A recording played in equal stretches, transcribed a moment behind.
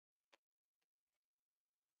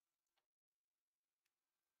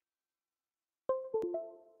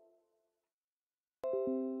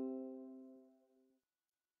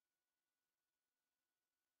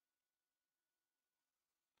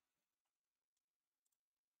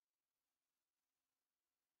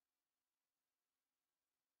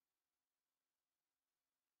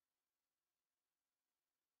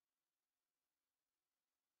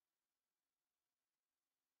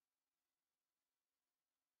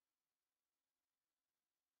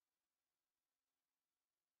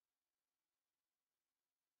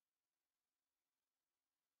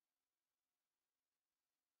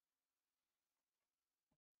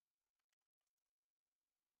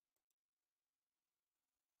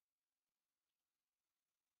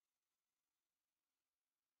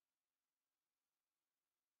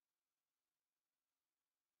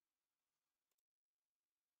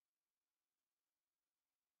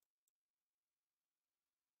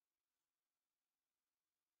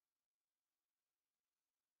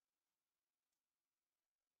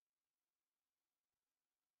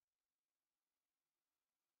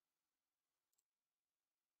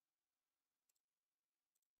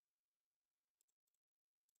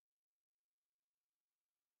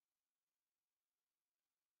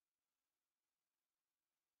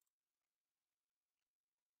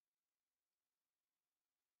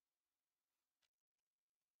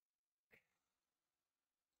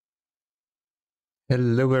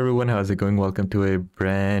Hello everyone, how's it going? Welcome to a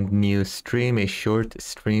brand new stream, a short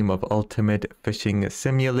stream of Ultimate Fishing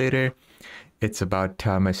Simulator. It's about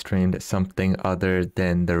time I streamed something other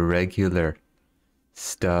than the regular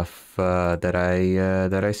stuff that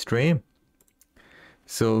I stream.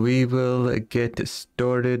 So we will get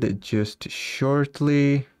started just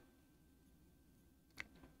shortly.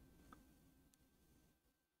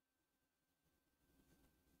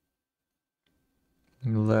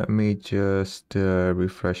 Let me just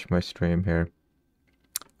refresh my stream here.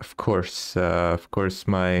 Of course,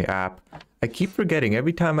 my app. I keep forgetting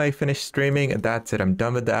every time I finish streaming, that's it. I'm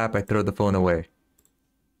done with the app. I throw the phone away.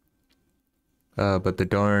 But the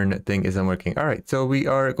darn thing isn't working. All right, so we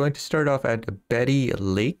are going to start off at Betty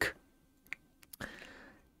Lake.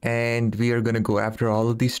 And we are going to go after all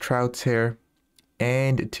of these trouts here.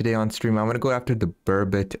 And today on stream, I'm going to go after the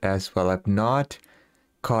burbot as well. I've not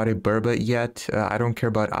caught a burbot yet. I don't care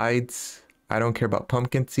about ides. I don't care about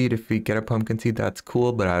pumpkin seed. If we get a pumpkin seed, that's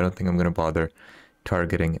cool, but I don't think I'm going to bother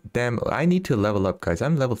targeting them. I need to level up, guys.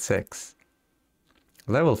 I'm level 6.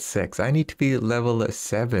 Level 6. I need to be level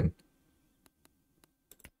 7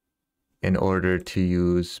 in order to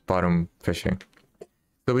use bottom fishing.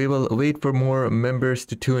 So we will wait for more members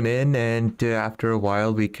to tune in, and after a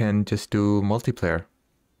while we can just do multiplayer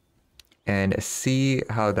and see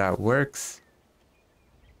how that works.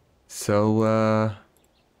 So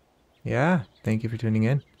yeah, thank you for tuning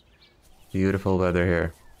in. Beautiful weather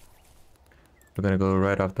here. We're gonna go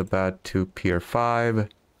right off the bat to Pier 5.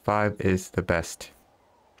 5 is the best.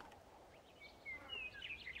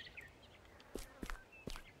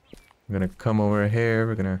 We're gonna come over here.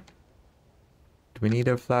 We're gonna... Do we need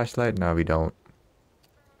a flashlight? No, we don't.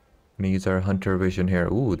 I'm gonna use our hunter vision here.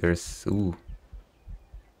 Ooh, there's... Ooh.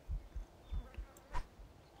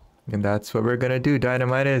 And that's what we're gonna do,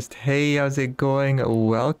 Dynamitist. Hey, how's it going?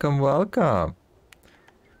 Welcome, welcome.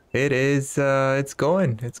 It is, it's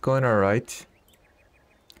going all right.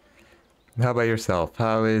 How about yourself?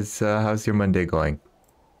 How's your Monday going?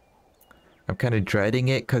 I'm kind of dreading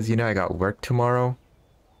it because, you know, I got work tomorrow.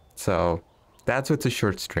 So, that's what's a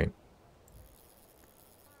short stream.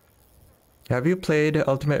 Have you played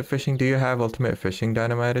Ultimate Fishing? Do you have Ultimate Fishing,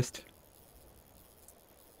 Dynamitist?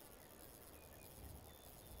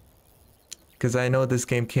 Because I know this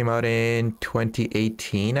game came out in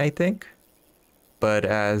 2018, I think. But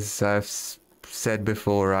as I've said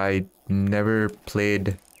before, I never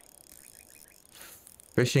played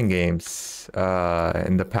fishing games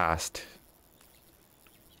in the past.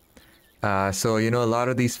 So, you know, a lot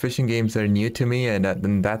of these fishing games are new to me,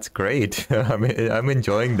 and that's great. I'm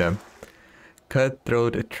enjoying them.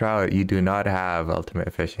 Cutthroat trout, you do not have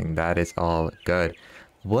Ultimate Fishing. That is all good.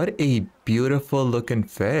 What a beautiful looking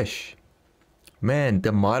fish. Man,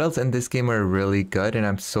 the models in this game are really good, and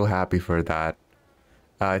I'm so happy for that.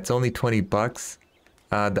 It's only 20 bucks.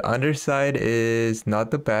 The underside is not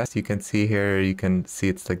the best. You can see here, you can see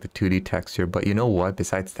it's like the 2D texture, but you know what?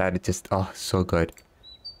 Besides that, it's just, oh, so good.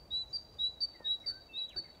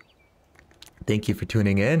 Thank you for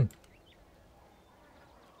tuning in.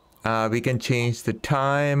 We can change the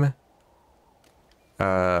time.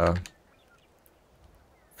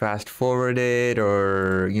 Fast forward it,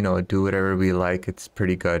 or, you know, do whatever we like. It's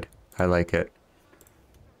pretty good. I like it.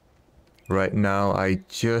 Right now, I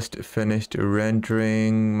just finished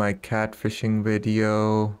rendering my catfishing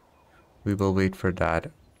video. We will wait for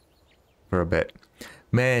that for a bit.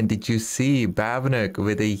 Man, did you see Bavnik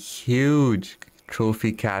with a huge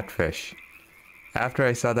trophy catfish? After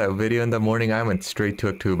I saw that video in the morning, I went straight to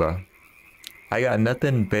Aktuba. I got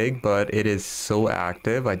nothing big, but it is so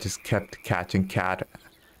active. I just kept catching cat,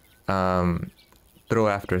 throw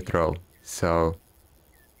after throw. So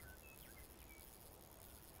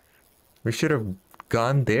we should have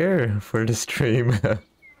gone there for the stream.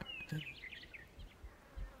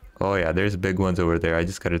 Oh yeah, there's big ones over there. I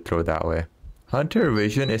just gotta throw that way. Hunter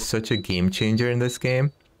vision is such a game changer in this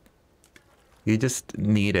game. You just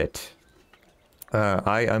need it.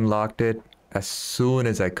 I unlocked it as soon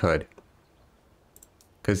as I could.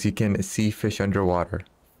 Because you can see fish underwater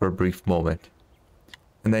for a brief moment.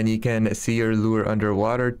 And then you can see your lure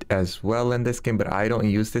underwater as well in this game, but I don't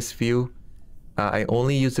use this view. I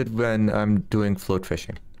only use it when I'm doing float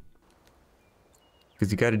fishing.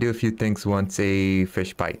 Because you got to do a few things once a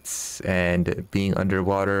fish bites, and being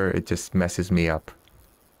underwater, it just messes me up.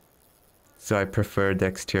 So I prefer the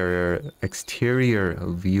exterior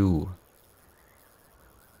view.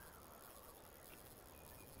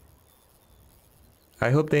 I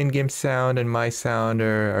hope the in-game sound and my sound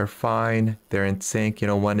are fine. They're in sync, you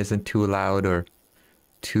know, one isn't too loud or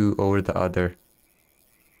too over the other.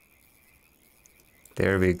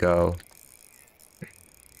 There we go.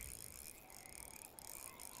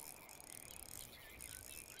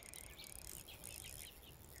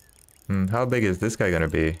 How big is this guy gonna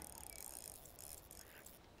be?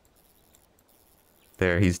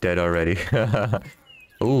 There, he's dead already.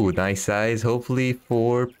 Oh, nice size. Hopefully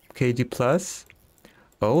 4 kg plus.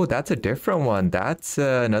 Oh, that's a different one. That's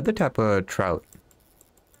another type of trout.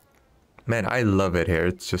 Man, I love it here.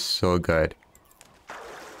 It's just so good.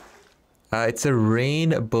 It's a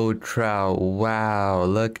rainbow trout. Wow,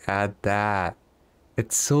 look at that.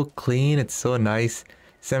 It's so clean. It's so nice.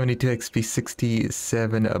 72 XP,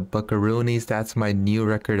 67 buckaroonies. That's my new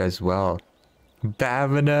record as well.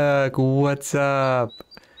 Bavinuk, what's up?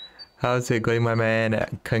 How's it going, my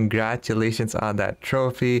man? Congratulations on that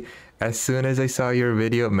trophy. As soon as I saw your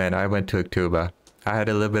video, man, I went to Aktuba. I had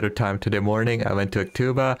a little bit of time today morning. I went to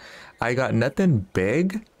Aktuba. I got nothing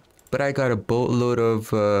big, but I got a boatload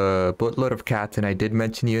of cats, and I did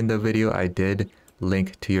mention you in the video. I did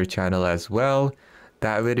link to your channel as well.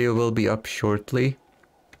 That video will be up shortly.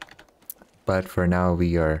 But for now,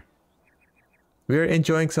 we are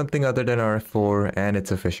enjoying something other than R4, and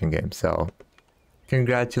it's a fishing game. So,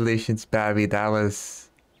 congratulations, Babby. That was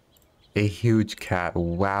a huge cat.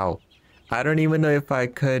 Wow. I don't even know if I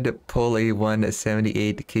could pull a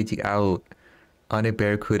 178 kg out on a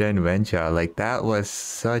barracuda in Venja. Like, that was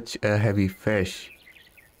such a heavy fish.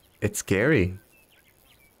 It's scary.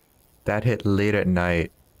 That hit late at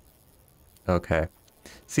night. Okay.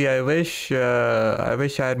 See, I wish I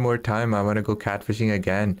had more time. I want to go catfishing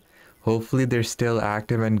again. Hopefully they're still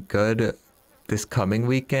active and good this coming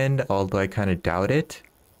weekend, although I kind of doubt it.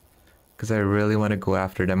 Because I really want to go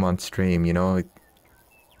after them on stream, you know?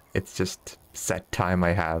 It's just set time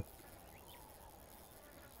I have.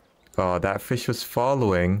 Oh, that fish was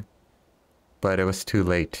following, but it was too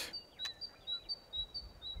late.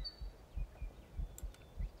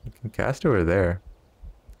 You can cast over there.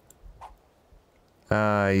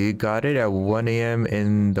 You got it at 1 a.m.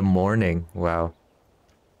 in the morning. Wow.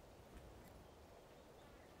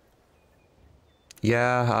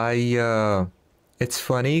 Yeah, it's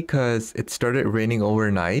funny because it started raining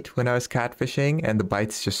overnight when I was catfishing and the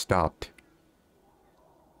bites just stopped.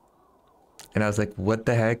 And I was like, what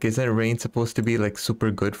the heck? Isn't rain supposed to be like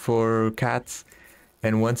super good for cats?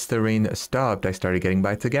 And once the rain stopped, I started getting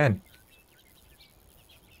bites again.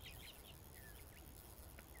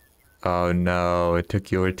 Oh no, it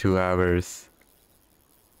took you over 2 hours.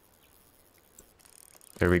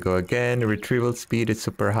 There we go again. Retrieval speed is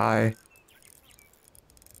super high.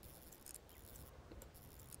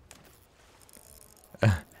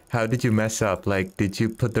 How did you mess up? Like, did you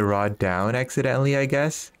put the rod down accidentally, I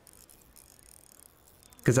guess?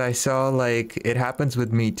 Because I saw, like, it happens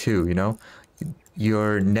with me too, you know?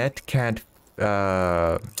 Your net can't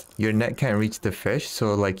reach the fish,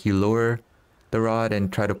 so like you lower the rod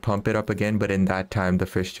and try to pump it up again, but in that time the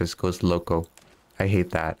fish just goes loco. I hate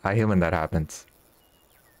that. I hate when that happens.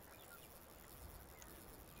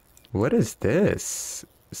 What is this?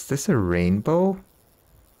 Is this a rainbow?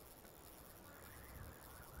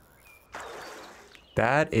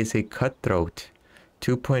 That is a cutthroat.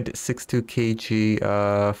 2.62 kg,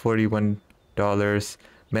 $41.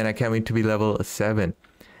 Man, I can't wait to be level 7.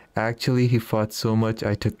 Actually, he fought so much,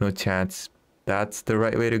 I took no chance. That's the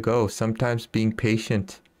right way to go. Sometimes being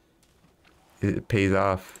patient, it pays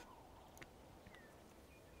off.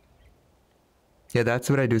 Yeah, that's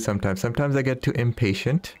what I do sometimes. Sometimes I get too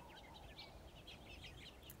impatient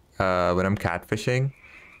when I'm catfishing.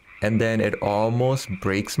 And then it almost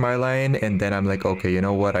breaks my line. And then I'm like, okay, you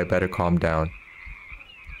know what? I better calm down.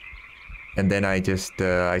 And then I just,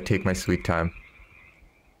 I take my sweet time.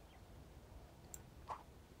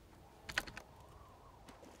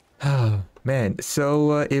 Oh, man.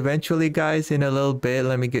 So eventually, guys, in a little bit,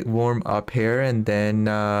 let me get warm up here. And then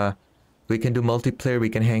we can do multiplayer. We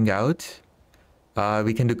can hang out.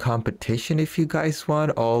 We can do competition if you guys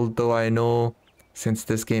want. Although I know since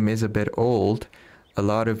this game is a bit old, a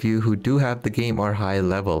lot of you who do have the game are high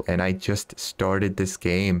level. And I just started this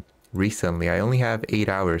game recently. I only have 8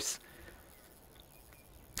 hours.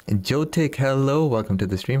 And Jotik, hello. Welcome to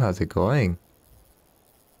the stream. How's it going?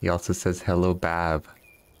 He also says hello, Bav.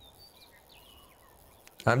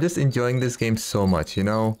 I'm just enjoying this game so much, you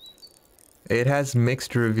know? It has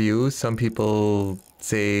mixed reviews. Some people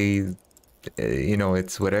say, you know,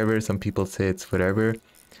 it's whatever. Some people say it's whatever.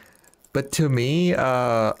 But to me,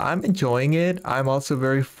 I'm enjoying it. I'm also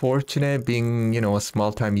very fortunate being, you know, a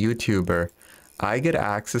small-time YouTuber. I get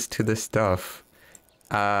access to this stuff.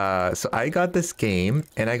 So I got this game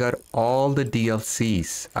and I got all the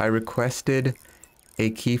DLCs. I requested a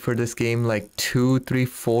key for this game like 2, 3,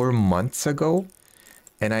 4 months ago.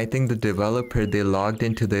 And I think the developer, they logged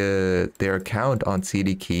into their account on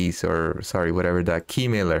CD Keys or, sorry, whatever, that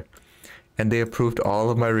Keymailer. And they approved all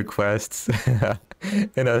of my requests.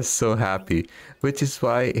 And I was so happy. Which is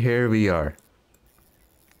why here we are.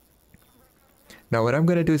 Now what I'm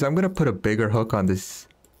going to do is I'm going to put a bigger hook on this.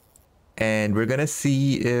 And we're going to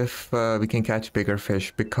see if we can catch bigger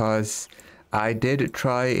fish. Because I did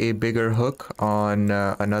try a bigger hook on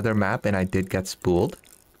another map and I did get spooled.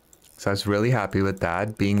 So I was really happy with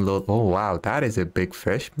that, being low. Oh, wow, that is a big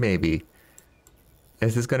fish, maybe.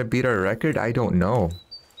 Is this going to beat our record? I don't know.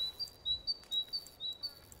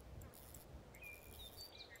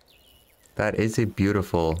 That is a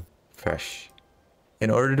beautiful fish. In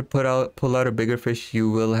order to pull out a bigger fish, you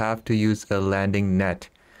will have to use a landing net.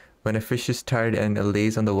 When a fish is tired and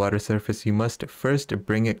lays on the water surface, you must first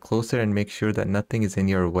bring it closer and make sure that nothing is in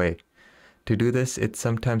your way. To do this, it's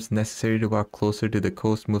sometimes necessary to walk closer to the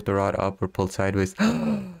coast, move the rod up, or pull sideways.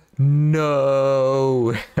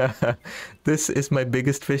 No! This is my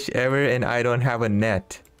biggest fish ever, and I don't have a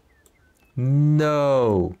net.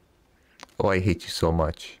 No! Oh, I hate you so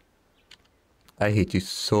much. I hate you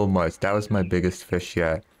so much. That was my biggest fish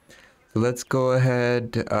yet. So let's go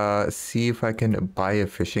ahead, see if I can buy a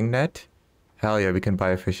fishing net. Hell yeah, we can buy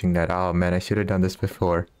a fishing net. Oh man, I should have done this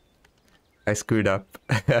before. I screwed up.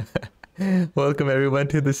 Welcome everyone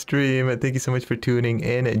to the stream and thank you so much for tuning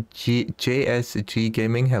in. JSG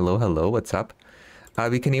Gaming, hello, hello, what's up?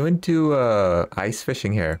 We can even do ice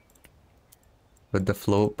fishing here with the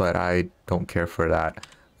float, but I don't care for that.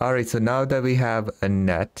 Alright, so now that we have a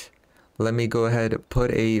net, let me go ahead and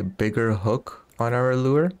put a bigger hook on our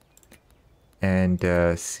lure and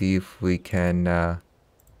see if we can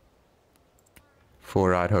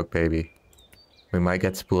 4-rod hook, baby. We might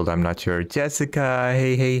get spooled, I'm not sure. Jessica,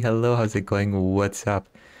 hey, hello, how's it going? What's up?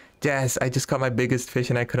 Jess, I just caught my biggest fish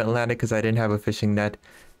and I couldn't land it because I didn't have a fishing net.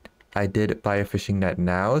 I did buy a fishing net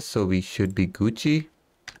now, so we should be Gucci.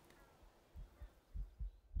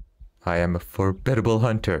 I am a formidable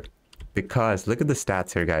hunter. Because, look at the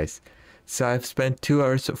stats here, guys. So I've spent 2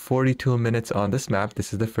 hours, 42 minutes on this map.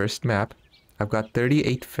 This is the first map. I've got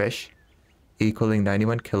 38 fish, equaling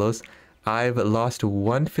 91 kilos. I've lost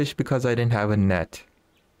 1 fish because I didn't have a net.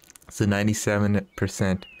 So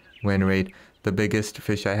 97% win rate. The biggest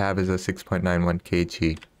fish I have is a 6.91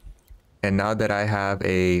 kg. And now that I have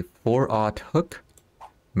a 4-aught hook,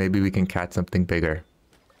 maybe we can catch something bigger.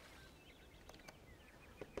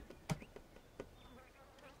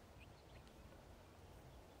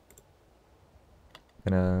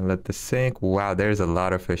 Gonna let this sink. Wow, there's a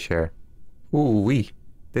lot of fish here. Ooh wee.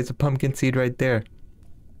 There's a pumpkin seed right there.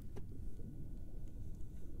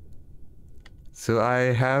 So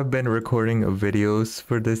I have been recording videos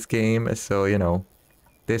for this game, so you know,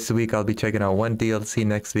 this week I'll be checking out one DLC,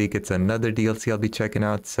 next week it's another DLC I'll be checking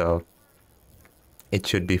out, so it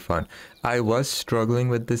should be fun. I was struggling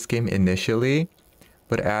with this game initially,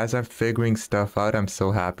 but as I'm figuring stuff out, I'm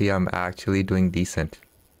so happy I'm actually doing decent.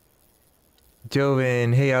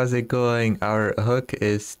 Joven, hey, how's it going? Our hook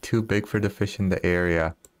is too big for the fish in the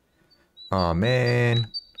area. Aw, man.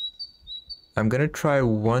 I'm gonna try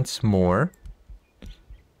once more.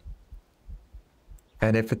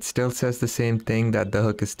 And if it still says the same thing, that the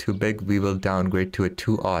hook is too big, we will downgrade to a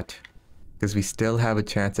 2-aught. Because we still have a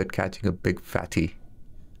chance at catching a big fatty.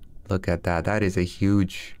 Look at that. That is a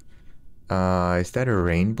huge... is that a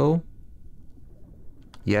rainbow?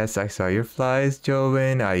 Yes, I saw your flies,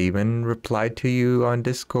 Joven. I even replied to you on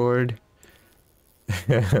Discord.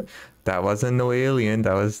 That wasn't no alien.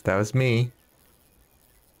 That was me.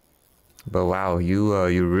 But wow,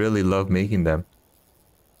 you really love making them.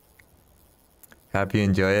 Happy you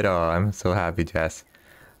enjoy it all. I'm so happy, Jess.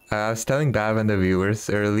 I was telling Bav and the viewers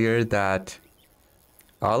earlier that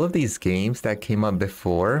all of these games that came up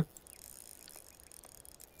before,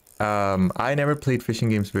 I never played fishing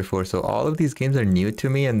games before, so all of these games are new to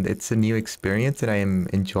me and it's a new experience and I am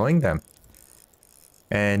enjoying them.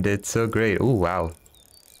 And it's so great. Oh, wow.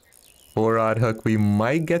 4-rod hook. We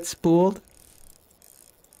might get spooled.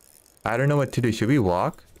 I don't know what to do. Should we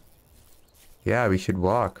walk? Yeah, we should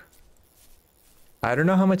walk. I don't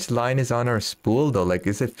know how much line is on our spool though. Like,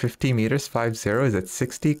 is it 50 meters, 50? Is it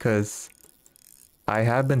 60? Because I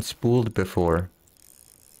have been spooled before.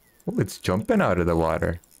 Oh, it's jumping out of the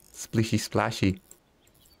water. Splishy splashy.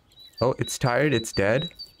 Oh, it's tired. It's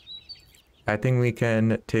dead. I think we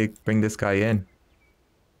can bring this guy in.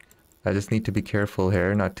 I just need to be careful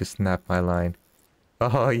here not to snap my line.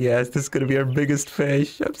 Oh yes, this is gonna be our biggest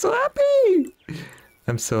fish. I'm so happy.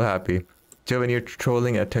 I'm so happy. Joe, when you're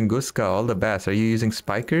trolling a Tunguska, all the best. Are you using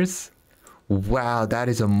spikers? Wow, that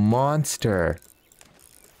is a monster.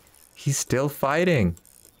 He's still fighting.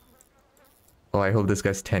 Oh, I hope this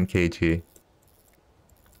guy's 10 kg.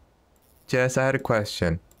 Jess, I had a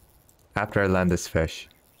question after I land this fish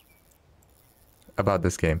about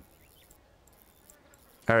this game.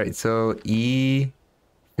 Alright, so E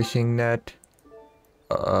fishing net.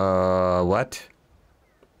 What?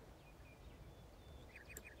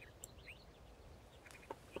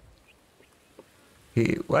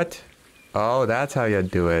 What? Oh, that's how you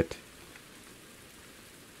do it.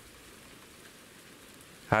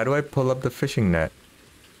 How do I pull up the fishing net?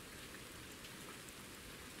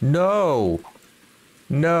 No!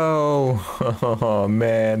 No! Oh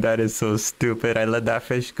man, that is so stupid. I let that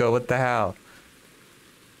fish go. What the hell?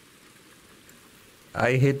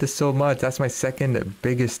 I hate this so much. That's my second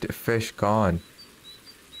biggest fish gone.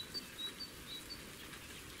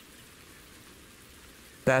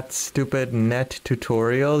 That stupid net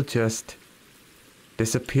tutorial just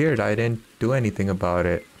disappeared. I didn't do anything about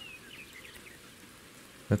it.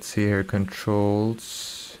 Let's see here.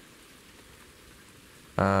 Controls.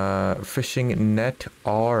 Fishing net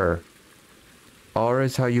R. R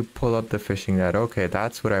is how you pull up the fishing net. Okay,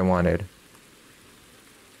 that's what I wanted.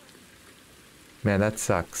 Man, that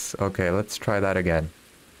sucks. Okay, let's try that again.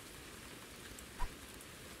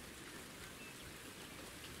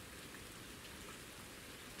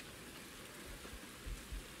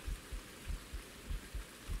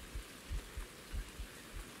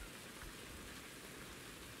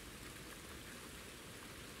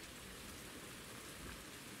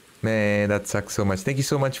 Man, that sucks so much. Thank you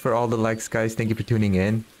so much for all the likes, guys. Thank you for tuning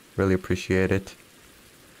in. Really appreciate it.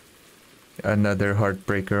 Another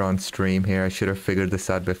heartbreaker on stream here. I should have figured this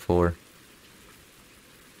out before.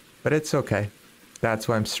 But it's okay. That's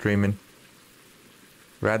why I'm streaming.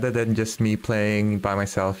 Rather than just me playing by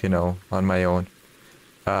myself, you know, on my own.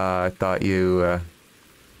 I thought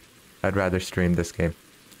I'd rather stream this game.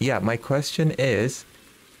 Yeah, my question is...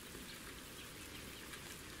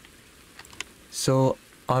 So,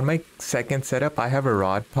 on my second setup, I have a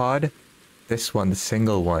rod pod. This one, the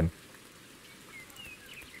single one.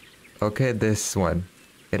 Okay, this one.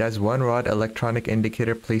 It has one rod, electronic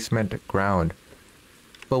indicator placement, ground.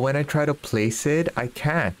 But when I try to place it, I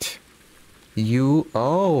can't.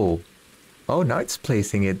 Oh, now it's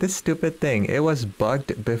placing it. This stupid thing. It was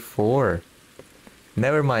bugged before.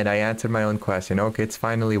 Never mind, I answered my own question. Okay, it's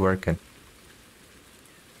finally working.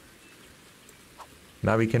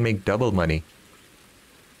 Now we can make double money.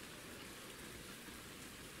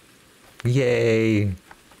 Yay!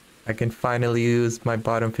 I can finally use my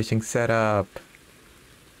bottom fishing setup.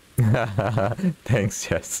 Thanks,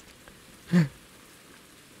 Jess.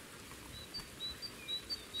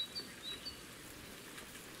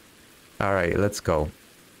 Alright, let's go.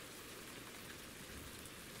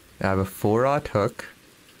 I have a 4-aught hook.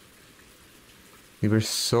 We were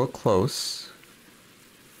so close.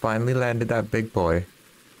 Finally landed that big boy.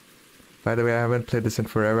 By the way, I haven't played this in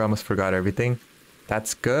forever. I almost forgot everything.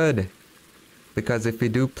 That's good. Because if we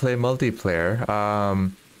do play multiplayer,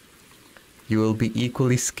 you will be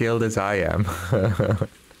equally skilled as I am.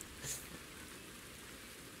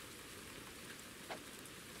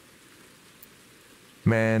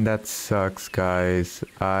 Man, that sucks, guys.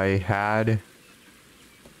 I had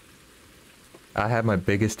my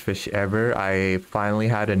biggest fish ever. I finally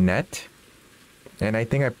had a net. And I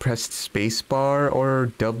think I pressed spacebar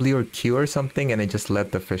or W or Q or something and it just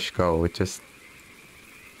let the fish go, which is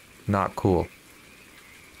not cool.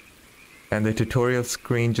 And the tutorial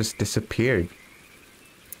screen just disappeared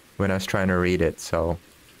when I was trying to read it, so...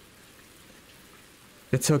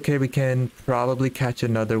 It's okay, we can probably catch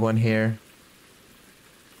another one here.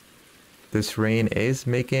 This rain is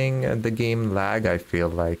making the game lag, I feel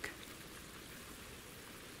like.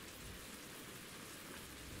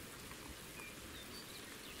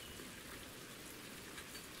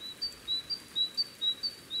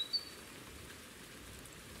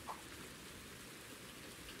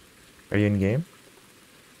 Are you in game?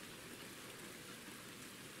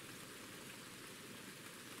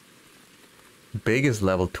 Big is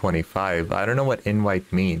level 25. I don't know what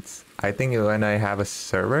invite means. I think when I have a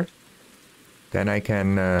server, then I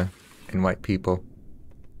can invite people.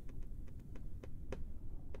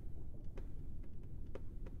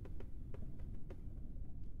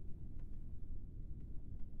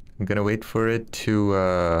 I'm gonna wait for it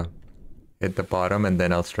to hit the bottom and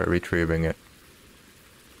then I'll start retrieving it.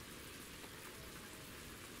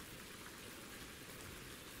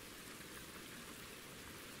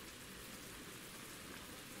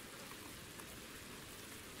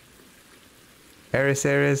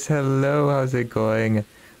 Eris, hello, how's it going?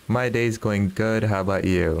 My day's going good, how about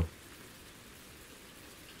you?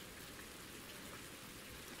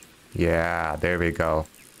 Yeah, there we go.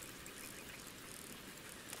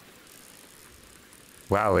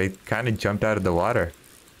 Wow, it kind of jumped out of the water.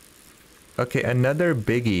 Okay, another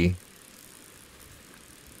biggie.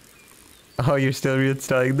 Oh, you're still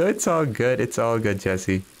reinstalling? No, it's all good. It's all good,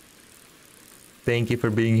 Jesse. Thank you for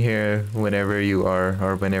being here whenever you are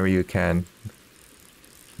or whenever you can.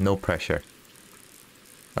 No pressure.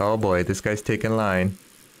 Oh boy, this guy's taking line.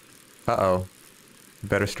 Uh-oh.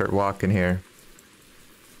 Better start walking here.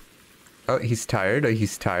 Oh, he's tired. Oh,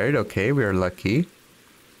 he's tired. Okay, we're lucky.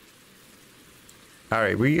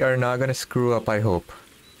 Alright, we are not gonna screw up, I hope.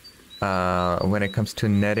 When it comes to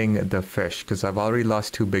netting the fish, because I've already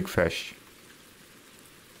lost 2 big fish.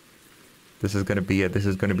 This is gonna be it. This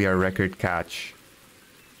is gonna be our record catch.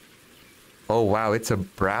 Oh wow, it's a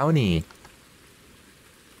brownie.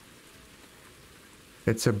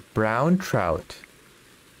 It's a brown trout.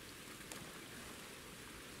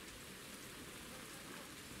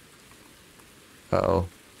 Uh-oh.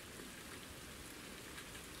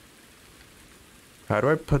 How do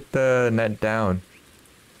I put the net down?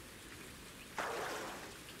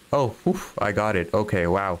 Oh, oof, I got it. Okay,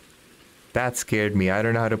 wow. That scared me. I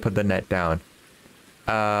don't know how to put the net down.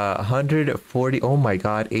 140, oh my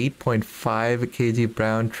god, 8.5 kg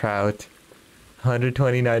brown trout.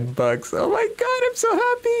 129 bucks. Oh my god, I'm so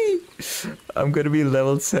happy. I'm gonna be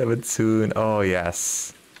level 7 soon. Oh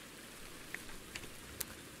yes.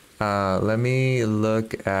 Let me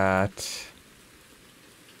look at...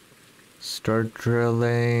 Start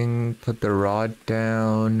drilling, put the rod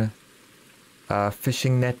down.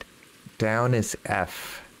 Fishing net down is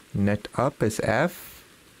F. Net up is F.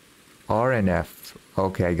 R and F.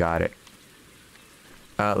 Okay, I got it.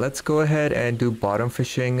 Let's go ahead and do bottom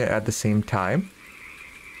fishing at the same time.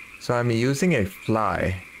 So I'm using a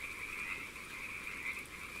fly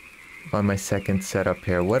on my second setup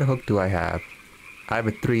here. What hook do I have? I have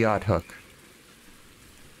a 3/0 hook.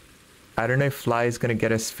 I don't know if fly is gonna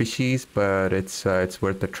get us fishies, but it's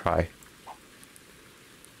worth a try.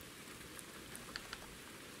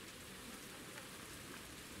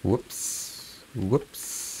 Whoops.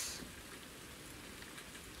 Whoops.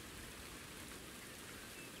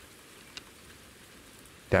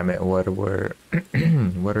 Damn it, what were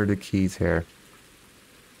what are the keys here?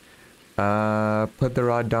 Put the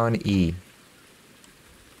rod down, E.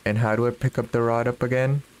 And how do I pick up the rod up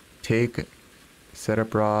again? Take, set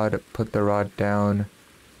up rod, put the rod down.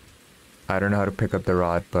 I don't know how to pick up the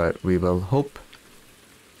rod, but we will hope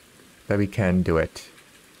that we can do it.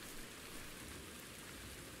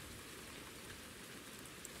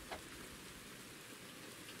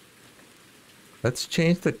 Let's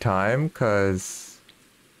change the time, cause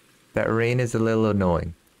that rain is a little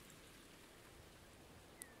annoying.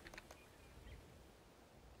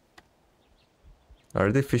 Are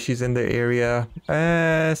there fishies in the area?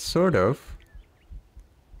 Sort of.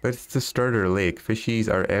 But it's the starter lake. Fishies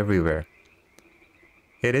are everywhere.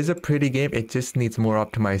 It is a pretty game. It just needs more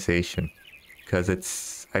optimization. Because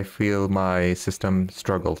it's... I feel my system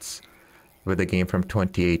struggles with the game from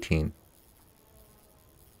 2018.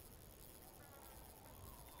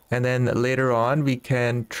 And then later on, we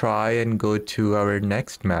can try and go to our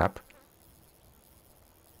next map.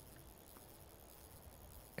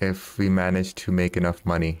 If we manage to make enough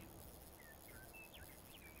money.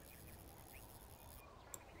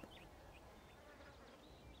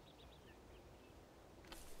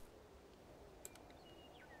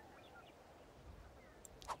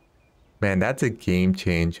 Man, that's a game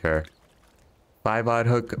changer. 5-odd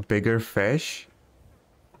hook, bigger fish.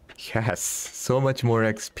 Yes, so much more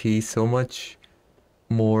XP, so much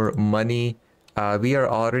more money. We are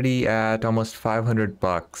already at almost 500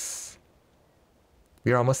 bucks.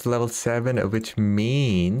 We are almost level 7, which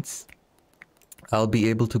means I'll be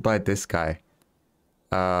able to buy this guy.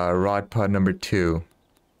 Rod pod number 2.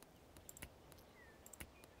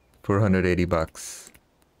 480 bucks.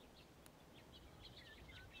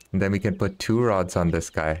 And then we can put 2 rods on this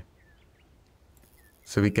guy.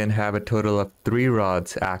 So we can have a total of 3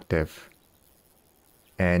 rods active.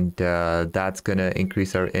 And that's gonna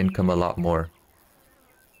increase our income a lot more.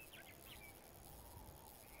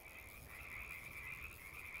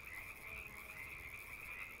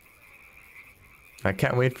 I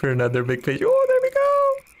can't wait for another big fish. Oh, there we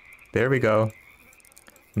go! There we go.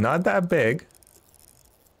 Not that big.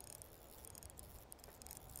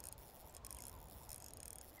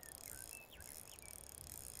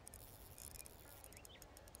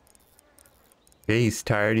 Yeah, he's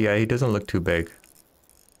tired. Yeah, he doesn't look too big.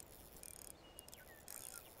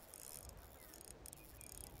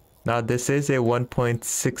 Now, this is a 1.6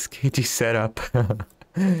 kg setup.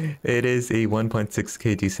 It is a 1.6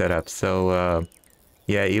 kg setup. So,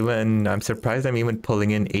 yeah, even I'm surprised I'm even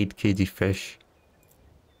pulling in 8 kg fish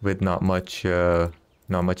with not much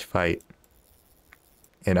fight.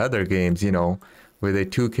 In other games, you know, with a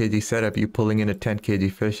 2 kg setup, you pulling in a 10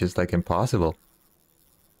 kg fish is like impossible.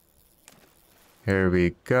 Here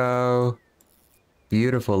we go.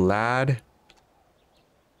 Beautiful lad.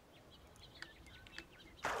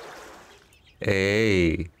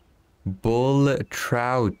 Hey, bull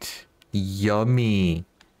trout. Yummy.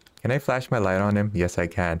 Can I flash my light on him? Yes, I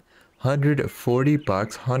can. 140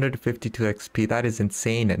 bucks, 152 XP. That is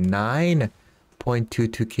insane. 9.22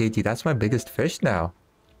 kg. That's my biggest fish now.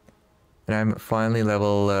 And I'm finally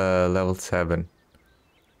level 7.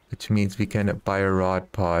 Which means we can buy a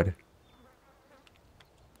rod pod.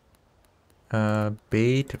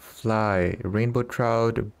 Bait, fly, rainbow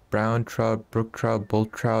trout, brown trout, brook trout, bull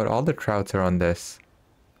trout. All the trouts are on this.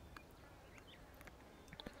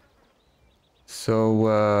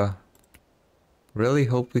 So, really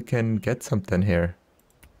hope we can get something here.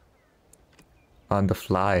 On the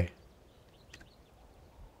fly.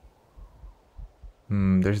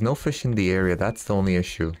 There's no fish in the area. That's the only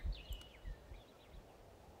issue.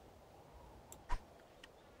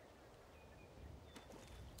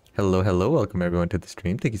 Hello, hello. Welcome everyone to the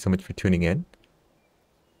stream. Thank you so much for tuning in.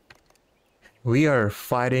 We are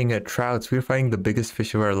fighting trouts. We're fighting the biggest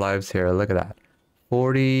fish of our lives here. Look at that.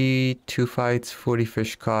 42 fights, 40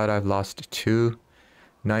 fish caught. I've lost 2.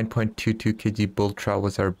 9.22 kg bull trout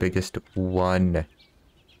was our biggest one.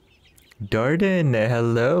 Darden,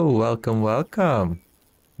 hello. Welcome, welcome.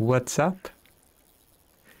 What's up?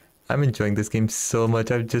 I'm enjoying this game so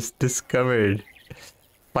much. I've just discovered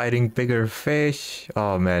fighting bigger fish.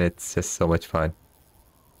 Oh man, it's just so much fun.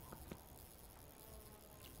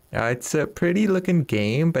 It's a pretty looking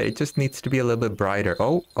game, but it just needs to be a little bit brighter.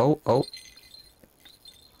 Oh, oh, oh.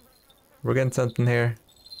 We're getting something here.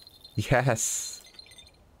 Yes.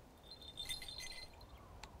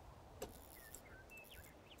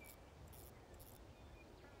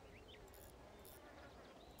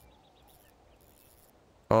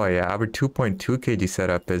 Oh yeah, our 2.2 kg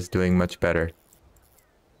setup is doing much better.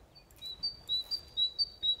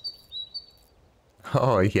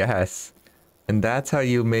 Oh yes. And that's how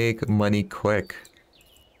you make money quick.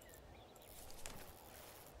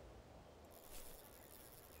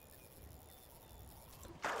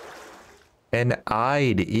 An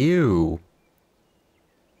eyed, ew.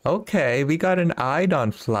 Okay, we got an eyed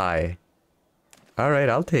on fly. Alright,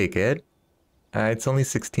 I'll take it. It's only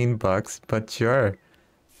 16 bucks, but sure.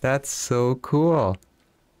 That's so cool.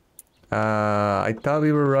 I thought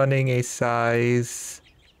we were running a size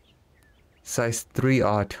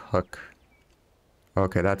 3-aught hook.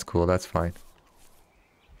 Okay, that's cool. That's fine.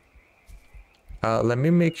 Let me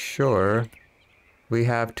make sure we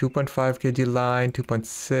have 2.5 kg line,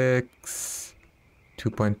 2.6,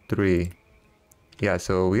 2.3. Yeah,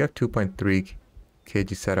 so we have 2.3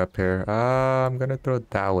 kg set up here. I'm gonna throw it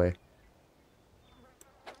that way.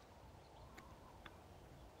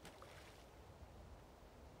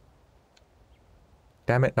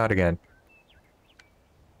 Damn it, not again.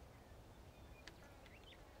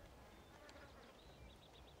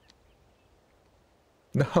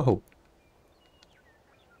 No.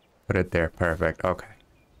 Put it there. Perfect. Okay.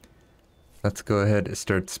 Let's go ahead and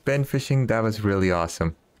start spin fishing. That was really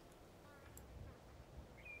awesome.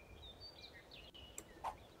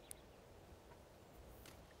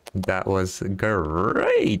 That was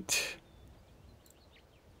great.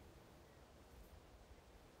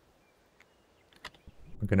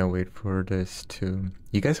 gonna wait for this to...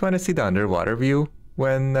 You guys want to see the underwater view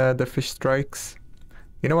when the fish strikes?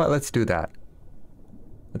 You know what? Let's do that.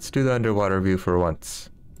 Let's do the underwater view for once.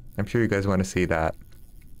 I'm sure you guys want to see that.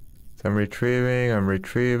 So I'm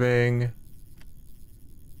retrieving.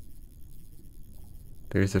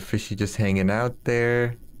 There's a fishy just hanging out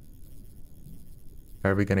there.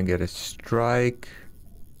 Are we gonna get a strike?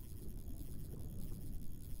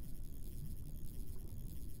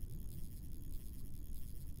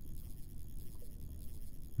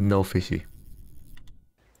 No fishy.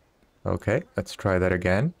 Okay, let's try that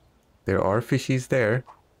again. There are fishies there.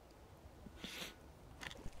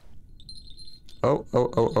 Oh.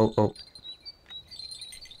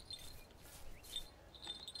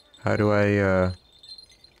 How do I,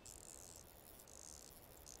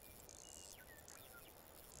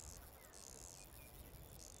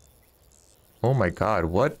 Oh my god,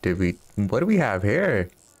 what do we have here?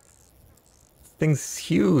 This thing's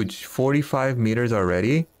huge. 45 meters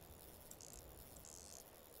already?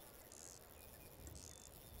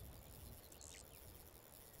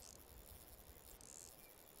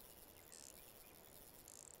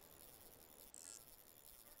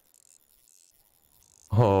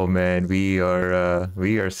 Oh man, we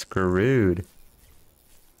are screwed.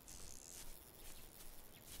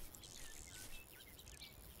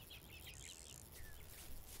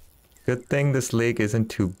 Good thing this lake isn't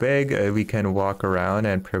too big. We can walk around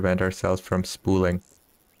and prevent ourselves from spooling.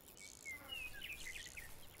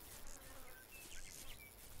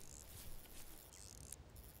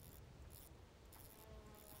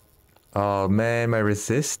 Oh man, my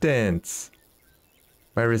resistance.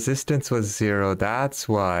 My resistance was 0, that's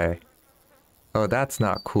why. Oh, that's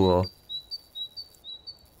not cool.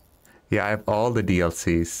 Yeah, I have all the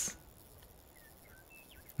DLCs.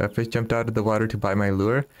 A fish jumped out of the water to buy my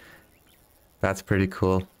lure. That's pretty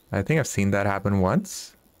cool. I think I've seen that happen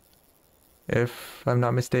once, if I'm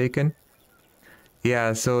not mistaken.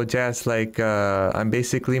 Yeah, so just like, I'm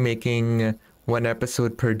basically making one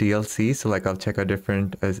episode per DLC. So like I'll check out a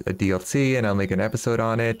DLC and I'll make an episode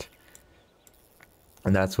on it.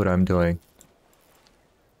 And that's what I'm doing.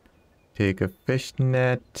 Take a fish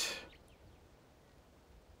net.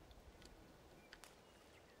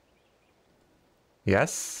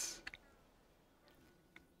 Yes.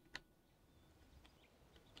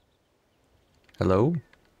 Hello?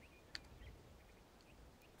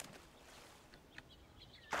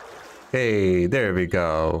 Hey, there we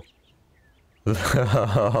go.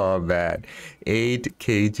 Oh man. 8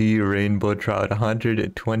 kg rainbow trout,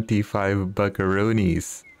 125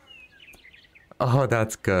 buckaroonies. Oh,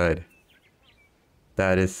 that's good.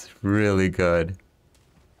 That is really good.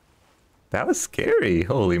 That was scary.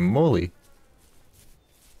 Holy moly.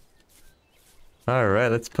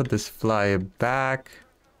 Alright, let's put this fly back.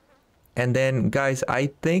 And then, guys, I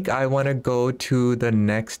think I want to go to the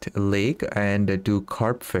next lake and do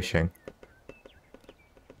carp fishing.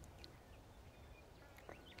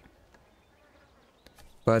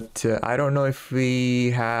 But I don't know if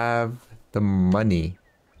we have the money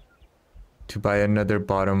to buy another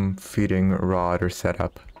bottom feeding rod or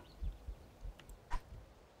setup.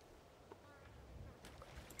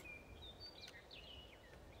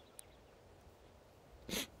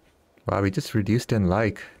 Wow, we just reduced in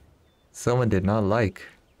like. Someone did not like.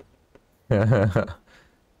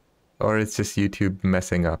 Or it's just YouTube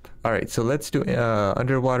messing up. Alright, so let's do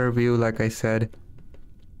underwater view like I said.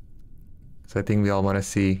 So I think we all want to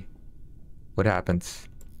see what happens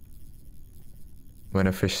when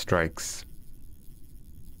a fish strikes.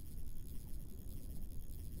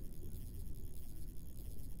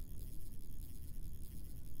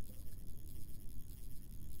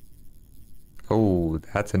 Oh,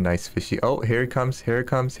 that's a nice fishy. Oh, here it comes, here it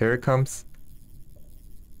comes, here it comes.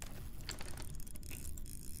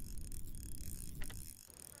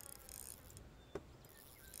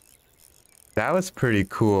 That was pretty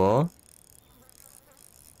cool.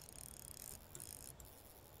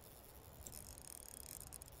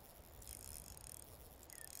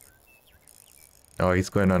 Oh,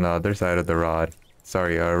 he's going on the other side of the rod.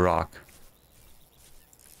 Sorry, a rock.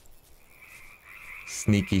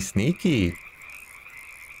 Sneaky, sneaky.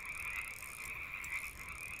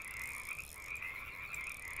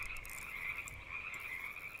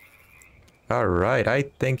 Alright, I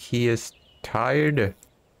think he is tired.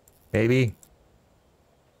 Maybe.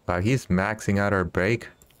 Wow, he's maxing out our brake.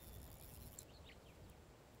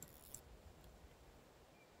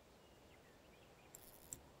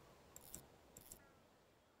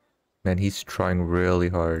 Man, he's trying really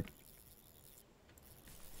hard.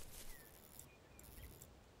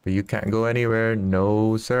 But you can't go anywhere.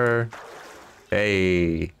 No, sir.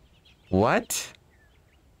 Hey. What?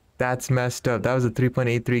 That's messed up. That was a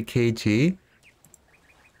 3.83 kg.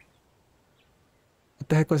 What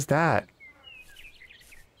the heck was that?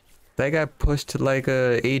 That guy pushed like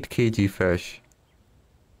a 8 kg fish.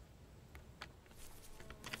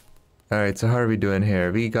 Alright, so how are we doing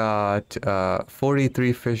here? We got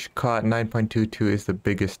 43 fish caught. 9.22 is the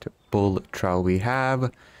biggest bull trout we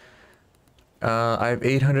have. I have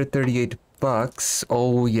 838 bucks.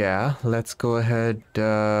 Oh yeah, let's go ahead.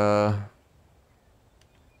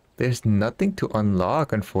 There's nothing to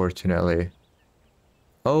unlock, unfortunately.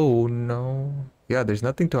 Oh no. Yeah, there's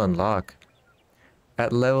nothing to unlock.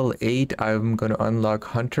 At level 8, I'm gonna unlock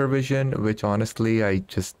Hunter Vision, which honestly,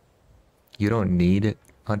 you don't need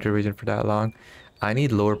Hunter Vision for that long. I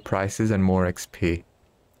need lower prices and more XP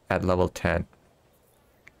at level 10.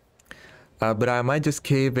 But I might just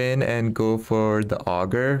cave in and go for the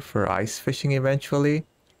auger for ice fishing eventually.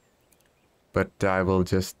 But I will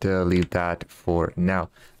just leave that for now.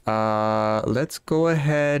 Let's go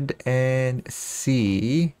ahead and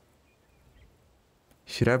see.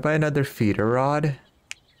 Should I buy another feeder rod?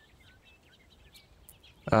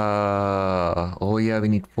 Oh yeah, we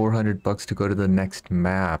need 400 bucks to go to the next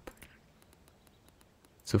map.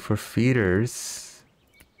 So for feeders...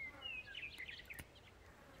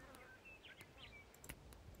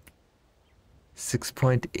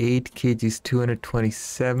 6.8 kgs,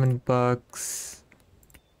 227 bucks.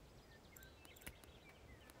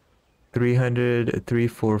 300, 3,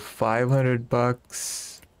 4, 500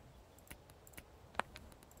 bucks.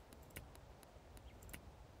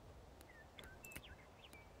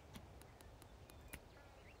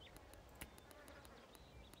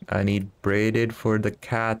 I need braided for the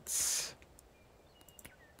cats.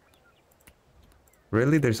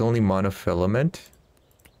 Really? There's only monofilament?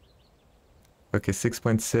 Okay,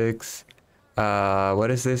 6.6. What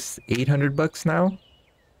is this? 800 bucks now?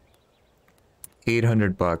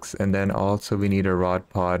 800 bucks. And then also we need a rod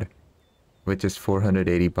pod, which is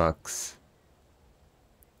 480 bucks.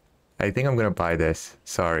 I think I'm gonna buy this.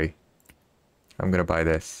 Sorry. I'm gonna buy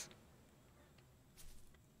this.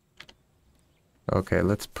 Okay,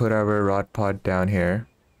 let's put our rod pod down here.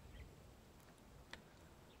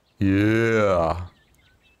 Yeah.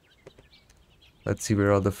 Let's see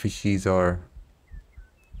where all the fishies are.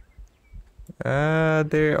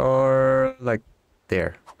 They are like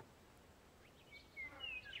there.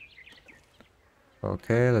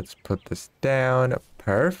 Okay, let's put this down.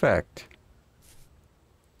 Perfect.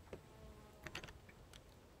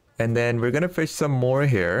 And then we're gonna fish some more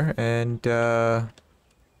here and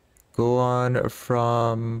go on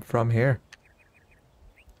from here.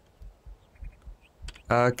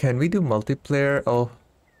 Can we do multiplayer? Oh,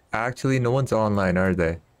 actually no one's online, are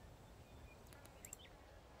they?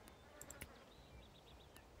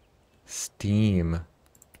 Steam.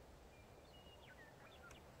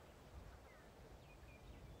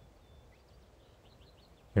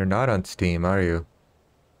 You're not on Steam, are you?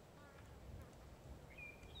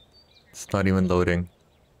 It's not even loading.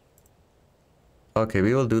 Okay,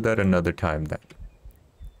 we will do that another time then.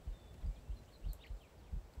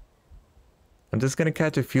 I'm just gonna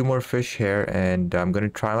catch a few more fish here and I'm gonna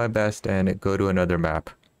try my best and go to another map.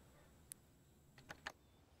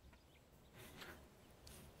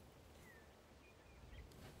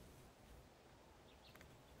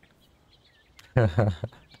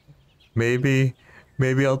 Maybe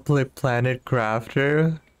I'll play Planet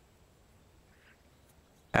Crafter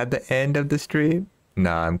at the end of the stream?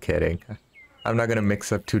 Nah, I'm kidding. I'm not gonna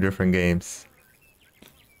mix up two different games.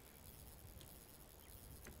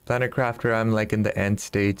 Planet Crafter, I'm like in the end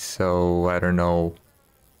stage, so I don't know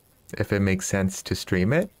if it makes sense to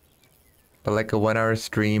stream it. But like a 1 hour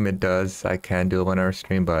stream, it does. I can do a 1 hour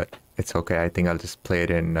stream, but it's okay. I think I'll just play it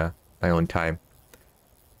in my own time.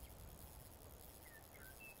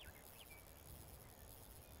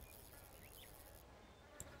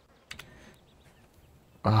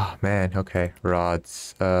 Oh man, okay.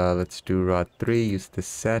 Rods. Let's do rod 3. Use the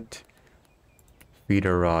set.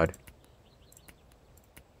 Feeder rod.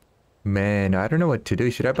 Man, I don't know what to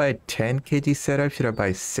do. Should I buy a 10 kg setup? Should I buy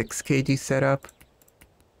a 6 kg setup?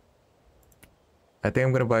 I think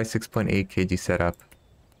I'm gonna buy a 6.8 kg setup.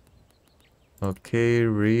 Okay,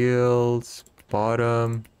 reels,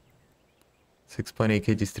 bottom. 6.8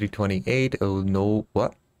 kg is 328. Oh no,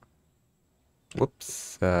 what?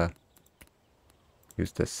 Whoops.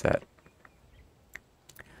 Use the set.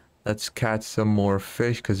 Let's catch some more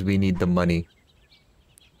fish because we need the money.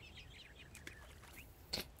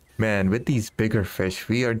 Man, with these bigger fish,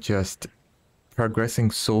 we are just progressing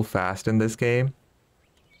so fast in this game.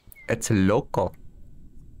 It's loco.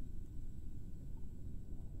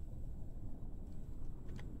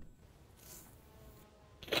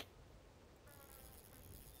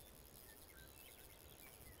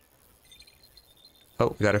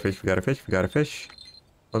 Oh, we got a fish, we got a fish, we got a fish.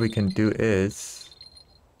 What we can do is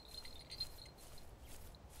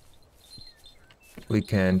we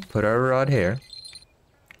can put our rod here.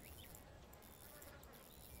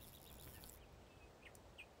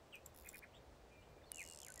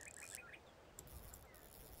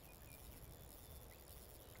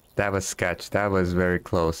 That was sketch. That was very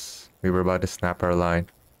close. We were about to snap our line.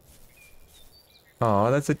 Oh,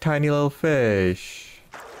 that's a tiny little fish.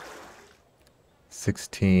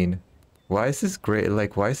 16. Why is this gray?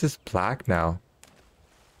 Like, why is this black now?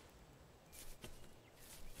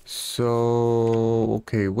 So,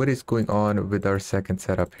 okay, what is going on with our second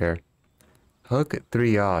setup here? Hook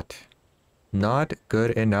 3-aught. Not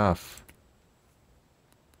good enough.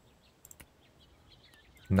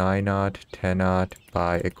 9-aught, 10-aught,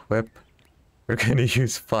 buy, equip. We're gonna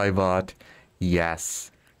use 5-aught.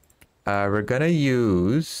 Yes. We're gonna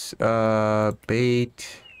use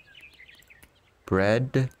bait,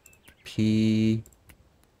 bread, pea,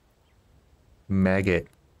 maggot,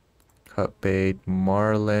 cut bait,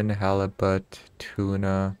 marlin, halibut,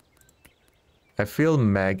 tuna. I feel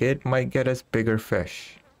maggot might get us bigger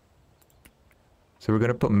fish. So we're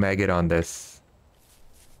gonna put maggot on this.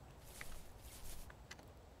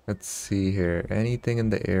 Let's see here. Anything in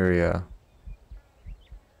the area?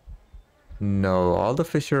 No, all the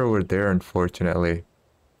fish are over there, unfortunately.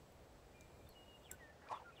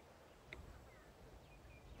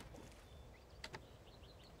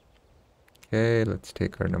 Okay, let's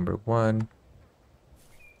take our number 1.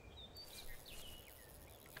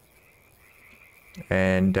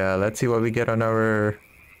 And let's see what we get on our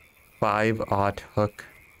 5-aught hook.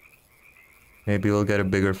 Maybe we'll get a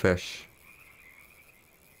bigger fish.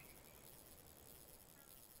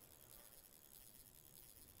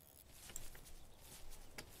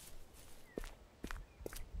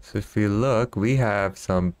 So if we look, we have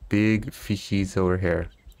some big fishies over here.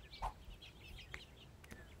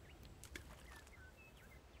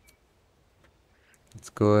 Let's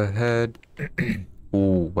go ahead.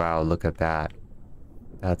 Oh, wow, look at that.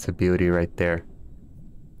 That's a beauty right there.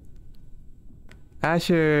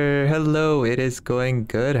 Asher, hello, it is going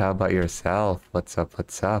good. How about yourself? What's up,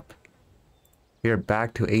 what's up? We are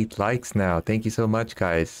back to 8 likes now. Thank you so much,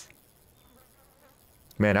 guys.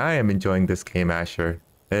 Man, I am enjoying this game, Asher.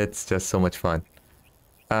 It's just so much fun.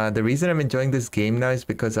 The reason I'm enjoying this game now is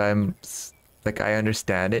because I'm, like, I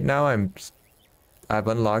understand it now. I've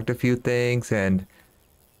unlocked a few things and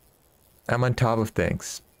I'm on top of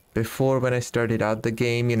things. Before, when I started out the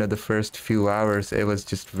game, you know, the first few hours, it was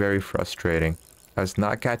just very frustrating. I was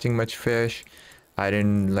not catching much fish. I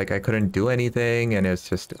couldn't do anything, and it's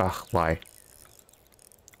just, ugh, why?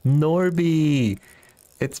 Norby!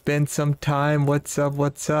 It's been some time. What's up,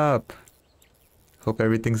 what's up? Hope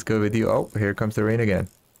everything's good with you. Oh, here comes the rain again.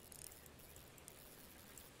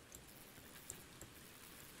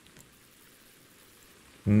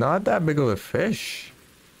 Not that big of a fish,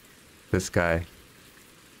 this guy.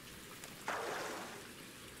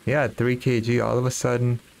 Yeah, 3 kg, all of a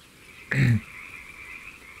sudden,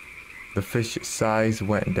 the fish size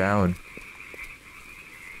went down.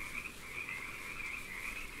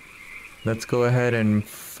 Let's go ahead and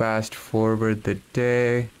fast forward the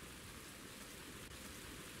day.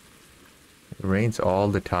 It rains all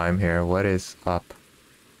the time here. What is up?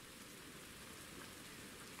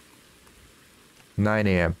 9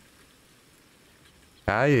 a.m.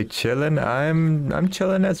 Ah, you chilling? I'm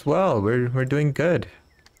chilling as well. We're doing good.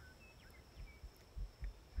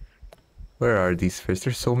 Where are these fish?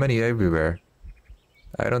 There's so many everywhere.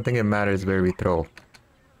 I don't think it matters where we throw.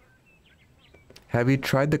 Have you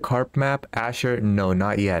tried the carp map, Asher? No,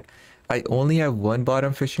 not yet. I only have 1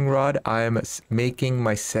 bottom fishing rod. I'm making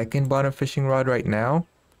my 2nd bottom fishing rod right now.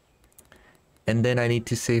 And then I need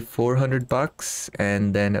to save 400 bucks,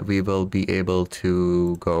 and then we will be able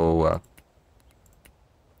to go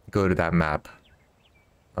to that map.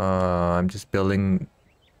 I'm just building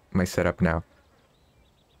my setup now.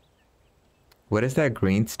 What is that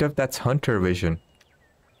green stuff? That's hunter vision.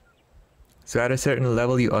 So at a certain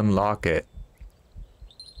level you unlock it.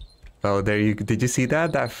 Oh, there you... Did you see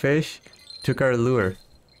that? That fish took our lure.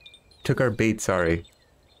 Took our bait, sorry.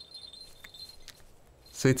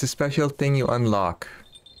 So it's a special thing you unlock.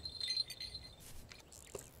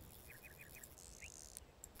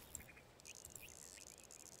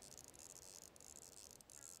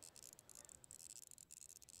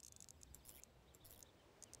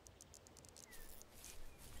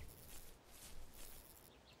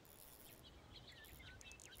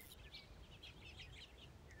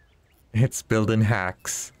 It's building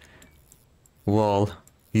hacks. Wall.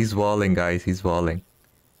 He's walling, guys. He's walling.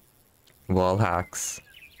 Wall hacks.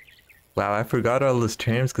 Wow, I forgot all those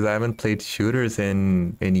terms because I haven't played shooters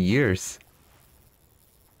in years.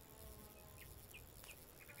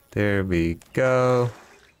 There we go.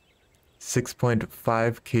 6.5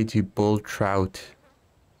 kg bull trout.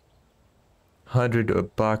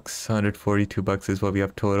 100 bucks, 142 bucks is what we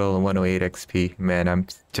have total, and 108 XP. Man, I'm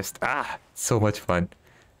just, so much fun.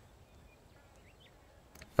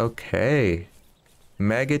 Okay.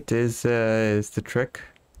 Maggot is the trick.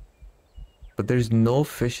 But there's no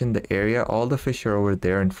fish in the area. All the fish are over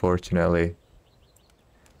there, unfortunately.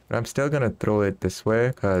 But I'm still gonna throw it this way,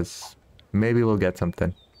 because maybe we'll get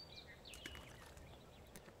something.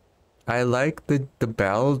 I like the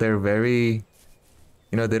bell. They're very,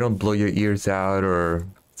 they don't blow your ears out, or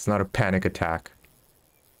it's not a panic attack.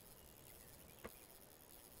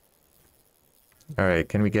 Alright,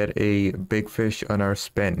 can we get a big fish on our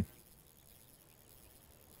spin?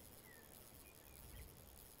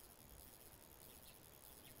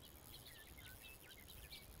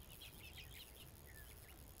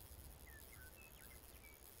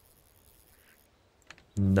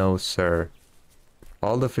 No, sir.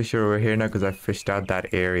 All the fish are over here now because I fished out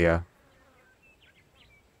that area.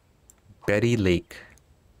 Betty Lake.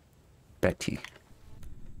 Betty.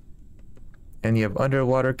 And you have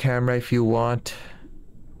underwater camera if you want.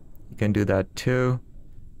 You can do that too.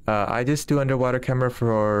 I just do underwater camera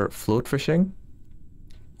for float fishing.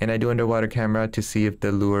 And I do underwater camera to see if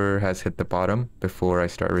the lure has hit the bottom before I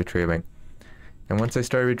start retrieving. And once I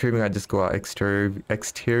start retrieving, I just go out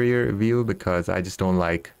exterior view because I just don't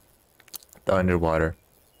like the underwater.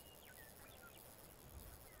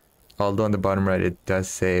 Although on the bottom right, it does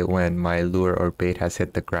say when my lure or bait has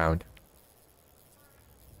hit the ground.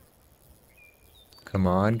 Come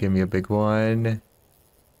on, give me a big one.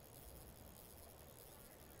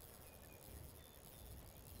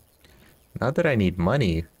 Not that I need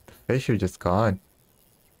money. The fish are just gone.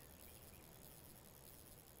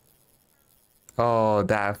 Oh,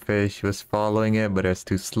 that fish was following it, but it's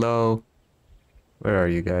too slow. Where are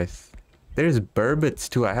you guys? There's burbot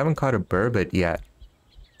too. I haven't caught a burbot yet.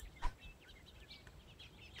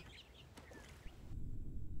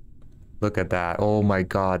 Look at that. Oh my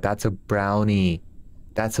god, that's a brownie.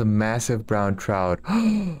 That's a massive brown trout.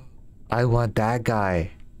 I want that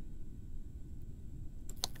guy.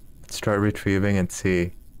 Let's start retrieving and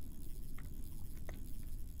see.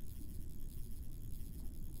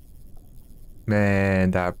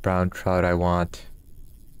 Man, that brown trout I want.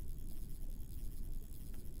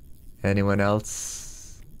 Anyone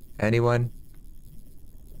else? Anyone?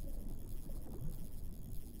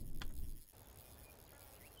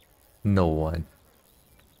 No one.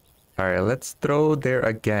 Alright, let's throw there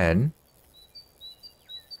again.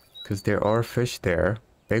 Because there are fish there.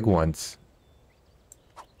 Big ones.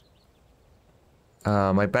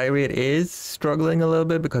 My bite rate is struggling a little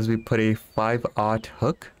bit because we put a 5/0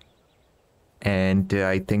 hook. And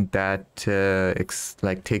I think that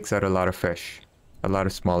takes out a lot of fish. A lot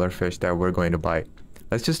of smaller fish that we're going to bite.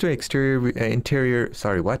 Let's just do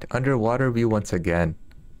underwater view once again.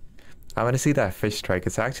 I want to see that fish strike.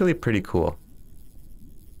 It's actually pretty cool.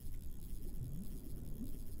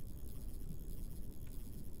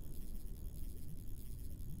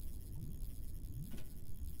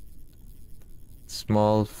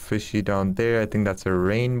 Small fishy down there. I think that's a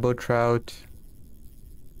rainbow trout.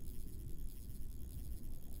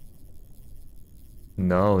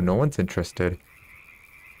 No, no one's interested.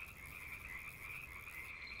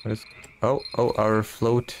 What is... Oh, our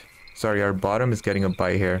float. Sorry, our bottom is getting a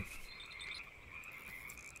bite here.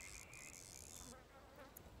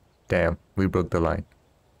 Damn, we broke the line.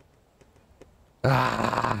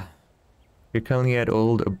 Ah! You're currently at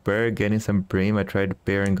Old Berg getting some bream. I tried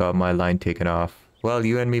bear and got my line taken off. Well,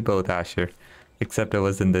 you and me both, Asher. Except I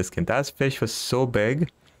was in this skin. That fish was so big.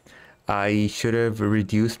 I should have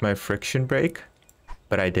reduced my friction brake,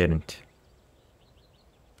 but I didn't.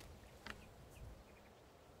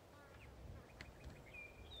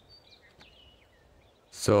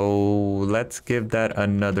 So let's give that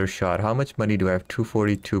another shot. How much money do I have?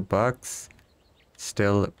 242 bucks.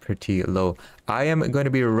 Still pretty low. I am going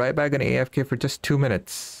to be right back on AFK for just 2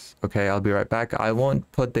 minutes. Okay, I'll be right back. I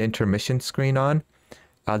won't put the intermission screen on.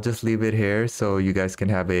 I'll just leave it here so you guys can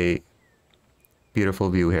have a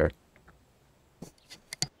beautiful view here.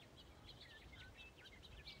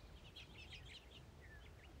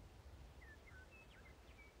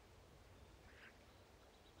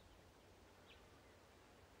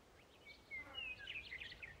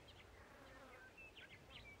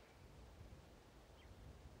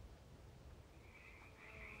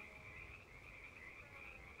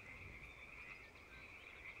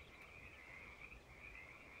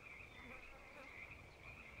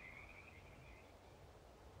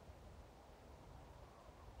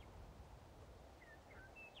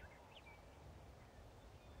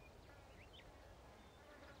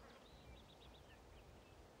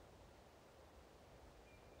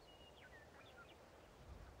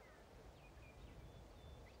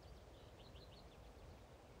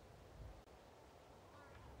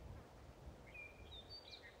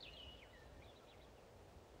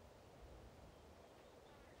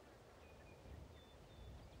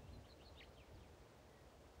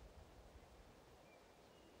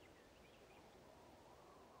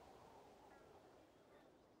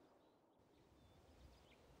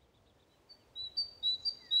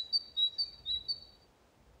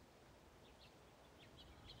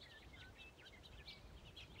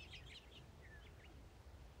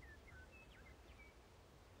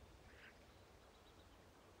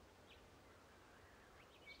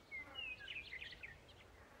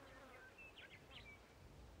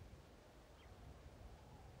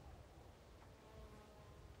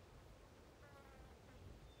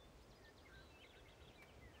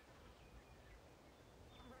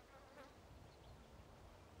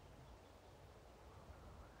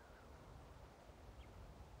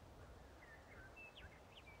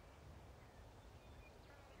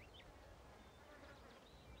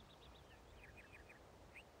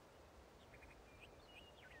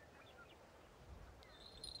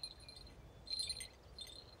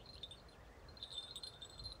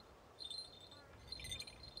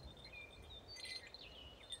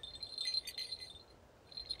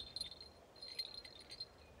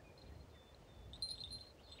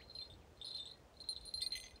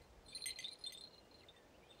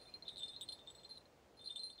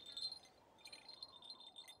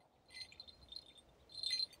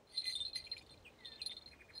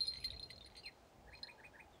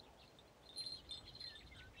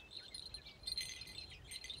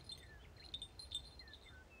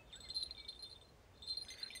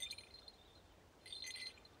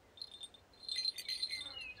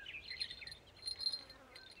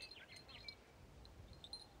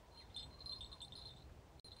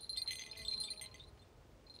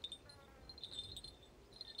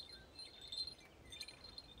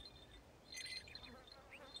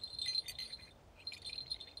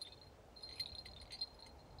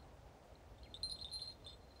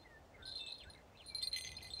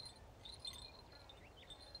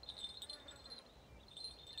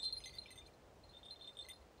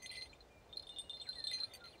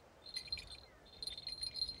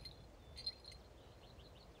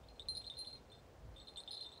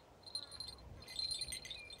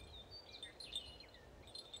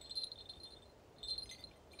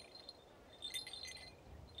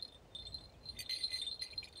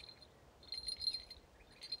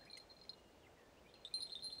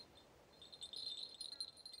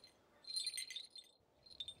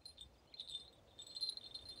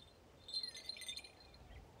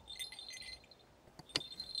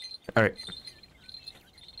 Alright.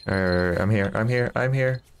 I'm here, I'm here, I'm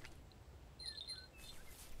here.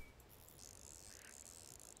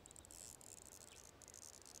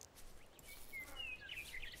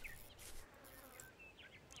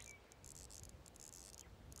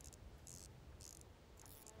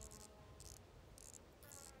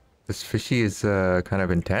 This fishy is kind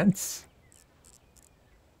of intense.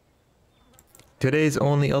 Today's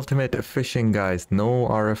only ultimate fishing, guys. No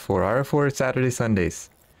RF4. RF4 is Saturday, Sundays.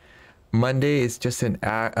 Monday is just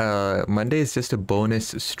Monday is just a bonus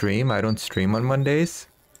stream. I don't stream on Mondays.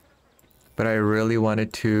 But I really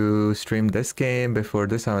wanted to stream this game. Before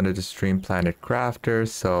this, I wanted to stream Planet Crafter,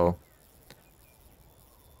 so...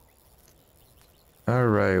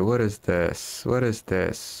 Alright, what is this? What is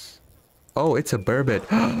this? Oh, it's a burbot.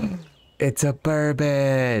 It's a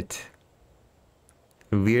burbot!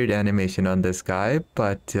 Weird animation on this guy,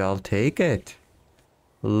 but I'll take it.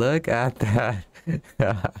 Look at that.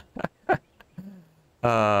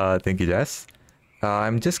 Thank you, Jess.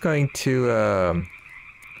 I'm just going to,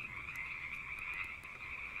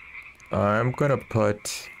 I'm gonna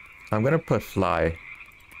put fly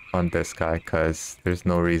on this guy, cause there's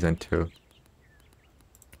no reason to.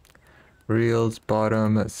 Reels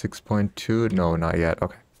bottom 6.2. No, not yet.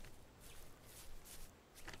 Okay.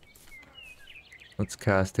 Let's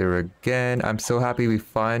cast here again. I'm so happy we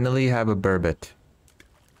finally have a burbot.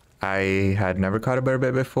 I had never caught a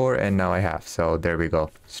burbot before, and now I have. So there we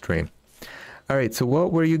go. Stream. Alright, so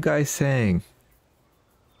what were you guys saying?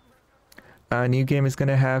 A new game is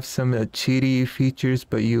gonna have some cheaty features,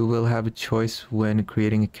 but you will have a choice when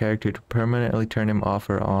creating a character to permanently turn him off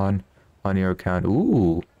or on your account.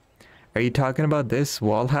 Ooh. Are you talking about this?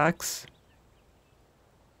 Wall hacks?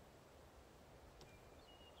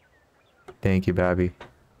 Thank you, Babby.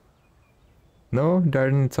 No,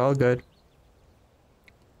 Darden, it's all good.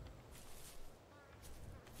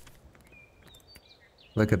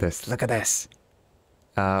 Look at this. Look at this.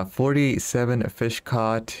 47 fish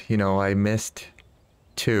caught. You know, I missed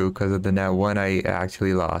 2 because of the net 1 I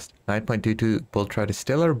actually lost. 9.22 bull trout is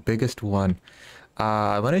still our biggest one.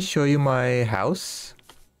 I want to show you my house.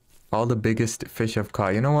 All the biggest fish I've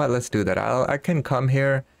caught. You know what? Let's do that. I can come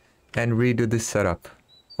here and redo this setup.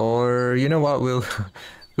 Or you know what?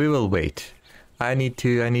 We will wait. I need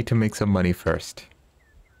to make some money first.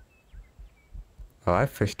 Oh, I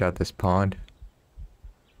fished out this pond.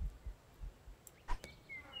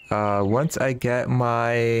 Once I get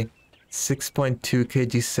my 6.2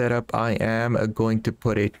 kg setup, I am going to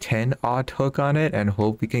put a 10-aught hook on it and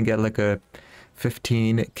hope we can get like a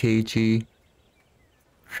 15 kg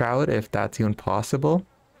trout if that's even possible.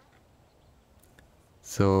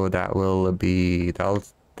 So that'll be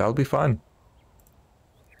fun.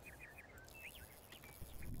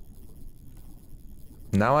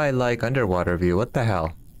 Now I like underwater view. What the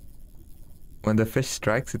hell? When the fish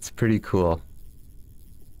strikes, it's pretty cool.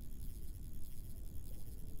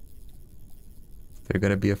 Is there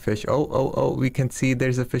gonna be a fish? Oh, we can see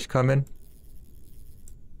there's a fish coming.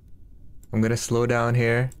 I'm gonna slow down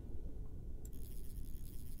here.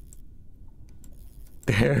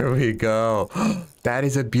 There we go. That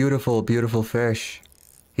is a beautiful, beautiful fish.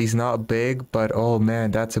 He's not big, but oh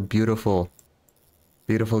man, that's a beautiful,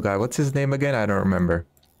 beautiful guy. What's his name again? I don't remember.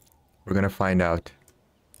 We're gonna find out.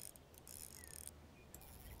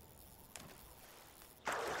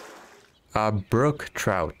 Brook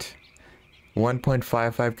trout.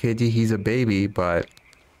 1.55 kg. He's a baby, but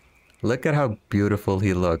look at how beautiful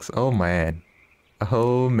he looks. Oh man.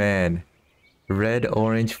 Oh man. Red,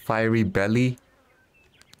 orange, fiery belly.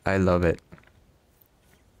 I love it.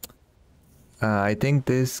 I think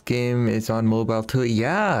this game is on mobile too.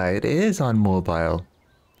 Yeah, it is on mobile.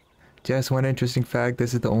 Just one interesting fact,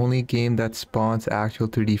 this is the only game that spawns actual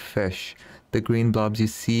 3D fish. The green blobs you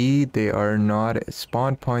see, they are not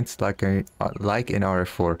spawn points like in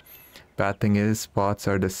RF4. Bad thing is, spots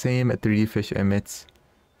are the same. 3D fish emits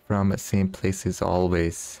from same places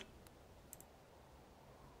always.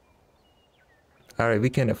 Alright, we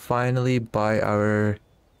can finally buy our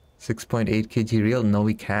 6.8 kg reel. No,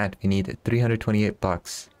 we can't. We need 328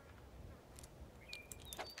 bucks.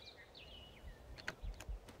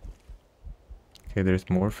 Okay, there's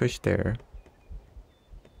more fish there.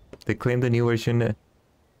 They claim the new version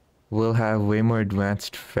will have way more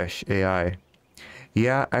advanced fish AI.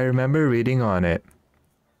 Yeah, I remember reading on it.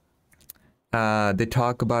 They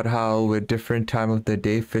talk about how with different time of the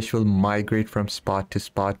day, fish will migrate from spot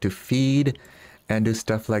to feed and do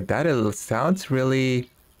stuff like that. It sounds really...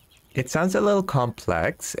 It sounds a little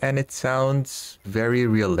complex and it sounds very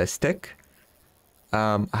realistic.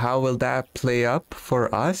 How will that play up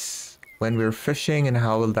for us when we're fishing, and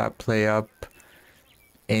how will that play up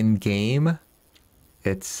in game,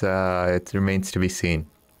 it remains to be seen.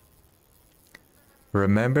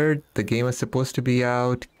 Remember, the game was supposed to be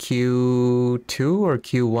out Q2 or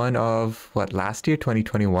Q1 of what, last year,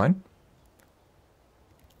 2021?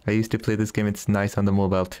 I used to play this game. It's nice on the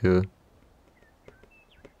mobile too.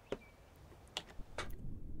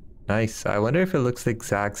 Nice. I wonder if it looks the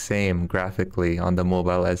exact same graphically on the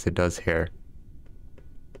mobile as it does here.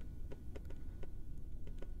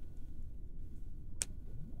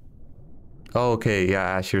 Oh, okay.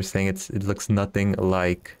 Yeah, Ash, you're saying it looks nothing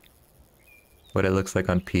like what it looks like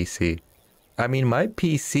on PC. I mean, my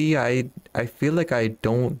PC, I feel like I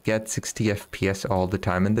don't get 60 FPS all the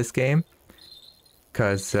time in this game.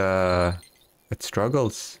 Because it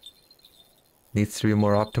struggles. Needs to be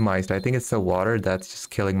more optimized. I think it's the water that's just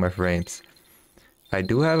killing my frames. I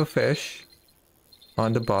do have a fish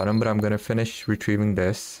on the bottom, but I'm gonna finish retrieving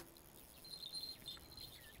this.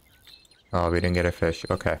 Oh, we didn't get a fish.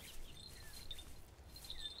 Okay.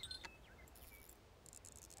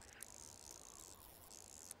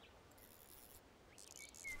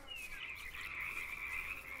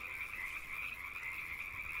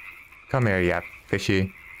 Come here, yeah,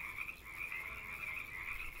 fishy.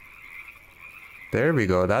 There we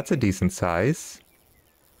go. That's a decent size.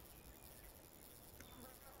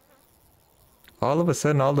 All of a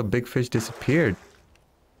sudden, all the big fish disappeared.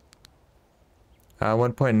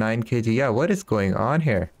 1.9 kg. Yeah, what is going on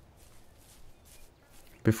here?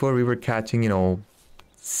 Before we were catching, you know,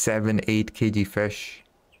 7, 8 kg fish.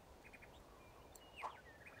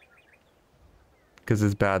 Because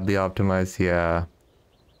it's badly optimized, yeah.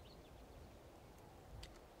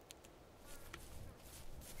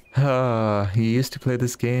 You used to play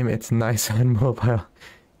this game. It's nice on mobile.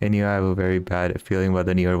 And you have a very bad feeling about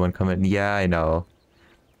the newer one coming. Yeah, I know.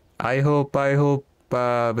 I hope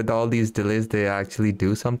with all these delays they actually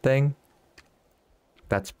do something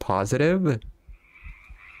that's positive.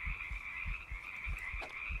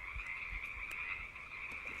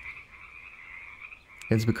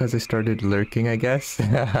 It's because I started lurking, I guess.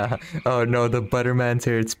 Oh no, the Butterman's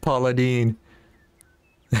here. It's Paula Deen.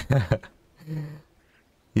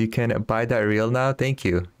 You can buy that reel now? Thank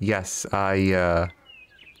you. Yes, did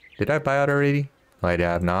I buy it already? No, I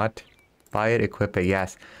have not. Buy it, equip it,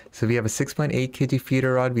 yes. So we have a 6.8 kg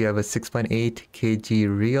feeder rod. We have a 6.8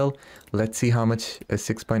 kg reel. Let's see how much a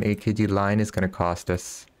 6.8 kg line is going to cost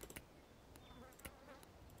us.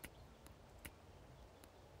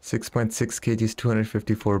 6.6 kg is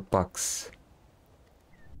 254 bucks.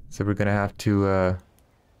 So we're going to have to,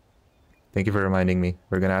 thank you for reminding me.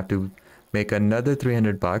 We're going to have to make another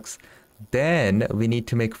 300 bucks. Then we need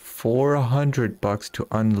to make 400 bucks to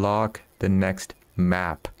unlock the next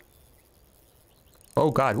map. Oh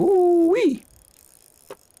god, woo-wee!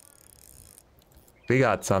 We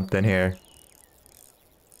got something here.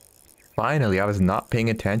 Finally, I was not paying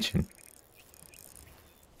attention.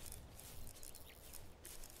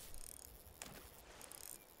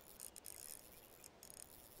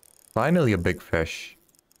 Finally a big fish.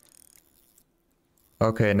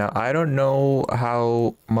 Okay, now I don't know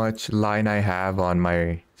how much line I have on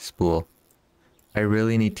my spool. I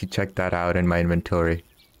really need to check that out in my inventory.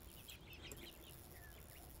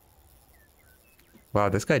 Wow,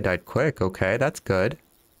 this guy died quick. Okay, that's good.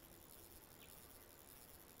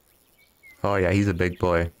 Oh yeah, he's a big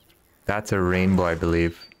boy. That's a rainbow, I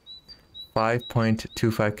believe.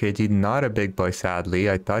 5.25 kg, not a big boy, sadly.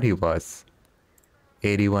 I thought he was.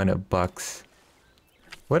 81 bucks.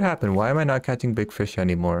 What happened? Why am I not catching big fish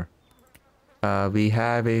anymore? We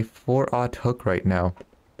have a 4/0 hook right now.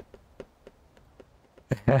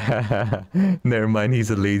 Never mind, he's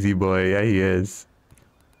a lazy boy. Yeah, he is.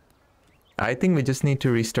 I think we just need to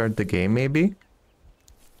restart the game, maybe?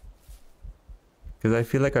 Because I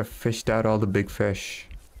feel like I've fished out all the big fish.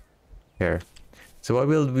 Here. So what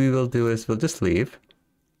we will do is we'll just leave.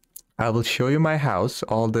 I will show you my house,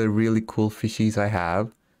 all the really cool fishies I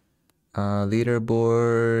have.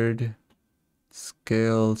 Leaderboard,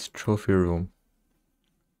 skills, trophy room.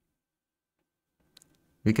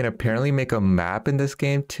 We can apparently make a map in this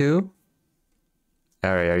game too.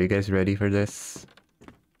 Alright, are you guys ready for this?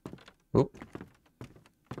 Oop.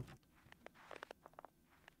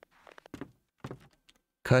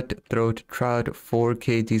 Cutthroat trout, 4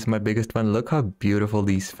 kg is my biggest one. Look how beautiful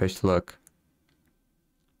these fish look.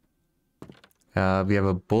 We have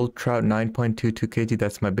a bull trout, 9.22 kg.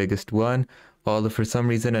 That's my biggest one. Although for some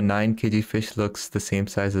reason a 9 kg fish looks the same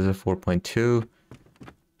size as a 4.2.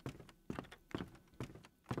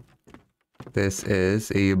 This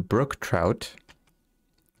is a brook trout.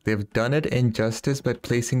 They've done it injustice by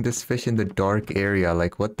placing this fish in the dark area.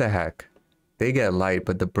 Like, what the heck? They get light,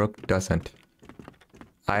 but the brook doesn't.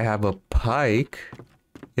 I have a pike.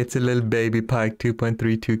 It's a little baby pike,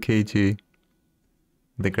 2.32 kg.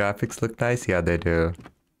 The graphics look nice? Yeah, they do.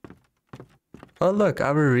 Oh, look,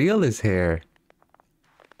 our reel is here.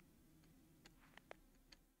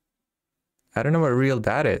 I don't know what reel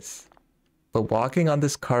that is. But walking on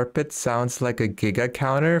this carpet sounds like a giga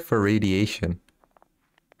counter for radiation.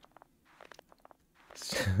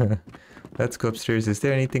 Let's go upstairs. Is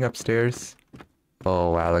there anything upstairs?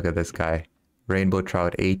 Oh, wow, look at this guy. Rainbow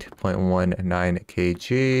trout, 8.19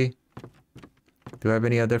 kg. Do I have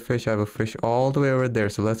any other fish? I have a fish all the way over there,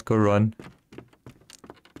 so let's go run.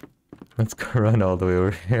 Let's go run all the way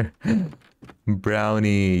over here.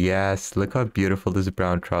 Brownie, yes. Look how beautiful this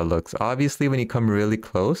brown trout looks. Obviously, when you come really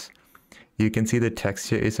close, you can see the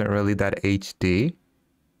texture isn't really that HD.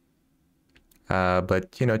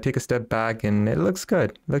 But, you know, take a step back and it looks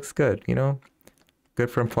good. Looks good, you know? Good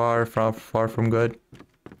from far from good.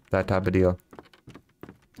 That type of deal.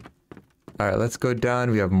 Alright, let's go down.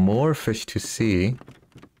 We have more fish to see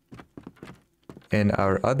in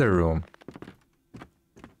our other room.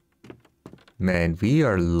 Man, we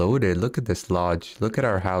are loaded. Look at this lodge. Look at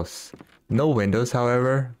our house. No windows,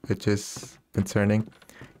 however, which is concerning.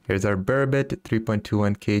 Here's our burbot,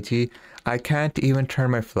 3.21 kg. I can't even turn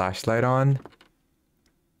my flashlight on.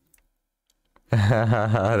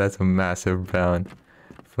 That's a massive brown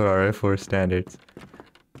for our F4 standards.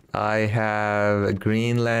 I have a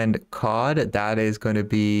Greenland cod. That is going to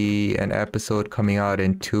be an episode coming out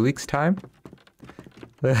in 2 weeks' time.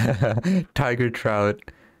 Tiger trout,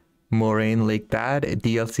 Moraine Lake, that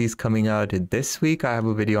DLC is coming out this week. I have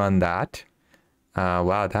a video on that.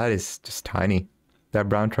 Wow, that is just tiny. That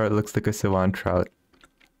brown trout looks like a Savan trout.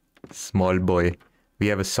 Small boy. We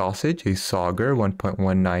have a sausage, a sauger,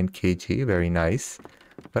 1.19 kg. Very nice.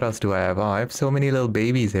 What else do I have? Oh, I have so many little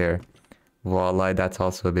babies here. Walleye, that's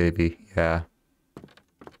also a baby. Yeah.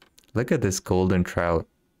 Look at this golden trout.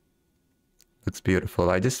 Looks beautiful.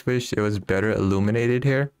 I just wish it was better illuminated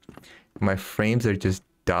here. My frames are just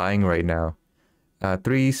dying right now.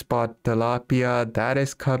 3-spot tilapia. That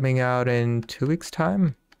is coming out in 2 weeks'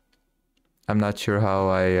 time. I'm not sure how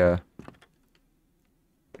I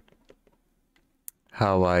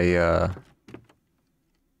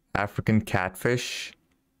African catfish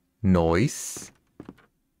noise.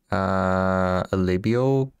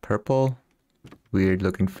 Alibio purple, weird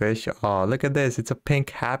looking fish. Oh, look at this. It's a pink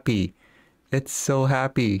happy. It's so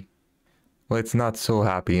happy. Well, it's not so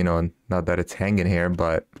happy, you know, not that it's hanging here,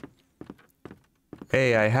 but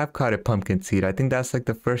hey, I have caught a pumpkin seed. I think that's like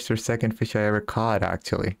the first or second fish I ever caught,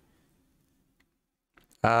 actually.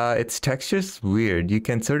 Its texture's weird. You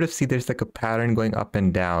can sort of see there's like a pattern going up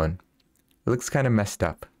and down. It looks kind of messed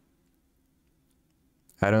up.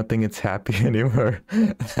 I don't think it's happy anymore.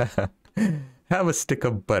 Have a stick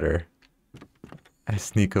of butter,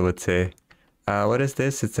 as Nico would say. What is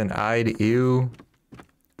this? It's an eyed ewe.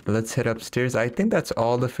 Let's head upstairs. I think that's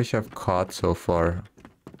all the fish I've caught so far.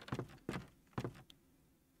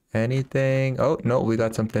 Anything? Oh, no, we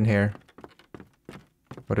got something here.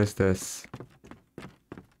 What is this?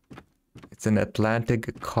 It's an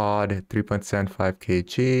Atlantic cod, 3.75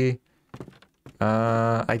 kg.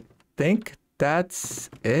 I think that's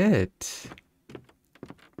it.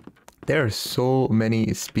 There are so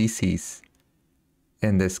many species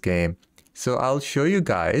in this game. So I'll show you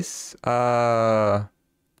guys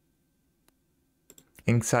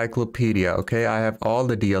encyclopedia. Okay, I have all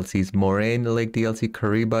the DLCs: Moraine Lake DLC,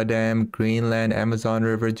 Kariba Dam, Greenland, Amazon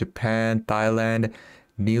River, Japan, Thailand,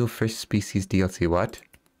 new fish species DLC. What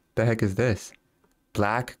the heck is this?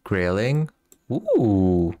 Black grayling.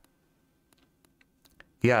 Ooh.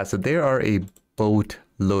 Yeah, so there are a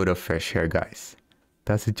boatload of fish here, guys.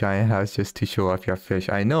 That's a giant house just to show off your fish.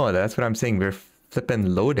 I know, that's what I'm saying. We're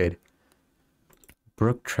flipping loaded.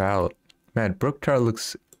 Brook trout. Man, brook trout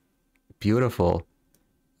looks beautiful.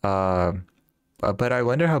 But I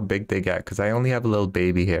wonder how big they get, because I only have a little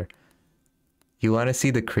baby here. You want to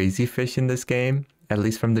see the crazy fish in this game? At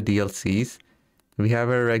least from the DLCs. We have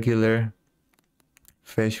our regular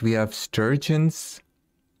fish. We have sturgeons,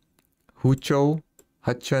 hucho,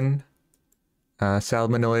 hutchon,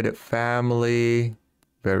 salmonoid family.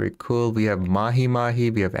 Very cool. We have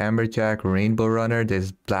mahi-mahi. We have amberjack, rainbow runner.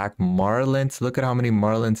 There's black marlins. Look at how many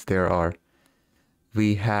marlins there are.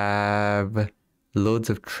 We have loads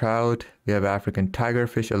of trout. We have African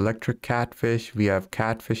tigerfish, electric catfish. We have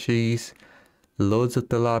catfishes. Loads of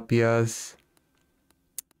tilapias.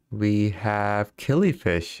 We have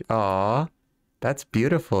killifish. Aw, that's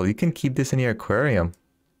beautiful. You can keep this in your aquarium.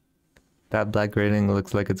 That black grayling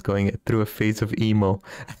looks like it's going through a phase of emo.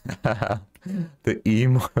 The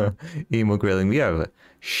emo grayling. We have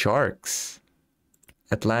sharks.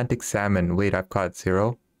 Atlantic salmon. Wait, I've caught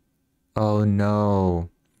zero. Oh no.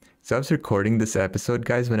 So I was recording this episode,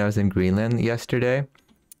 guys, when I was in Greenland yesterday,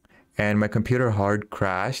 and my computer hard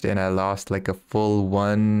crashed and I lost like a full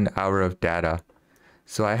 1 hour of data.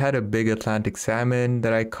 So I had a big Atlantic salmon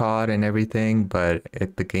that I caught and everything, but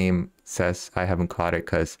the game says I haven't caught it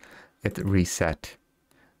because it reset.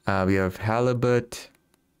 We have halibut,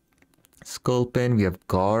 sculpin, we have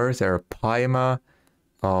gars, arapaima.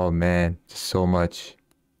 Oh man, so much.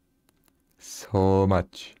 So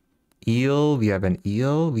much. Eel, we have an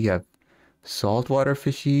eel, we have saltwater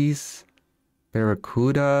fishies,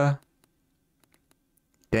 barracuda.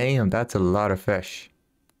 Damn, that's a lot of fish.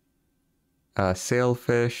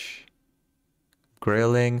 Sailfish,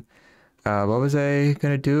 grilling. What was I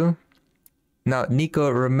gonna do? Now, Nico,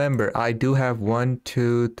 remember, I do have 1,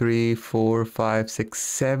 2, 3, 4, 5, 6,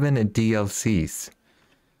 7 DLCs.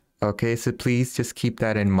 Okay, so please just keep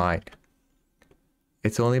that in mind.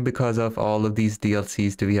 It's only because of all of these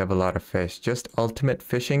DLCs do we have a lot of fish. Just ultimate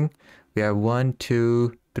fishing, we have 1,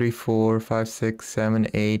 2, 3, 4, 5, 6, 7,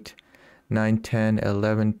 8, 9, 10,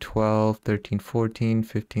 11, 12, 13, 14,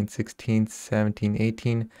 15, 16, 17,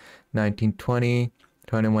 18, 19, 20,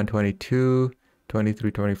 21, 22,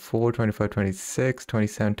 23, 24, 25, 26,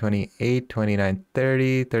 27, 28, 29,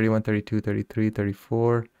 30, 31, 32, 33,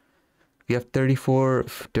 34. We have 34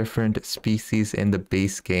 different species in the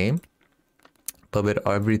base game, but with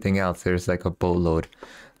everything else, there's like a boatload.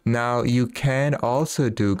 Now, you can also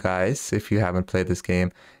do, guys, if you haven't played this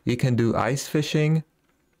game, you can do ice fishing.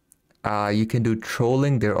 You can do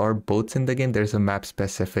trolling. There are boats in the game. There's a map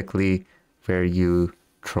specifically where you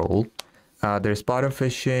troll. There's bottom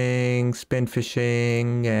fishing, spin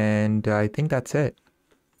fishing, and I think that's it.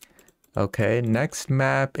 Okay, next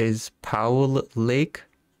map is Powell Lake.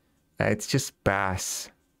 It's just bass.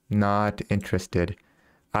 Not interested.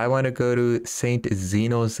 I want to go to St.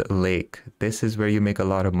 Zeno's Lake. This is where you make a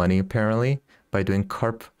lot of money, apparently, by doing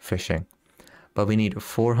carp fishing. But we need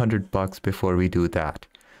 400 bucks before we do that,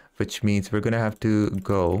 which means we're going to have to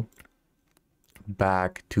go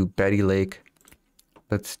back to Betty Lake.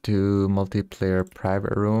 Let's do multiplayer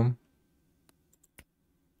private room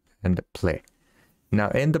and play. Now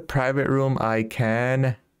in the private room, I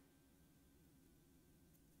can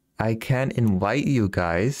invite you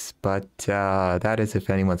guys, but that is if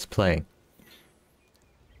anyone's playing.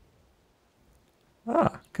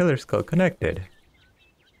 Ah, Killer Skull connected.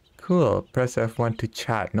 Cool. Press F1 to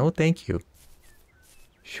chat. No, thank you.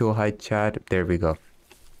 Show hi chat. There we go.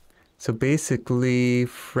 So basically,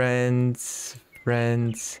 friends,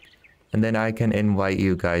 and then I can invite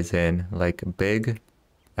you guys in. Like Big,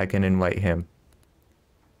 I can invite him.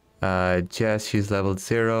 Jess, she's level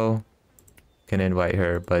 0. Can invite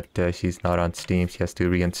her, but she's not on Steam. She has to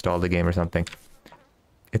reinstall the game or something.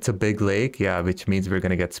 It's a big lake, yeah, which means we're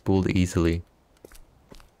gonna get spooled easily.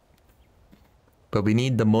 But we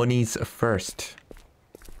need the monies first.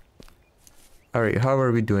 Alright, how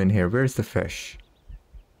are we doing here? Where's the fish?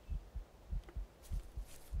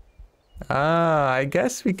 I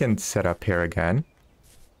guess we can set up here again.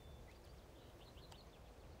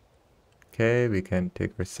 Okay, we can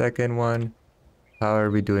take our second one. How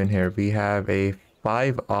are we doing here? We have a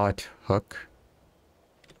 5/0 hook.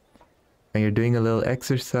 And you're doing a little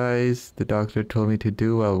exercise the doctor told me to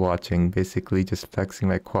do while watching. Basically just flexing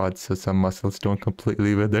my quads so some muscles don't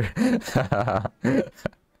completely wither.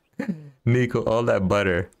 Nico, all that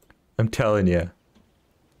butter. I'm telling you.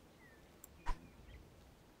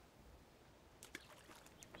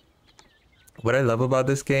 What I love about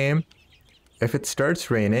this game, if it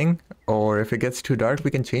starts raining or if it gets too dark,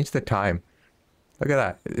 we can change the time. Look at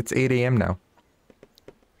that. It's 8 a.m. now.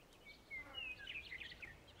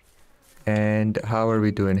 And how are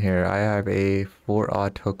we doing here? I have a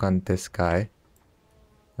 4/0 hook on this guy.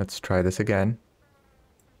 Let's try this again.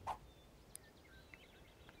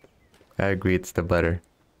 I agree, it's the butter.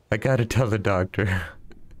 I gotta tell the doctor.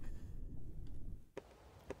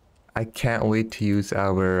 I can't wait to use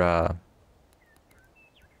our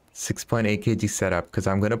 6.8 kg setup because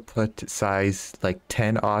I'm gonna put size like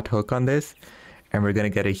 10/0 hook on this and we're gonna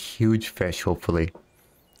get a huge fish, hopefully.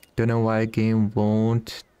 Don't know why a game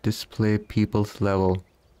won't display people's level.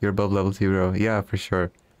 You're above level 0. Yeah, for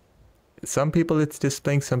sure. Some people it's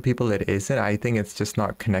displaying, some people it isn't. I think it's just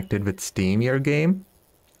not connected with Steam, your game.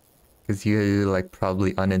 Because you like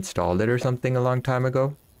probably uninstalled it or something a long time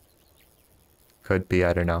ago. Could be,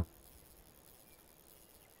 I don't know.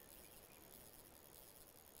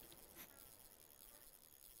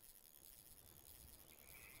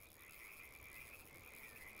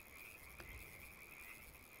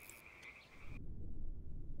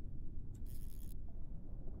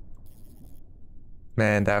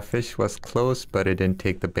 Man, that fish was close, but it didn't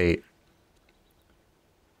take the bait.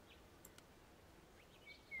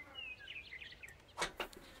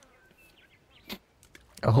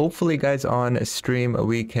 Hopefully, guys, on stream,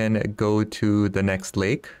 we can go to the next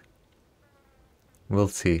lake. We'll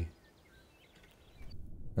see.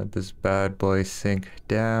 Let this bad boy sink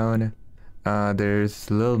down. There's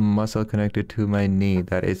a little muscle connected to my knee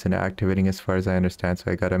that isn't activating as far as I understand, so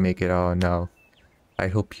I gotta make it. Oh no. I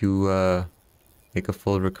hope you make a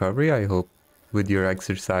full recovery. I hope with your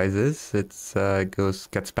exercises it's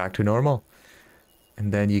gets back to normal.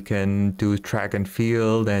 And then you can do track and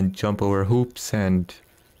field and jump over hoops and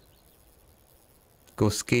go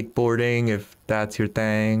skateboarding if that's your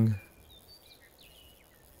thing.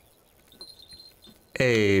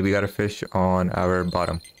 Hey, we got a fish on our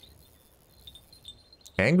bottom.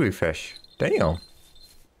 Angry fish. Damn.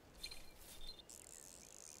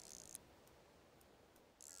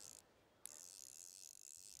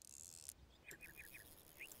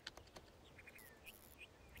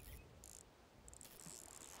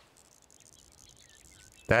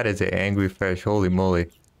 That is an angry fish. Holy moly.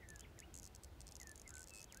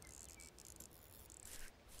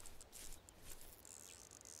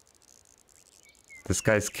 This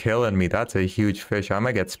guy's killing me. That's a huge fish. I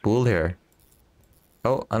might get spooled here.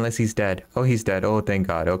 Oh, unless he's dead. Oh, he's dead. Oh, thank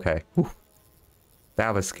God. Okay. Whew.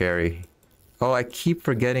 That was scary. Oh, I keep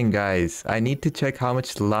forgetting, guys. I need to check how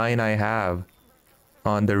much line I have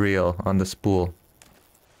on the reel, on the spool.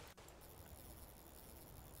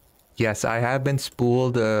 Yes, I have been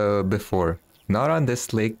spooled before. Not on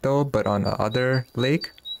this lake, though, but on other lake.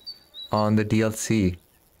 On the DLC.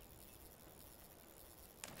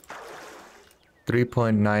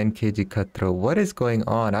 3.9 kg cutthroat. What is going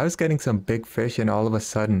on? I was getting some big fish and all of a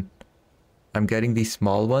sudden I'm getting these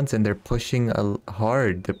small ones and they're pushing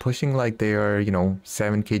hard. They're pushing like they are, you know,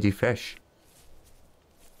 7 kg fish.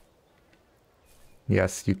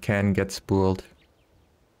 Yes, you can get spooled.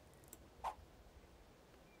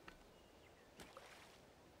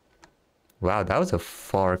 Wow, that was a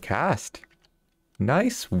far cast.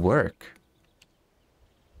 Nice work.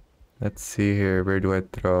 Let's see here. Where do I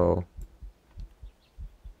throw?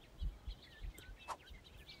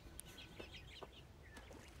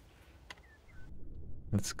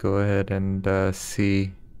 Let's go ahead and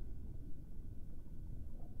see.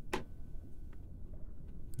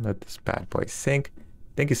 Let this bad boy sink.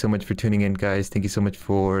 Thank you so much for tuning in, guys. Thank you so much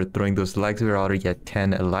for throwing those likes. We're already at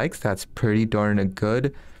 10 likes. That's pretty darn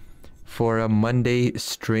good for a Monday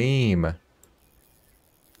stream.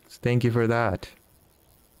 So thank you for that.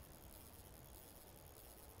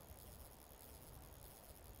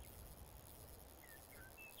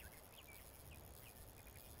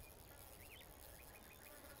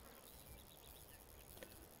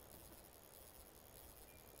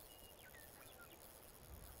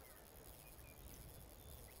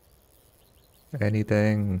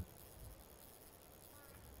 Anything?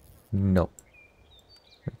 No.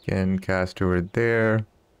 Again, cast over there.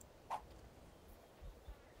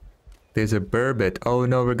 There's a burbot. Oh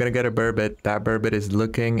no, we're gonna get a burbot. That burbot is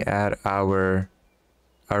looking at our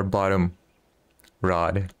bottom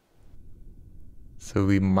rod. So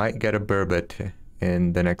we might get a burbot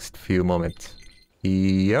in the next few moments.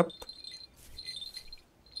 Yep.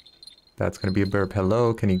 That's gonna be a burb.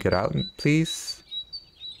 Hello, can you get out, please?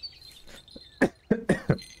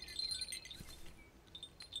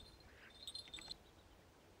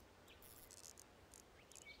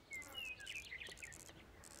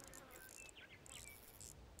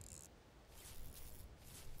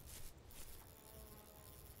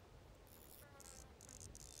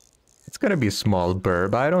 It's gonna be a small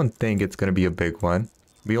burb. I don't think it's gonna be a big one.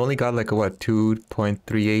 We only got like a what,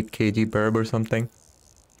 2.38 kg burb or something.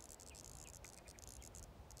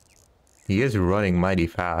 He is running mighty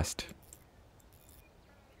fast.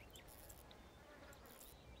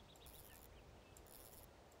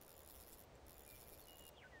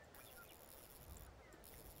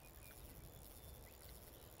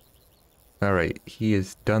 Alright, he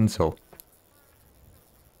is done so.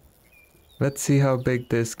 Let's see how big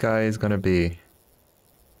this guy is gonna be.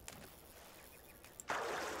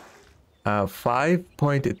 5.36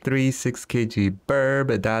 kg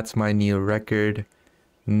burb, that's my new record.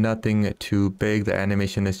 Nothing too big, the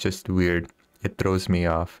animation is just weird. It throws me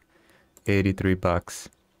off. 83 bucks.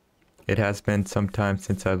 It has been some time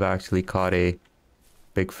since I've actually caught a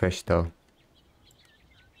big fish though.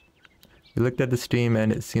 We looked at the stream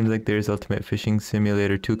and it seems like there's Ultimate Fishing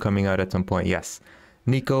Simulator 2 coming out at some point. Yes.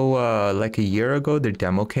 Nico, like a year ago, the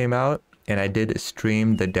demo came out and I did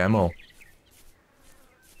stream the demo.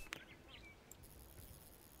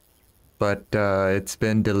 but it's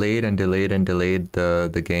been delayed and delayed and delayed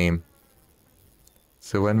the game.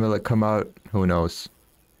 So when will it come out? Who knows?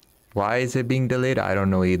 Why is it being delayed? I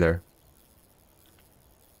don't know either.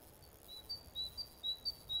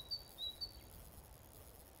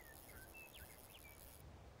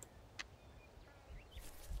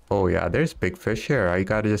 Oh yeah, there's big fish here. I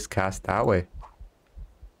gotta just cast that way.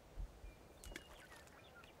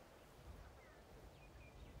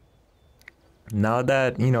 Now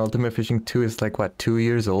that, you know, Ultimate Fishing 2 is like, what, 2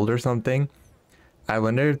 years old or something? I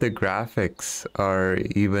wonder if the graphics are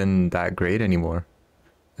even that great anymore.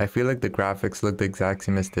 I feel like the graphics look the exact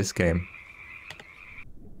same as this game.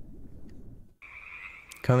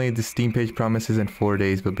 Currently, the Steam page promises in 4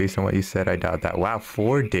 days, but based on what you said, I doubt that. Wow,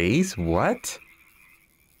 4 days? What?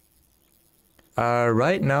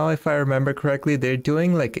 Right now, if I remember correctly, they're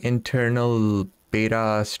doing like internal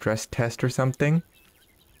beta stress test or something.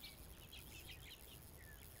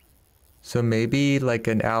 So maybe like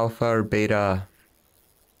an alpha or beta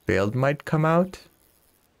build might come out.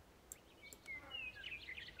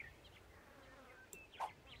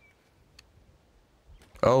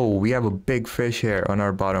 Oh, we have a big fish here on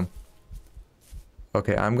our bottom.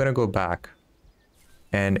 Okay, I'm gonna go back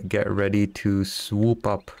and get ready to swoop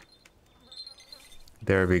up.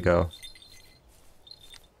 There we go.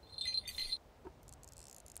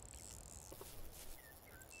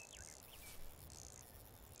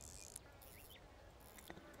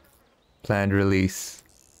 Planned release.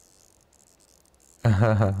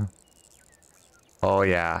 Oh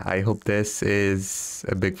yeah, I hope this is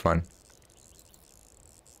a big fun.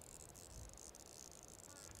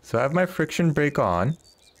 So I have my friction brake on,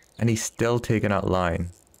 and he's still taking out line.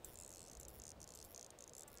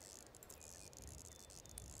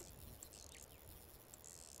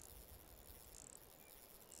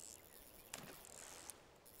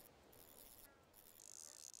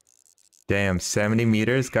 Damn, 70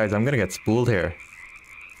 meters? Guys, I'm gonna get spooled here.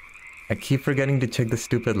 I keep forgetting to check the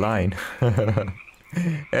stupid line.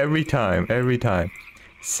 Every time, every time.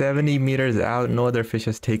 70 meters out, no other fish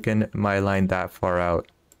has taken my line that far out.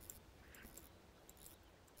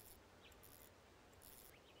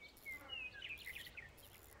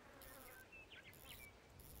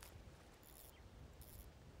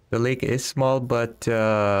 The lake is small, but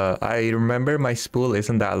I remember my spool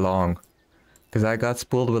isn't that long. Because I got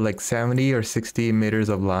spooled with like 70 or 60 meters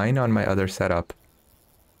of line on my other setup.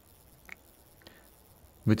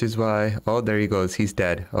 Which is why... Oh, there he goes. He's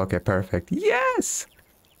dead. Okay, perfect. Yes!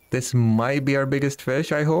 This might be our biggest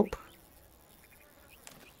fish, I hope.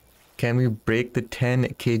 Can we break the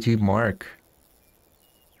 10 kg mark?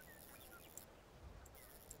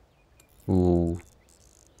 Ooh.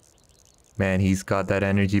 Man, he's got that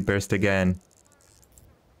energy burst again.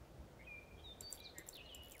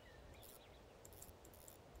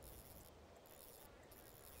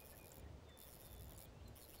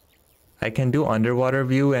 I can do underwater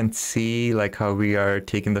view and see like how we are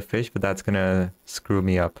taking the fish, but that's gonna screw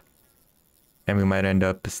me up. And we might end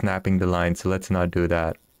up snapping the line, so let's not do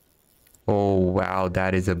that. Oh wow,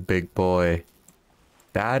 that is a big boy.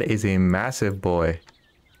 That is a massive boy.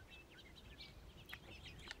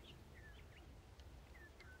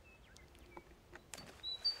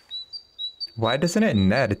 Why doesn't it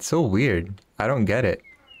net? It's so weird. I don't get it.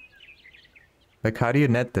 Like, how do you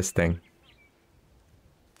net this thing?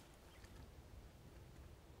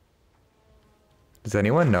 Does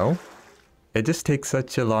anyone know? It just takes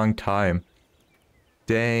such a long time.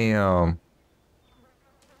 Damn.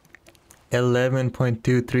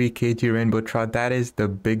 11.23 kg rainbow trout. That is the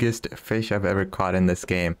biggest fish I've ever caught in this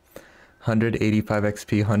game. 185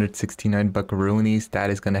 XP, 169 buckaroonies.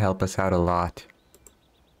 That is going to help us out a lot.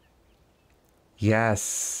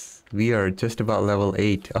 Yes. We are just about level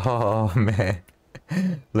 8. Oh, man.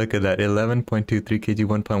 Look at that. 11.23 kg,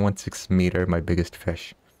 1.16 meter. My biggest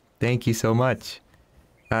fish. Thank you so much.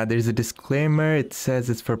 There's a disclaimer. It says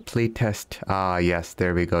it's for playtest. Ah, yes,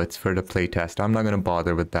 there we go. It's for the playtest. I'm not going to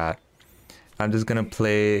bother with that. I'm just going to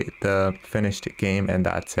play the finished game and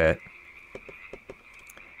that's it.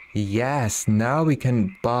 Yes, now we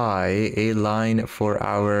can buy a line for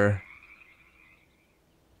our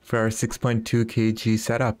 6.2 kg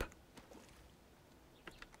setup.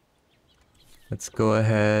 Let's go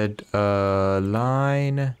ahead.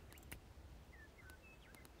 Line.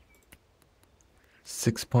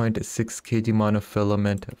 6.6 kg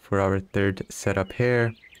monofilament for our third setup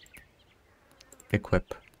here.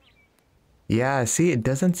 Equip. Yeah, see, it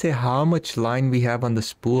doesn't say how much line we have on the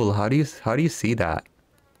spool. How do you see that?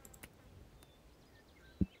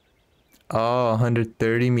 Oh,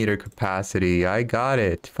 130 meter capacity. I got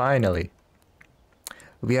it, finally.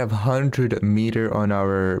 We have 100 meter on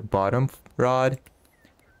our bottom rod.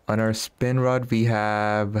 On our spin rod, we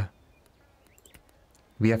have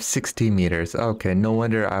 60 meters. Okay, no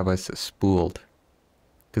wonder I was spooled.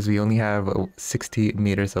 Because we only have 60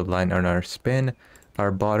 meters of line on our spin.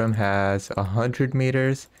 Our bottom has 100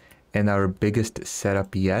 meters. And our biggest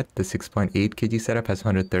setup yet, the 6.8 kg setup, has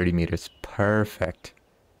 130 meters. Perfect.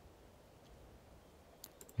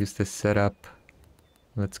 Use this setup.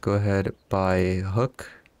 Let's go ahead, buy hook.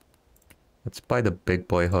 Let's buy the big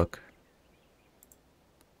boy hook.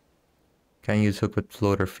 Can't use hook with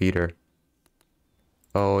floater feeder.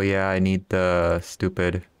 Oh yeah, I need the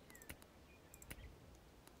stupid.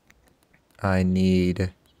 I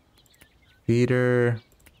need feeder.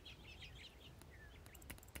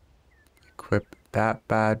 Equip that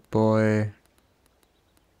bad boy.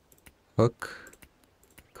 Hook.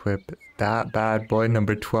 Equip that bad boy.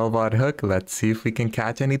 Number 12-aught hook. Let's see if we can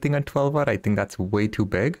catch anything on 12-aught. I think that's way too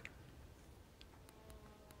big.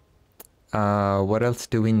 What else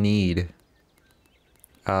do we need?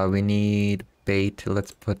 We need bait.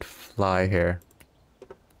 Let's put fly here.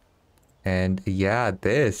 And yeah,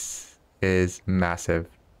 this is massive.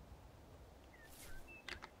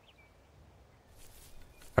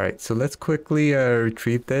 Alright, so let's quickly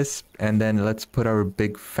retrieve this, and then let's put our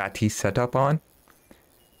big fatty setup on.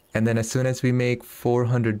 And then as soon as we make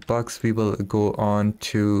 400 bucks, we will go on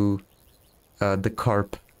to the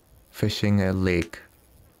carp fishing lake.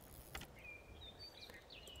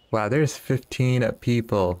 Wow, there's 15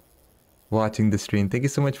 people watching the stream. Thank you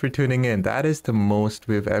so much for tuning in. That is the most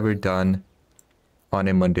we've ever done on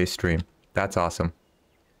a Monday stream. That's awesome.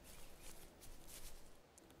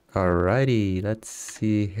 Alrighty, let's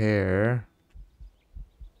see here.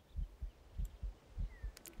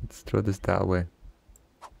 Let's throw this that way.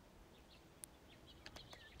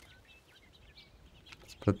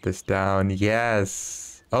 Let's put this down.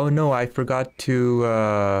 Yes. Oh no, I forgot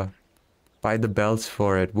to buy the bells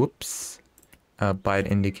for it. Whoops.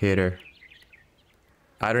 Bite indicator.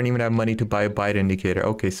 I don't even have money to buy a bite indicator.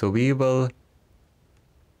 Okay, so we will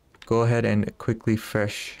go ahead and quickly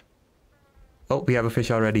fish. Oh, we have a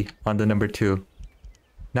fish already on the number 2.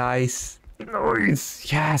 Nice. Nice.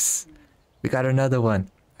 Yes. We got another one.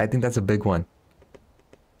 I think that's a big one.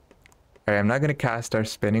 Alright, I'm not going to cast our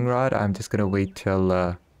spinning rod. I'm just going to wait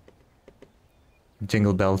till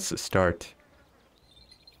jingle bells start.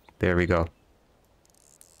 There we go.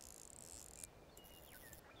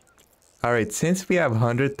 Alright, since we have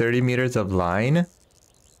 130 meters of line,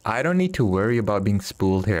 I don't need to worry about being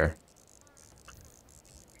spooled here.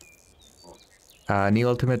 New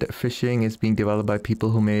Ultimate Fishing is being developed by people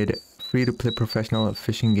who made free-to-play professional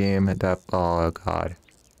fishing game that... Oh, God.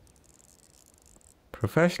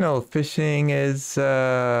 Professional fishing is...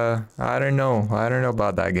 I don't know. I don't know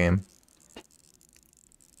about that game.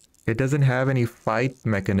 It doesn't have any fight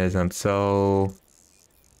mechanism, so...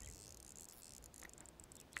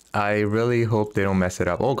 I really hope they don't mess it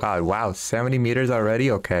up. Oh, God. Wow. 70 meters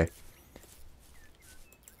already? Okay.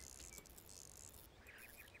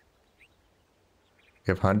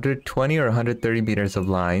 We have 120 or 130 meters of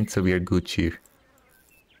line, so we are Gucci.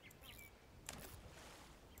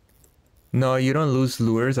 No, you don't lose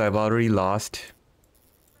lures. I've already lost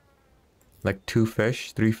like 2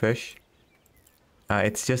 fish, 3 fish.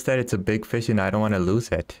 It's just that it's a big fish and I don't want to lose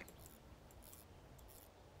it.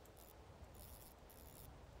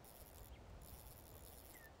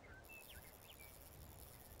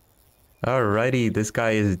 Alrighty, this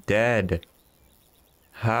guy is dead.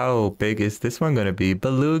 How big is this one gonna be?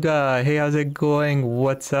 Beluga, hey, how's it going?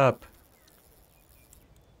 What's up?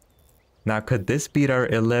 Now, could this beat our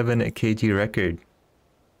 11 kg record?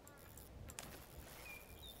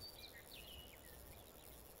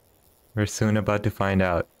 We're soon about to find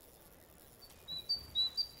out.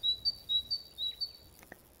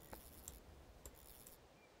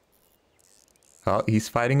 Oh, he's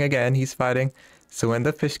fighting again. He's fighting. So when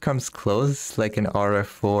the fish comes close, like an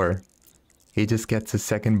RF4, he just gets a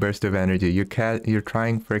second burst of energy. You're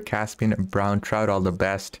trying for a Caspian brown trout, all the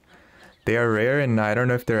best. They are rare and I don't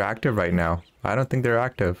know if they're active right now. I don't think they're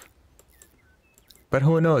active. But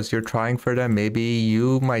who knows? You're trying for them. Maybe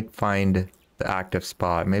you might find the active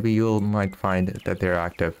spot. Maybe you might find that they're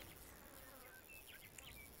active.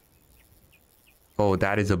 Oh,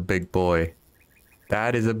 that is a big boy.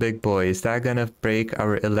 That is a big boy. Is that gonna break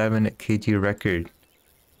our 11 kg record?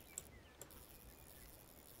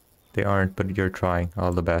 They aren't, but you're trying.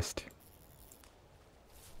 All the best.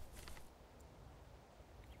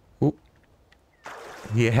 Ooh.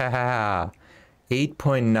 Yeah.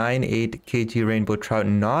 8.98 kg rainbow trout.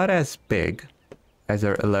 Not as big as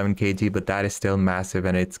our 11 kg, but that is still massive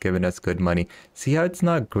and it's given us good money. See how it's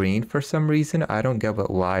not green for some reason? I don't get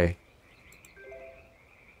why.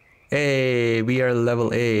 Hey, we are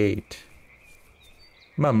level 8.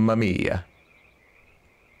 Mamma mia.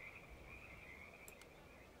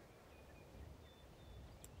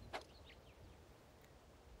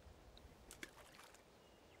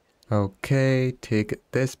 Okay, take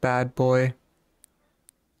this bad boy.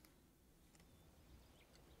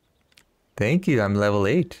 Thank you, I'm level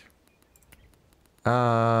 8.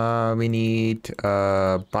 We need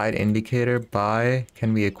bite indicator. Buy.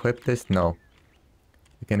 Can we equip this? No.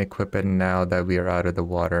 We can equip it now that we are out of the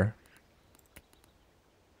water.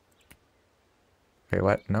 Wait,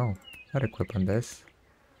 what? No. Not equip on this.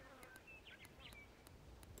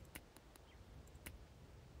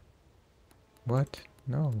 What?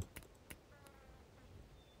 No.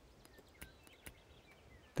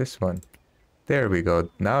 This one. There we go.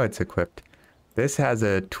 Now it's equipped. This has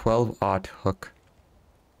a 12-aught hook.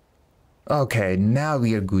 Okay, now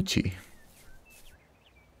we are Gucci.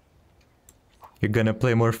 You're gonna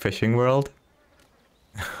play more Fishing World?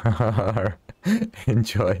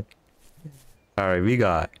 Enjoy. Alright, we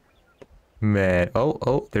got... Man.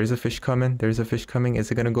 Oh, there's a fish coming. There's a fish coming. Is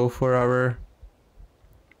it gonna go for our...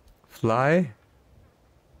 fly?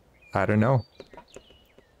 I don't know.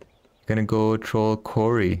 Gonna go troll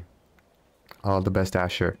Corey. All the best,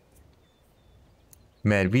 Asher.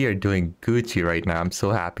 Man, we are doing Gucci right now. I'm so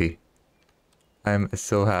happy. I'm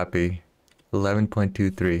so happy.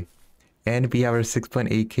 11.23. And we have our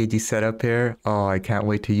 6.8 kg setup here. Oh, I can't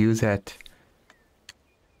wait to use it.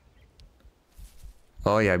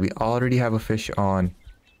 Oh yeah, we already have a fish on.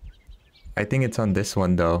 I think it's on this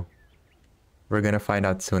one though. We're gonna find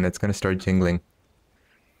out soon. It's gonna start jingling.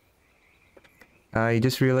 You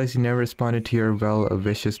just realized you never responded to your well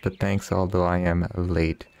wishes, but thanks, although I am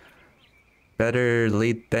late. Better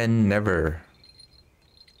late than never.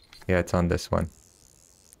 Yeah, it's on this one.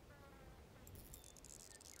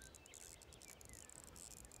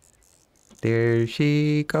 There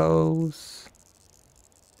she goes.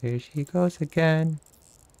 There she goes again.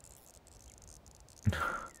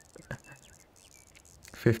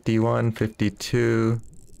 51, 52.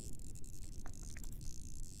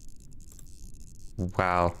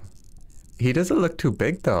 Wow. He doesn't look too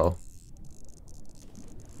big though.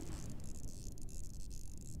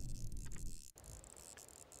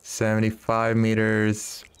 $75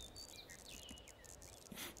 meters.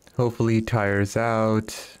 Hopefully he tires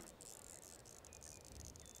out.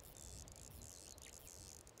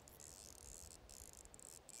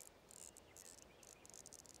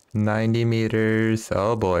 $90 meters.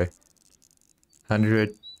 Oh boy.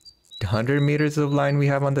 100 meters of line we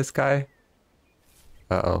have on this guy.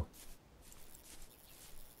 Uh-oh.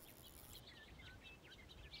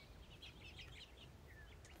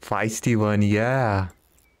 Feisty one, yeah.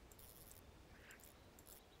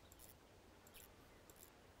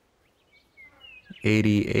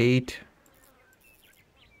 $88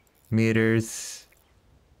 meters.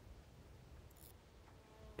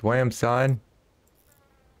 Dwam, son.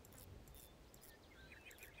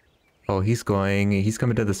 Oh, he's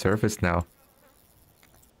coming to the surface now.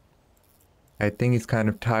 I think he's kind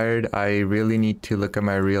of tired. I really need to look at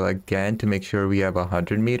my reel again to make sure we have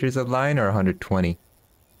 100 meters of line or 120.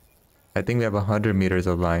 I think we have 100 meters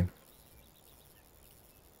of line.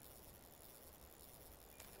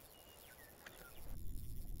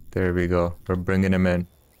 There we go. We're bringing him in.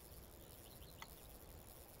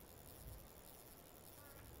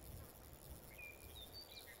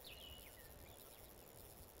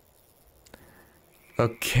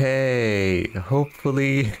 Okay,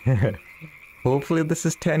 hopefully, hopefully this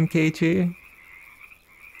is 10 kg.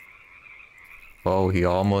 Oh, he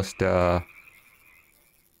almost maxed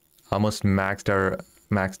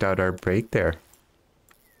out our brake there.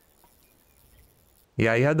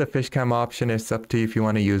 Yeah, you have the fish cam option. It's up to you if you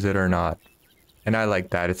want to use it or not. And I like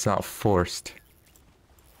that. It's not forced.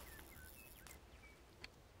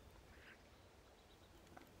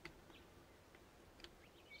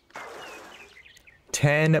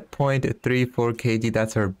 $10.34 kg.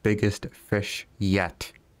 That's our biggest fish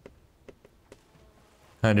yet.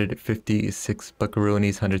 156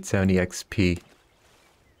 buckaroonies, 170 XP.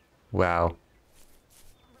 Wow.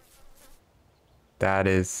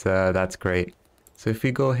 That's great. So if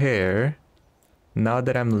we go here, now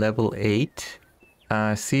that I'm level 8,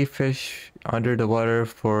 sea fish under the water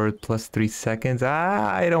for plus 3 seconds.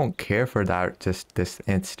 I don't care for that just this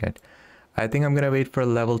instant. I think I'm gonna wait for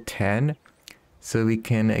level 10 so we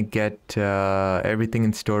can get everything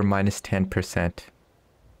in store minus 10%.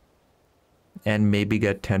 And maybe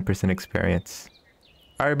get 10% experience.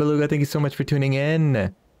 All right, Beluga, thank you so much for tuning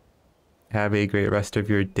in. Have a great rest of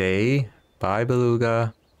your day. Bye,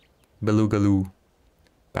 Beluga. Belugaloo.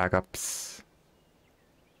 Backups.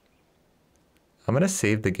 I'm gonna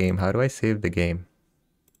save the game. How do I save the game?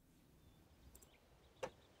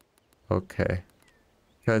 Okay.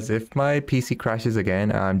 Because if my PC crashes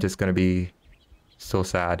again, I'm just gonna be so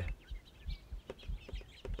sad.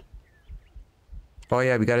 Oh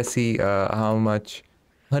yeah, we gotta see how much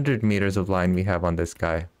 100 meters of line we have on this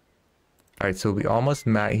guy. Alright, so we almost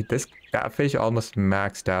that fish almost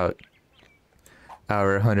maxed out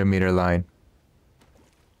our 100-meter line.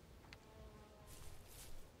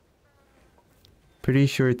 Pretty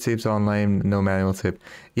sure it saves online, no manual save.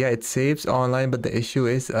 Yeah, it saves online, but the issue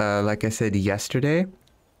is, like I said yesterday,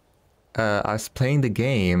 I was playing the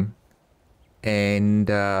game and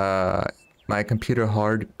my computer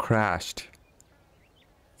hard crashed.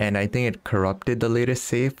 And I think it corrupted the latest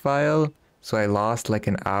save file, so I lost like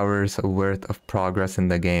an hour's worth of progress in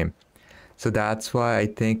the game. So that's why I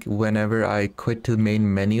think whenever I quit to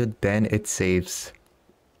main menu, then it saves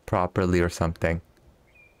properly or something.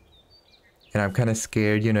 And I'm kind of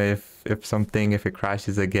scared, you know, if it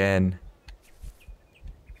crashes again,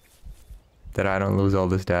 that I don't lose all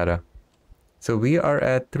this data. So we are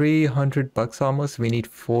at 300 bucks almost. We need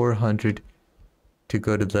 400 to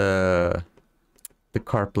go to the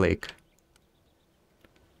carp lake.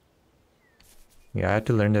 Yeah, I had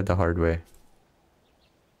to learn that the hard way.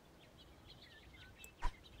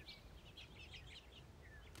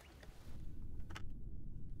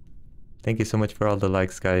 Thank you so much for all the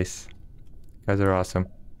likes, guys. You guys are awesome.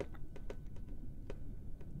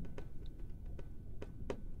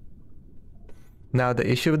 Now, the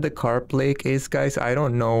issue with the carp lake is, guys, I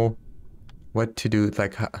don't know what to do.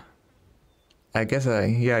 Like, I guess,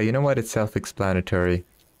 yeah, you know what? It's self-explanatory.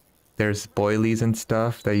 There's boilies and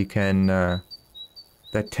stuff that you can,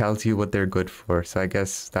 that tells you what they're good for. So I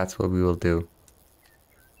guess that's what we will do.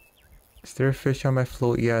 Is there a fish on my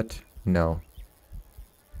float yet? No.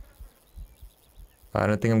 I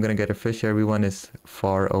don't think I'm gonna get a fish. Everyone is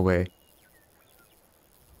far away.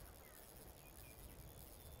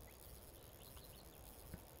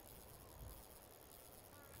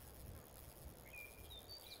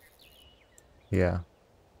 Yeah.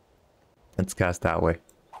 Let's cast that way.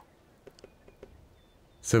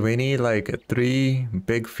 So we need like 3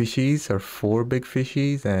 big fishies or 4 big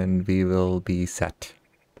fishies and we will be set.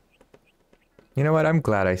 You know what? I'm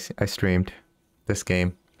glad I streamed this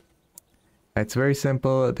game. It's very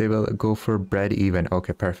simple. They will go for bread even.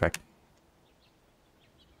 Okay, perfect.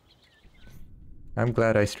 I'm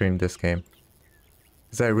glad I streamed this game.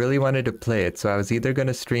 Because I really wanted to play it. So I was either going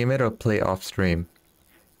to stream it or play off stream.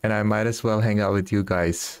 And I might as well hang out with you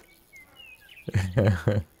guys.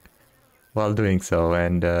 While doing so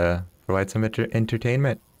and provide some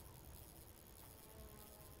entertainment.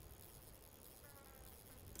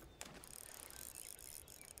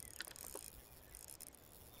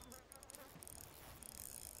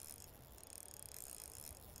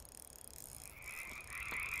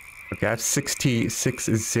 Okay, I have 60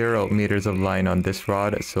 meters of line on this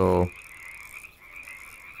rod, so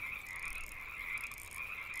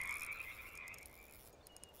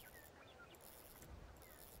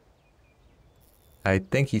I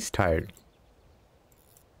think he's tired.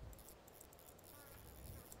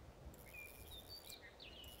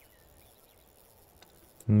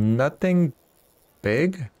 Nothing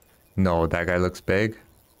big? No, that guy looks big.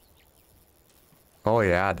 Oh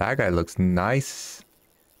yeah, that guy looks nice.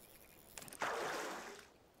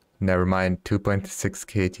 Never mind, 2.6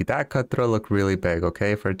 kg. That cutthroat looked really big,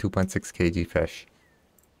 okay, for a 2.6 kg fish.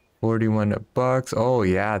 41 bucks. Oh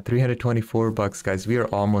yeah, 324 bucks, guys. We are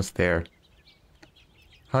almost there.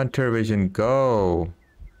 Hunter Vision, go!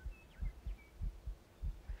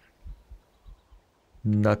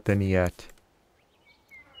 Nothing yet.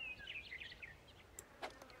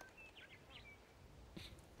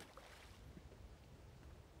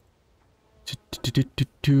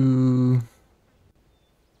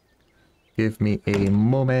 Give me a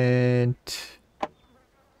moment.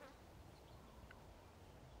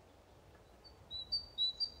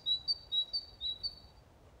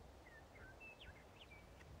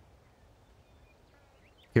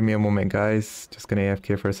 Give me a moment, guys. Just gonna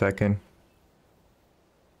AFK for a second.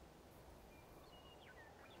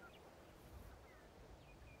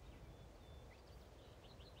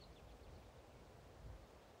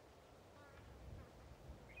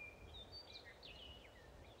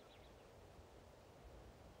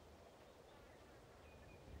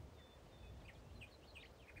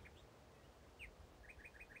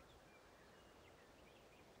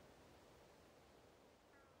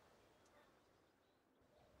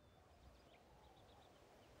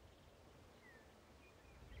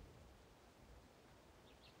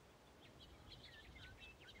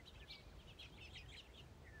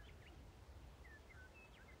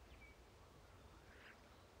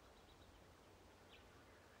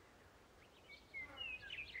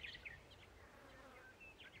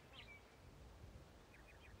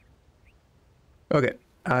 Okay,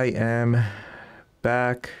 I am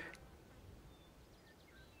back.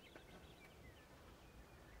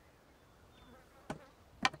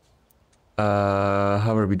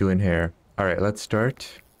 How are we doing here? All right, let's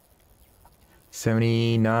start.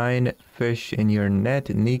 79 fish in your net.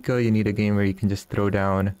 Nico, you need a game where you can just throw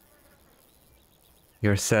down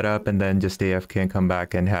your setup and then just AFK and come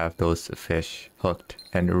back and have those fish hooked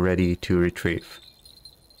and ready to retrieve.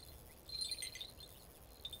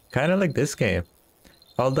 Kind of like this game.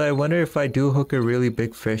 Although I wonder if I do hook a really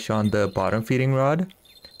big fish on the bottom feeding rod,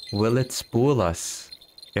 will it spool us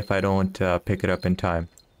if I don't pick it up in time?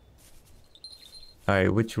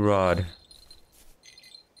 Alright, which rod?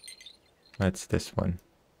 That's this one.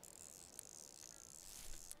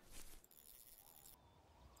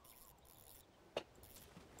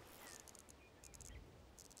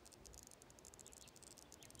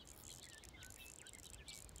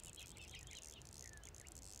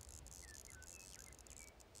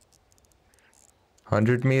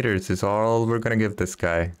 $100 is all we're gonna give this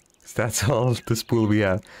guy. 'Cause that's all the spool we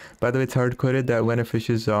have. By the way, it's hard-coded that when a fish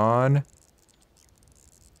is on,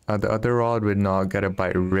 the other rod would not get a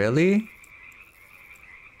bite. Really?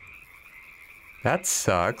 That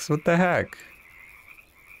sucks. What the heck?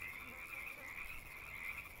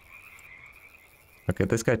 Okay,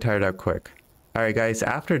 this guy tired out quick. Alright guys,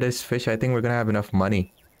 after this fish, I think we're gonna have enough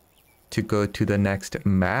money to go to the next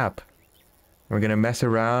map. We're gonna mess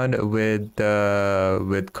around with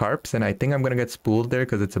carps, and I think I'm gonna get spooled there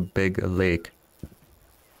because it's a big lake.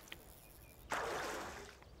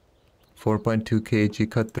 4.2 kg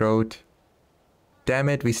cutthroat. Damn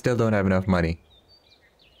it, we still don't have enough money.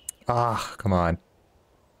 Ah, come on.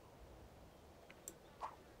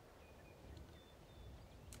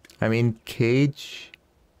 I mean, cage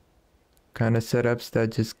kind of setups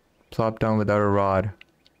that just plop down without a rod.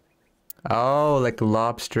 Oh, like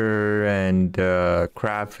lobster and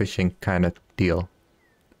crab fishing kind of deal.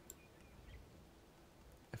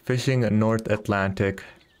 Fishing North Atlantic.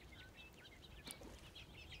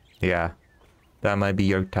 Yeah, that might be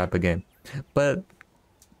your type of game. But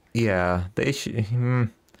yeah, the issue,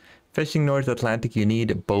 fishing North Atlantic, you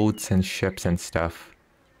need boats and ships and stuff.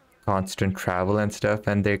 Constant travel and stuff,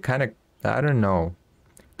 and they're kind of, I don't know,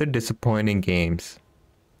 they're disappointing games.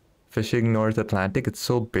 Fishing North Atlantic, it's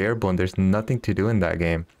so bare bone. There's nothing to do in that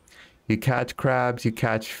game. You catch crabs, you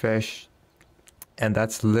catch fish, and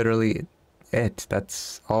that's literally it.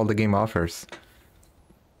 That's all the game offers.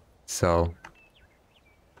 So,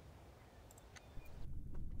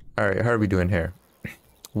 alright, how are we doing here?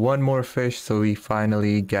 One more fish, so we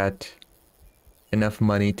finally get enough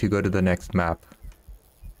money to go to the next map.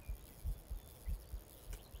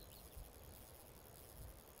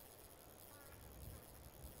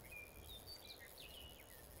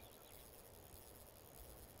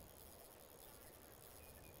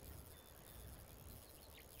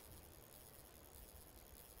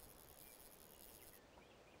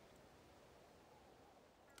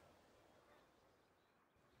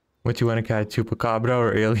 What you want to catch, chupacabra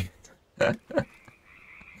or alien?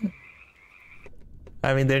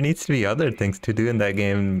 I mean, there needs to be other things to do in that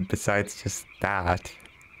game besides just that.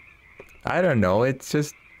 I don't know, it's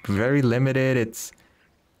just very limited. It's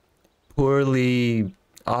poorly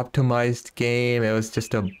optimized game. It was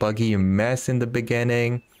just a buggy mess in the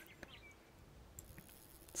beginning.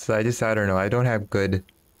 So I don't know. I don't have good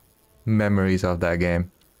memories of that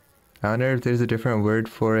game. I wonder if there's a different word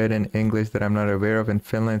for it in English that I'm not aware of. In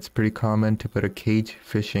Finland, it's pretty common to put a cage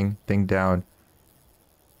fishing thing down.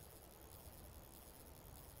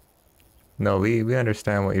 No, we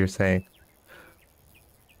understand what you're saying.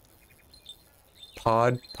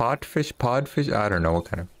 Podfish? I don't know what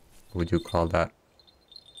kind of would you call that.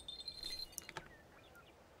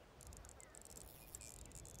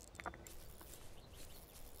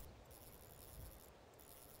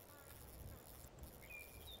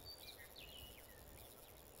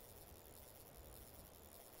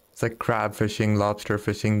 It's like crab fishing, lobster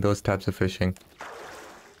fishing, those types of fishing.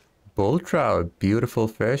 Bull trout, beautiful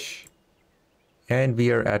fish. And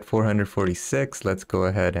we are at 446. Let's go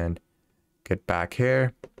ahead and get back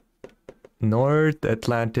here. North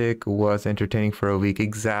Atlantic was entertaining for a week,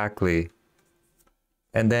 exactly.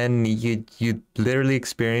 And then you literally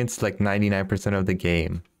experienced like 99% of the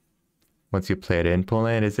game. Once you play it in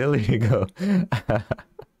Poland, it's illegal.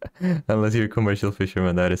 Unless you're a commercial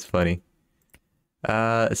fisherman, that is funny.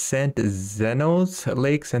 St. Zeno's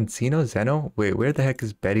Lake, Zeno? Wait, where the heck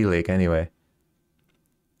is Betty Lake anyway?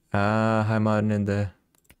 I'm on in the...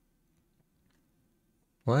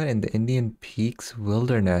 What? In the Indian Peaks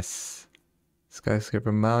Wilderness.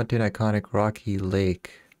 Skyscraper Mountain, iconic rocky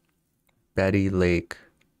lake. Betty Lake.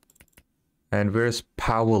 And where's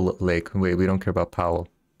Powell Lake? Wait, we don't care about Powell.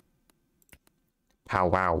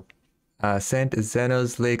 Powwow. St.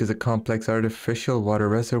 Zeno's Lake is a complex artificial water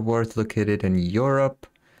reservoir located in Europe.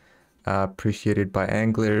 Appreciated by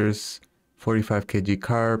anglers. 45 kg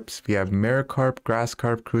carps. We have mare carp, grass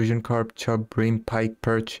carp, crucian carp, chub, bream, pike,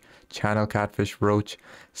 perch, channel catfish, roach,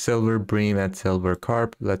 silver bream, and silver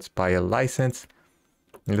carp. Let's buy a license.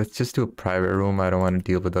 Let's just do a private room. I don't want to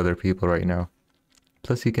deal with other people right now.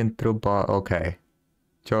 Plus you can throw ball. Okay.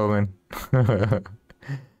 Joven.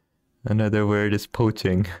 Another word is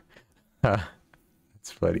poaching. That's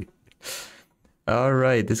funny.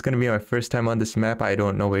 Alright, this is going to be my first time on this map. I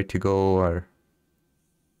don't know where to go or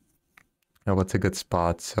what's a good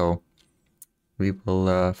spot, so we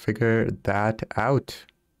will figure that out.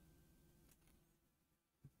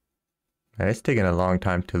 And it's taking a long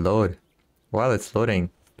time to load. While it's loading,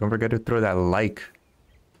 don't forget to throw that like.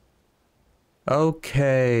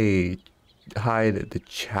 Okay, hide the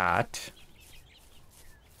chat.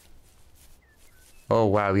 Oh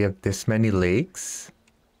wow, we have this many lakes.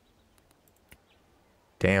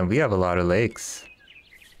 Damn, we have a lot of lakes.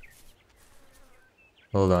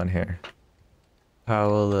 Hold on here.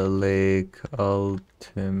 Powell Lake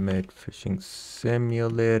Ultimate Fishing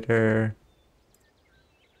Simulator.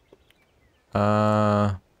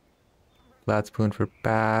 Flat spoon for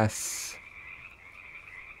bass.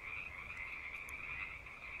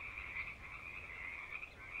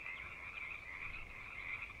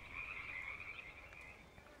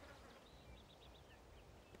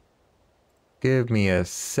 Give me a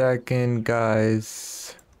second,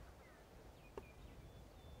 guys.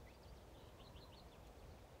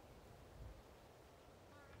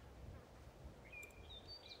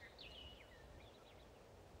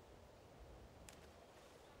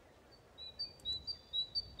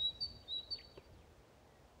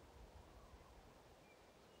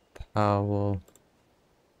 Powell.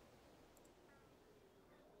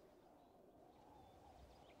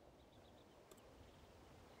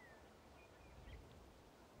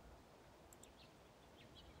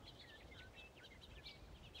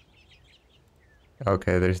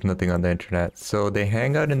 Okay, there's nothing on the internet. So they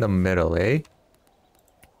hang out in the middle, eh?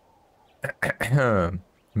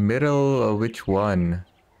 Middle of which one?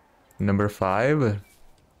 Number 5?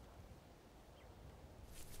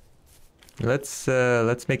 Let's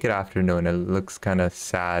make it afternoon. It looks kind of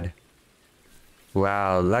sad.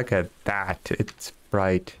 Wow, look at that. It's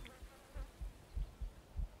bright.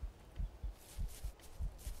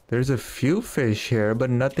 There's a few fish here,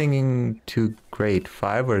 but nothing too great.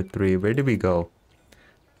 5 or 3. Where did we go?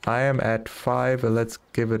 I am at 5. Let's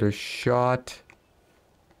give it a shot.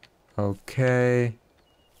 Okay.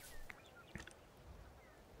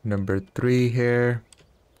 Number 3 here.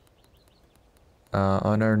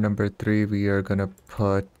 On our number 3, we are gonna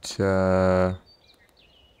put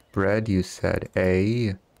bread, you said.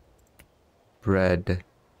 A. Bread.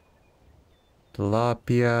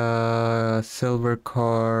 Tilapia. Silver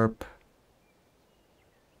carp.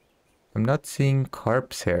 I'm not seeing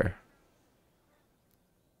carps here.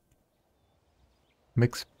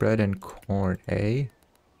 Mixed bread and corn, eh?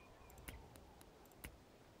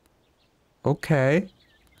 Okay.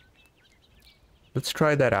 Let's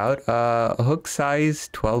try that out. Hook size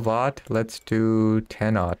 12-aught. Let's do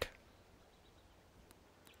 10-aught.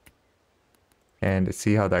 And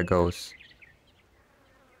see how that goes.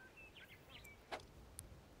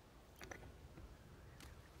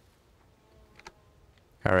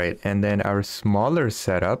 Alright, and then our smaller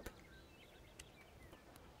setup.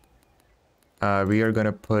 We are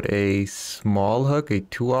gonna put a small hook, a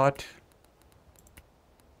 2-aught.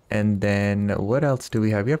 And then what else do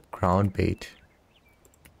we have? We have ground bait.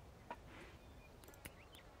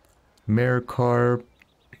 Mirror carp,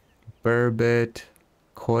 burbot,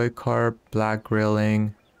 koi carp, black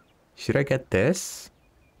grilling. Should I get this?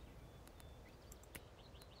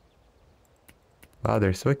 Wow,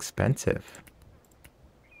 they're so expensive.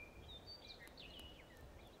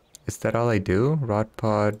 Is that all I do? Rod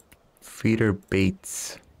pod, feeder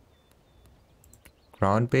baits.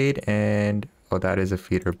 Ground bait and... oh, that is a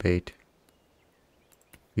feeder bait.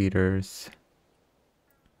 Feeders.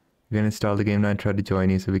 We're gonna install the game now and try to join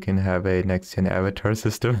you so we can have a next-gen avatar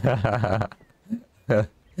system.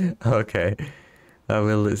 Okay. I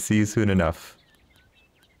will see you soon enough.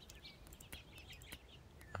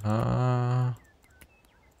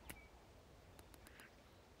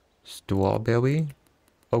 Strawberry?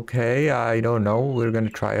 Okay, I don't know. We're gonna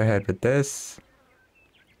try ahead with this.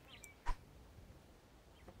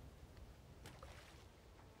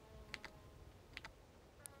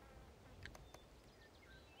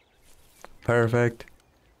 Perfect.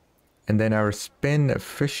 And then our spin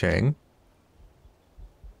fishing.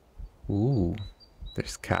 Ooh,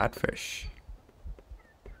 there's catfish.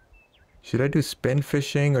 Should I do spin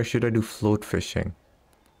fishing or should I do float fishing?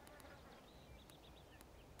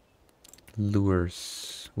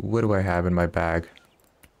 Lures. What do I have in my bag?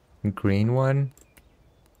 Green one.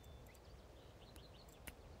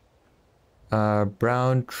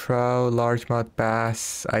 Brown trout, largemouth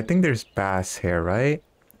bass. I think there's bass here, right?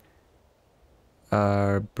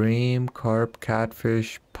 Bream, carp,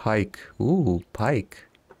 catfish, pike. Ooh, pike.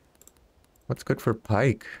 What's good for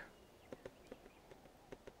pike?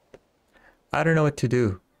 I don't know what to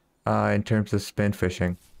do in terms of spin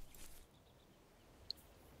fishing.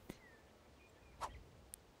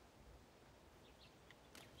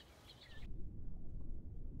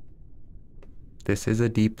 This is a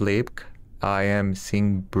deep lake. I am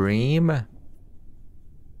seeing bream. I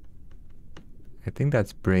think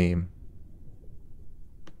that's bream.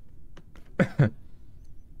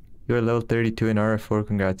 You're level 32 in RF4.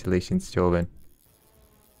 Congratulations, Joven.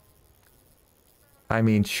 I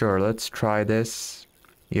mean, sure, let's try this.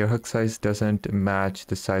 Your hook size doesn't match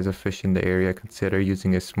the size of fish in the area. Consider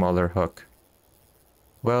using a smaller hook.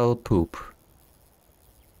 Well, poop.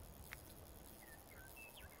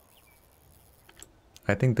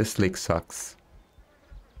 I think this lake sucks.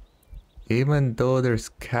 Even though there's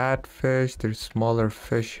catfish, there's smaller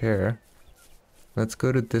fish here. Let's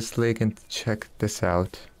go to this lake and check this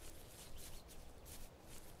out.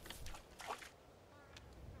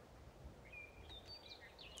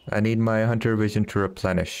 I need my hunter vision to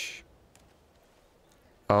replenish.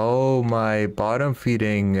 Oh, my bottom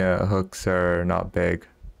feeding hooks are not big.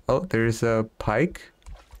 Oh, there's a pike.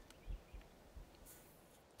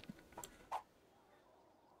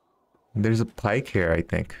 There's a pike here, I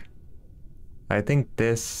think. I think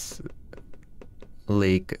this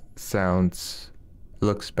lake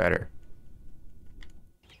looks better.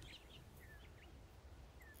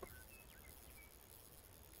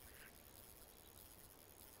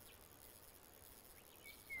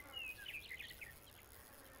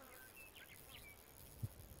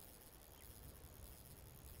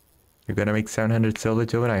 You're gonna make 700 silver,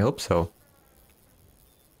 Joe, and I hope so.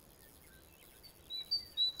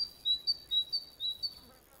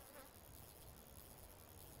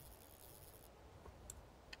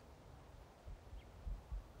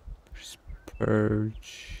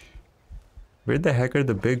 Perch. Where the heck are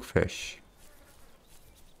the big fish?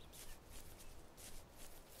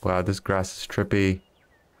 Wow, this grass is trippy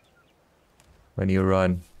when you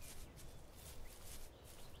run.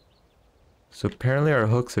 So apparently our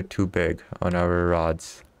hooks are too big on our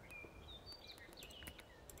rods.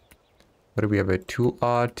 What do we have? A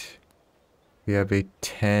 2/0. We have a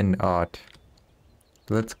 10/0.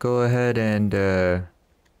 Let's go ahead and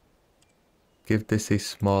give this a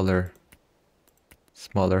smaller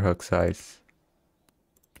hook size.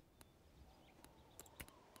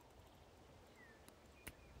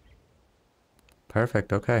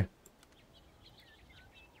 Perfect, okay.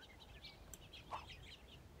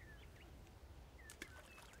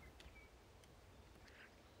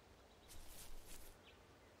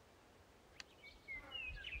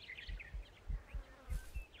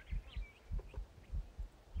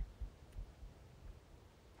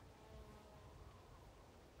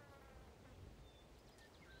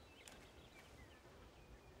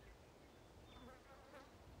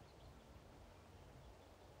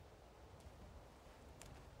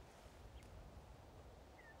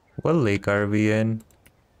 What lake are we in?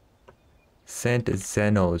 Saint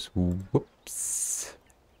Zenos. Whoops.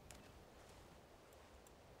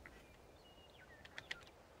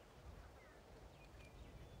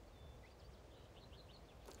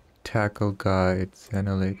 Tackle guide,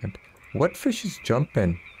 Zeno Lake. What fish is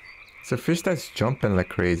jumping? It's a fish that's jumping like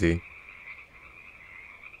crazy.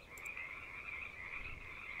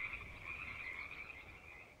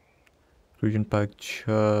 Crucian pike,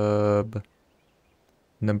 chub.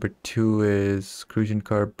 Number 2 is crucian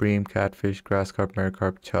carp, bream, catfish, grass carp,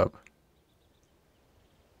 maricarp, chub.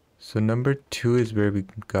 So number 2 is where we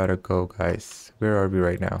gotta go, guys. Where are we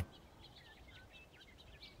right now?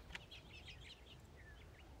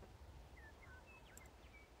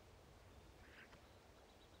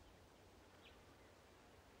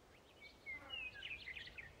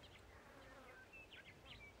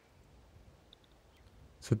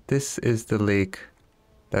 So this is the lake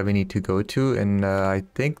that we need to go to, and I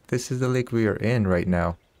think this is the lake we are in right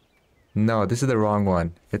now. No, this is the wrong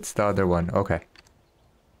one. It's the other one. Okay.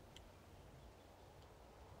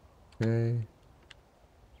 Okay.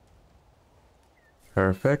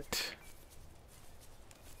 Perfect.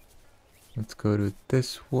 Let's go to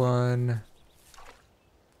this one.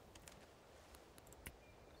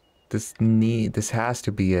 This has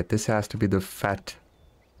to be it. This has to be the fat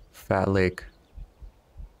lake.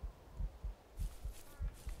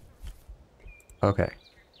 Okay.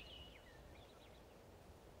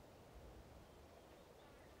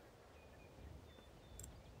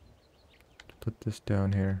 Put this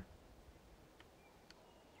down here.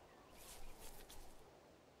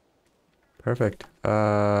 Perfect.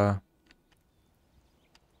 Number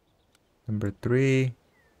 3.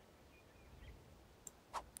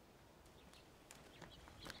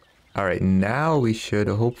 All right, now we should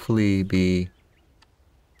hopefully be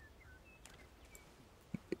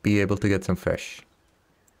able to get some fish.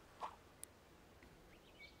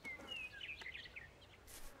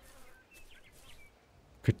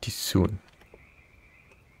 Pretty soon.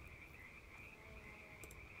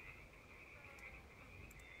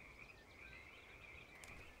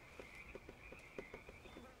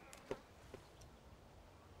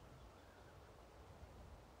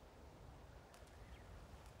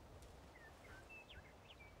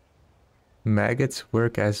 Maggots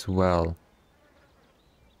work as well.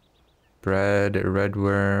 Bread, red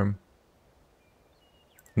worm.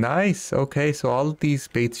 Nice. Okay, so all of these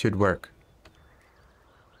baits should work.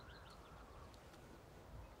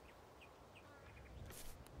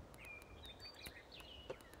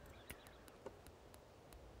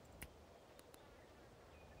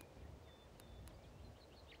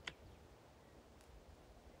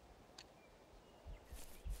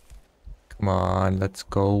 Come on, let's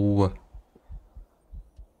go.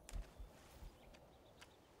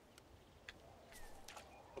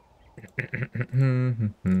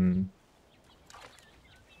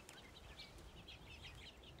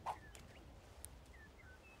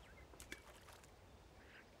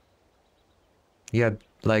 Yeah,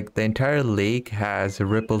 like the entire lake has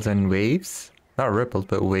ripples and waves. Not ripples,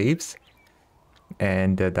 but waves.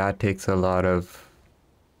 And that takes a lot of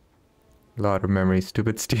memory.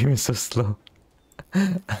 Stupid Steam is so slow.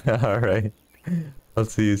 All right. I'll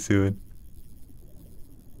see you soon.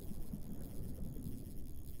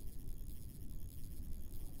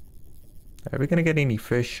 Are we gonna get any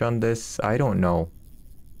fish on this? I don't know.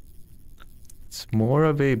 It's more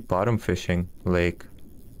of a bottom fishing lake.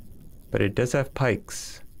 But it does have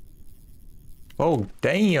pikes. Oh,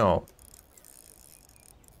 damn!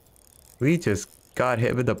 We just got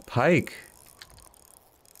hit with a pike.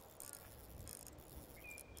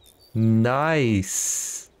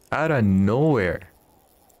 Nice! Out of nowhere.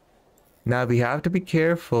 Now we have to be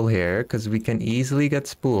careful here because we can easily get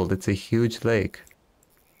spooled. It's a huge lake.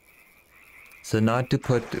 So not to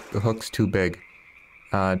put hooks too big.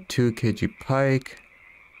 2 kg pike.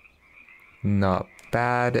 Not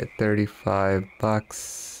bad at 35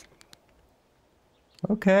 bucks.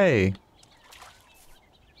 Okay.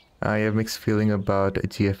 I have mixed feeling about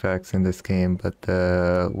GFX in this game, but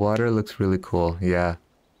the water looks really cool. Yeah.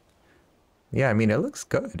 Yeah, I mean, it looks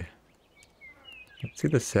good. Let's see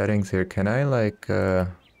the settings here. Can I like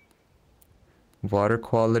water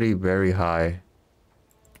quality very high?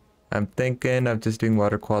 I'm thinking of just doing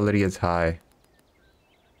water quality as high.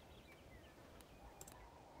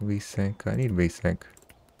 Resync. I need resync.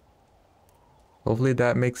 Hopefully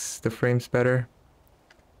that makes the frames better.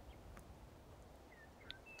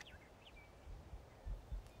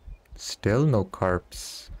 Still no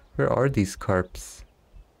carps. Where are these carps?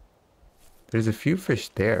 There's a few fish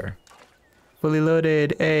there. Fully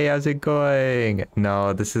loaded. Hey, how's it going?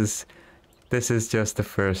 No, this is just the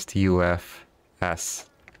first UFS.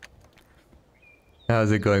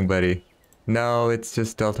 How's it going, buddy? No, it's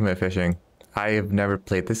just ultimate fishing. I have never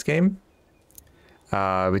played this game.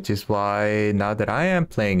 Which is why now that I am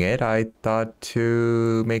playing it, I thought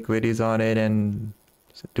to make videos on it and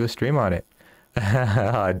do a stream on it.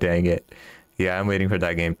 Oh, dang it. Yeah, I'm waiting for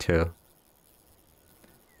that game too.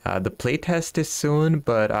 The playtest is soon,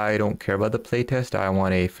 but I don't care about the playtest. I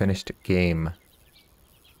want a finished game.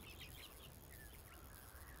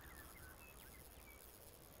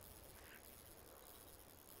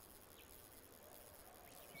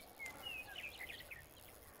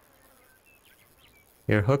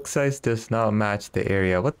 Your hook size does not match the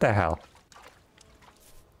area. What the hell?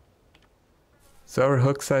 So our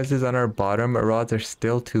hook sizes on our bottom rods are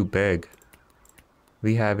still too big.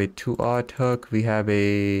 We have a 2/0 hook. We have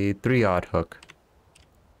a 3/0 hook.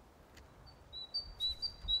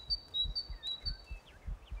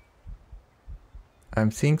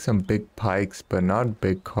 I'm seeing some big pikes, but not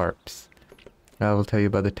big carps. I will tell you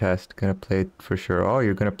about the test. Gonna play it for sure. Oh,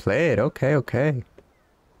 you're gonna play it. Okay, okay.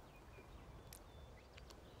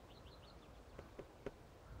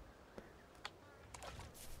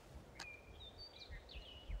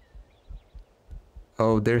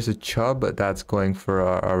 Oh, there's a chub that's going for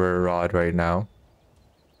our rod right now.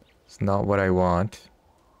 It's not what I want.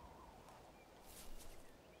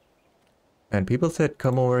 And people said,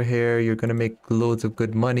 come over here, you're gonna make loads of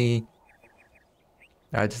good money.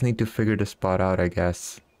 I just need to figure the spot out, I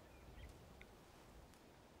guess.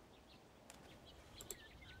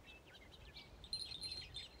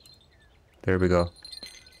 There we go.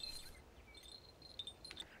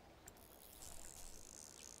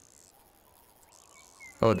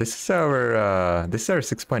 Oh, this is our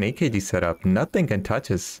 6.8 kg setup. Nothing can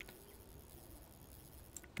touch us.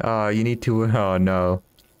 You need to, oh no.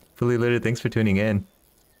 Fully loaded, thanks for tuning in.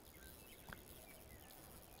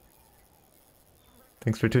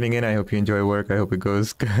 Thanks for tuning in. I hope you enjoy work. I hope it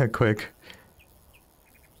goes quick.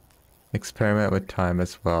 Experiment with time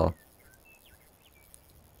as well.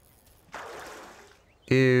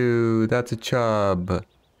 Ew, that's a chub.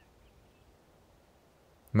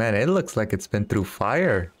 Man, it looks like it's been through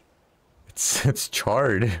fire. It's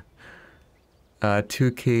charred. 2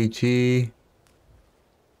 kg.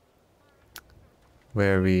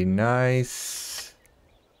 Very nice.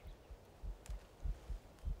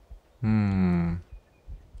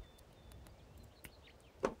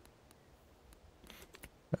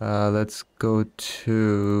 Let's go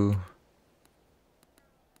to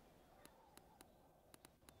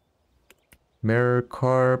Mirror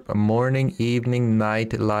Carp. Morning, evening,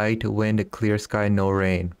 night, light, wind, clear sky, no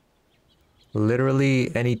rain.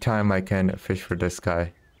 Literally any time I can fish for this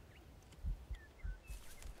guy.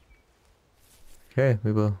 Okay,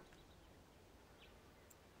 we will.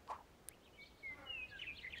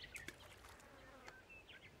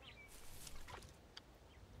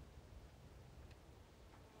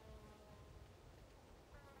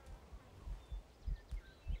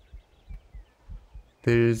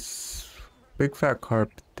 There's big fat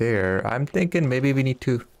carp there. I'm thinking maybe we need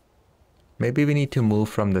to move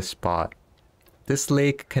from the spot. This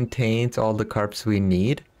lake contains all the carps we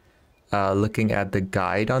need. Looking at the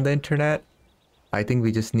guide on the internet, I think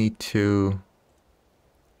we just need to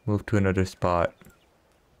move to another spot.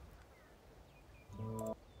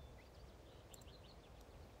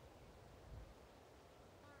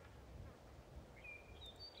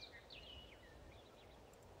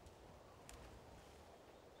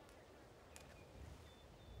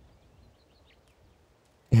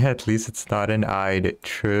 Yeah, at least it's not an eyed.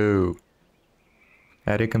 True.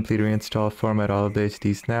 Added complete reinstall format all of the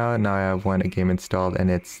HDs now. Now I have one game installed and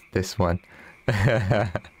it's this one.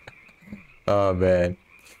 Oh man.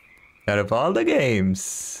 Out of all the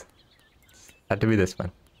games, had to be this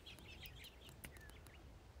one.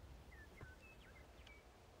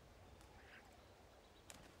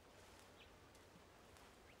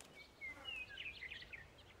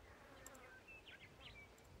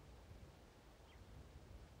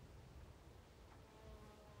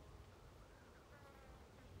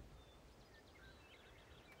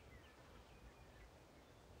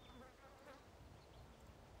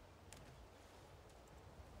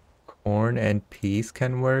 Corn and peas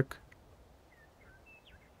can work.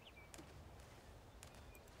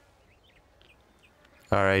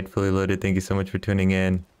 Alright, fully loaded. Thank you so much for tuning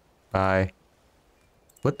in. Bye.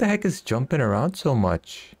 What the heck is jumping around so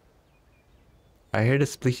much? I heard a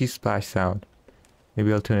splishy splash sound.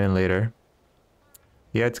 Maybe I'll tune in later.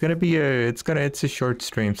 Yeah, it's a short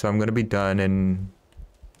stream, so I'm gonna be done in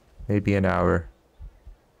maybe an hour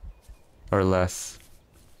or less.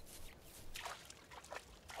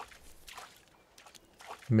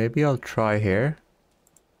 Maybe I'll try here.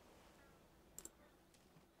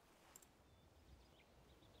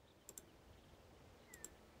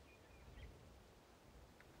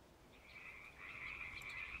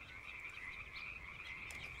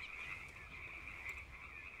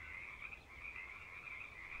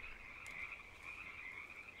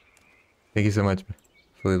 Thank you so much.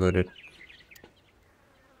 Fully loaded.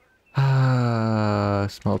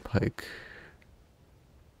 Small pike.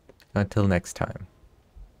 Until next time.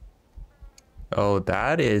 Oh,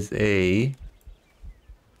 that is a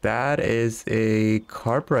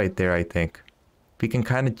carp right there, I think. We can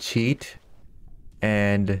kind of cheat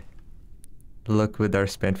and look with our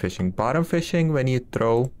spin fishing. Bottom fishing, when you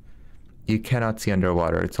throw, you cannot see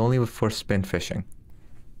underwater. It's only for spin fishing.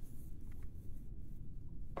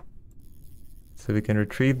 So we can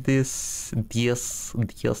retrieve this, and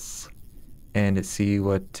see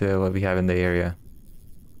what we have in the area.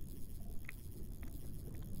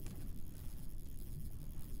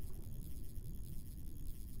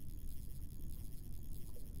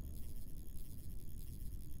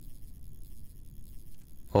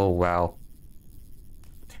 Oh wow,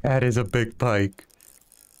 that is a big pike.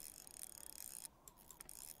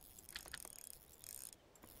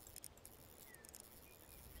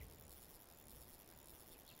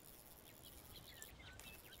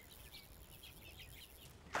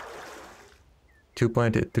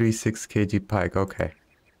 2.36 kg pike. Okay.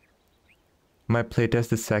 My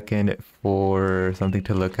playtest is second for something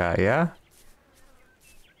to look at, yeah?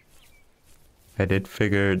 I did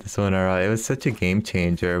figure the sonar out. It was such a game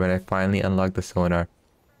changer when I finally unlocked the sonar.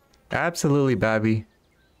 Absolutely, Babby.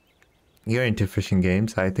 You're into fishing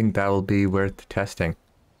games. I think that will be worth testing.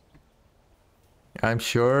 I'm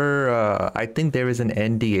sure, I think there is an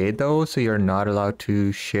NDA though, so you're not allowed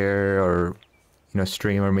to share or,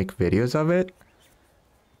 stream or make videos of it.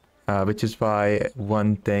 Which is why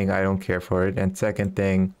one thing, I don't care for it. And second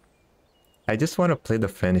thing, I just want to play the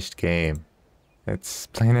finished game. It's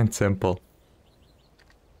plain and simple.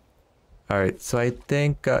 Alright, so I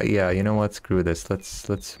think, yeah, you know what? Screw this.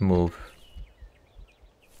 Let's move.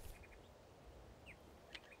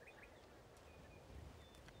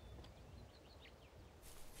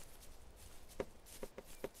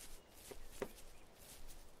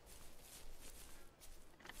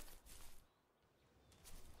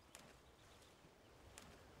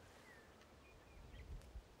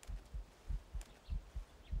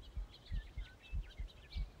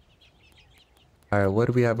 Alright, what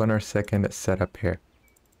do we have on our second setup here?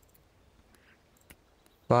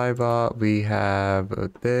 5 we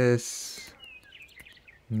have this.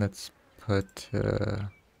 Let's put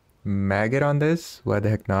maggot on this. Why the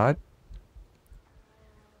heck not?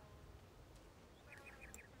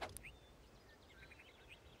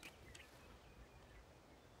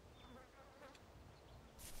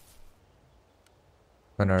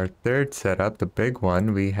 On our third setup, the big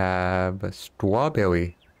one, we have a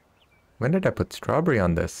strawberry. When did I put strawberry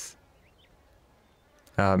on this?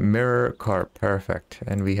 Mirror carp, perfect.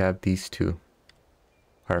 And we have these two.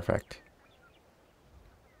 Perfect.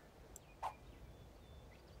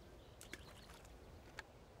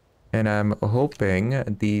 And I'm hoping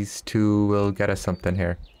these two will get us something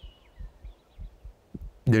here.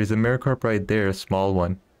 There's a mirror carp right there, a small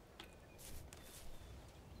one.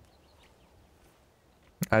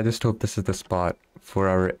 I just hope this is the spot for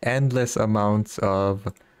our endless amounts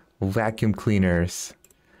of vacuum cleaners,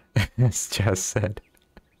 as Jess said.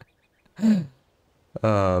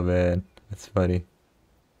 Oh man, that's funny.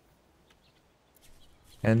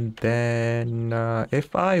 And then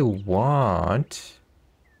if I want,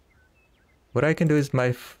 what I can do is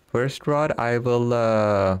my first rod, I will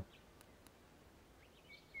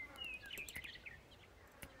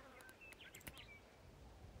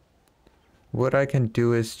what I can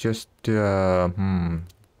do is just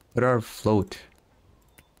put our float.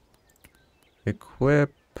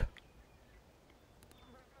 Equip.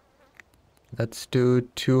 Let's do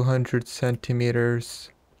 200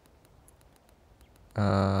 centimeters.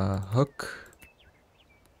 Hook.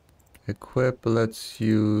 Equip. Let's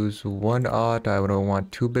use 1/0. I don't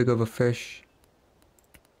want too big of a fish.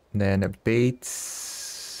 Then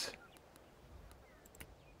baits.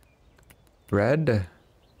 Red.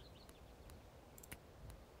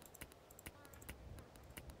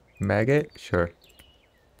 Maggot? Sure.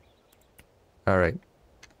 Alright.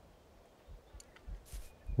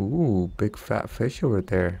 Ooh, big fat fish over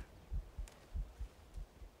there.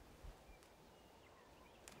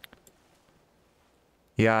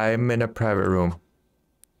 Yeah, I'm in a private room.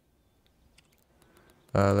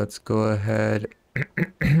 Let's go ahead.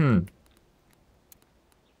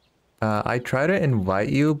 I try to invite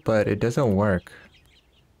you, but it doesn't work.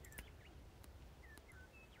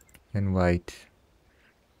 Invite.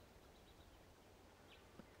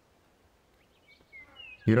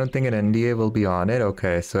 You don't think an NDA will be on it?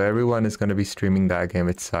 Okay, so everyone is going to be streaming that game.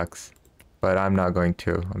 It sucks. But I'm not going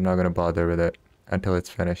to. I'm not going to bother with it until it's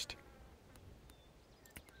finished.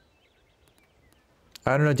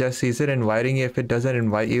 I don't know, Jesse. Is it inviting you? If it doesn't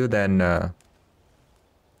invite you, then... what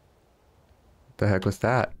the heck was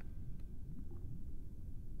that?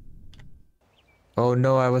 Oh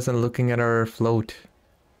no, I wasn't looking at our float.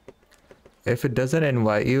 If it doesn't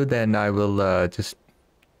invite you, then I will just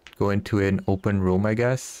go into an open room, I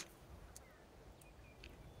guess.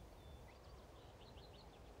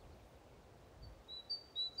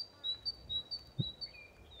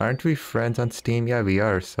 Aren't we friends on Steam? Yeah, we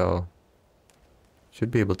are, so...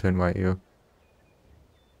 should be able to invite you.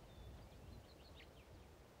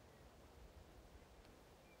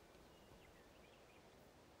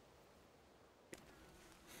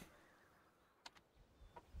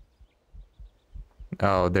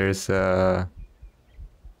 Oh, there's a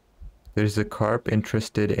carp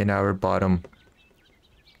interested in our bottom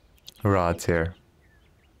rods here.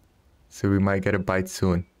 So we might get a bite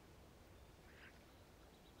soon.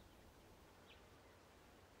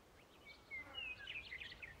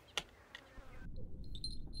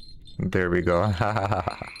 There we go.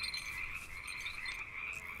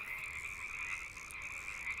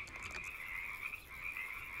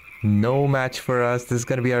 No match for us. This is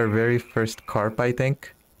gonna be our very first carp, I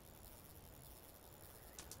think.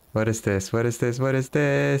 What is this? What is this? What is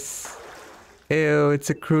this? Ew, it's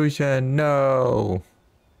a crucian. No.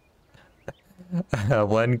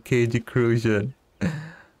 1 kg crucian.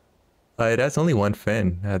 It has only one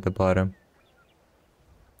fin at the bottom.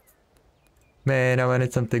 Man, I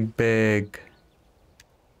wanted something big.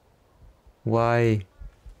 Why?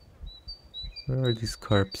 Where are these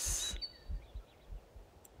carps?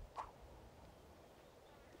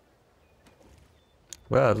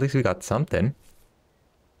 Well, at least we got something.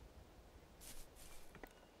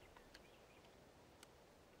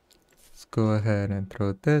 Let's go ahead and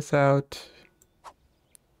throw this out.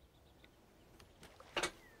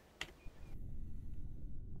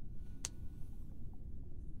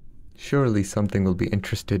 Surely something will be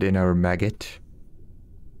interested in our maggot.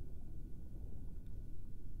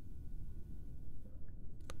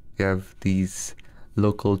 We have these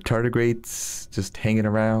local tardigrades just hanging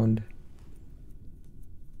around.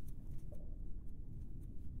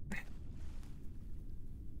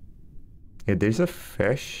 Yeah, there's a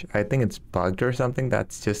fish. I think it's bugged or something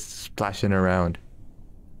that's just splashing around.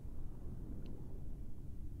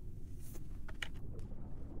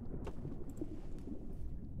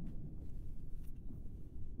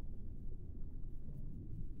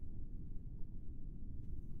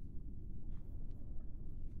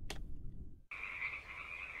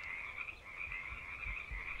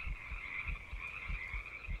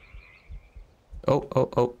 Oh, oh,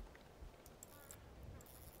 oh.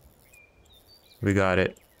 We got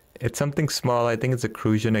it. It's something small. I think it's a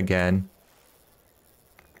crucian again.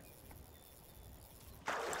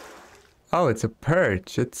 Oh, it's a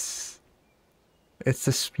perch. It's the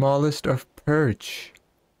smallest of perch.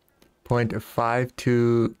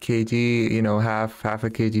 0.52 kg, you know, half a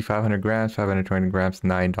kg, 500 grams, 520 grams,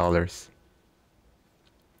 $9.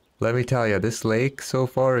 Let me tell you, this lake so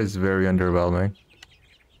far is very underwhelming.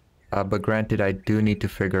 But granted, I do need to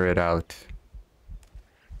figure it out.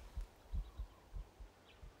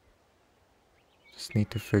 Just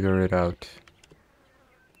need to figure it out.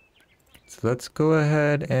 So let's go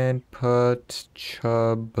ahead and put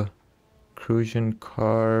chub, crucian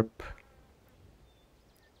carp,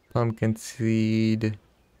 pumpkin seed,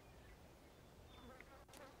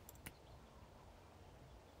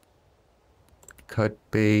 cut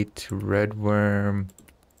bait, red worm.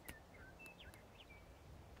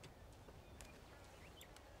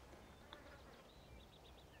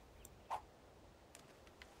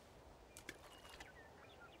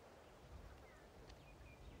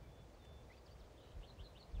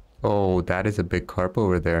 Oh, that is a big carp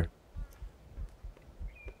over there.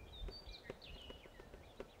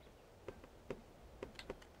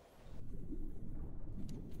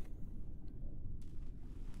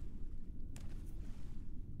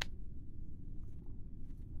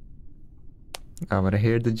 I want to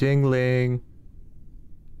hear the jingling.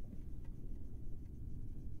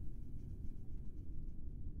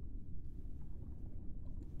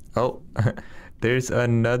 Oh, there's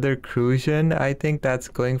another crucian. I think that's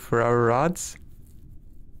going for our rods.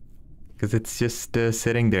 Because it's just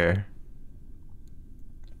sitting there.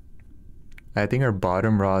 I think our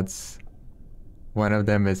bottom rods, one of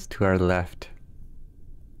them is to our left.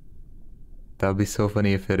 That'll be so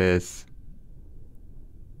funny if it is.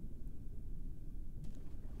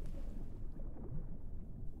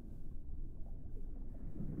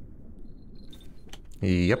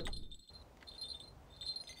 Yep.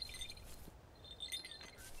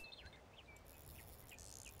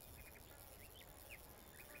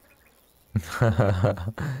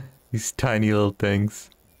 These tiny little things.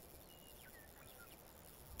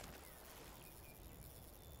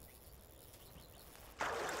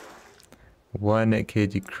 One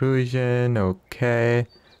kg crucian, okay.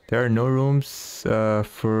 There are no rooms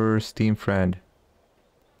for Steam Friend.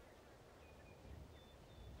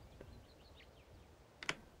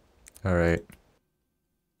 Alright.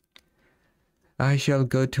 I shall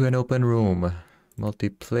go to an open room.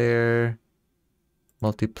 Multiplayer.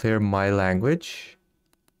 Multiplayer my language.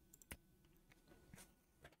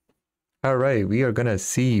 Alright, we are gonna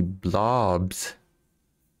see blobs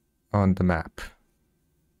on the map.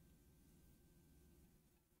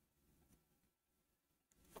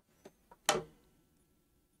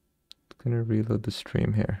 Gonna reload the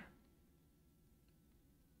stream here.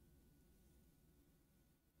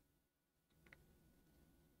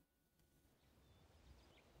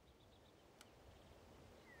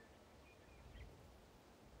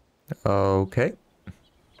 Okay.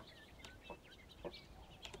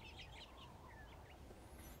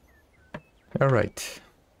 All right.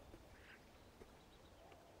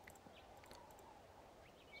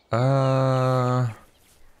 Uh,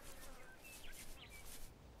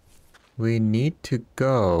 we need to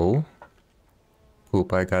go.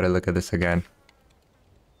 Oop, I gotta look at this again.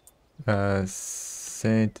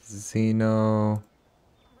 Saint Zeno.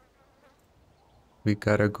 We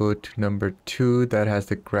gotta go to number 2 that has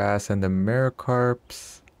the grass and the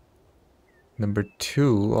Maricarps. Number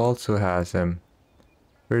 2 also has him.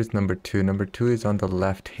 Where's number 2? Number 2 is on the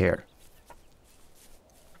left here.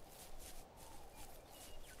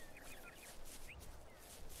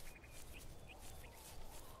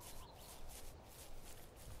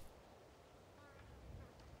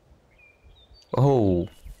 Oh,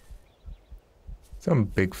 some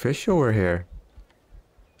big fish over here.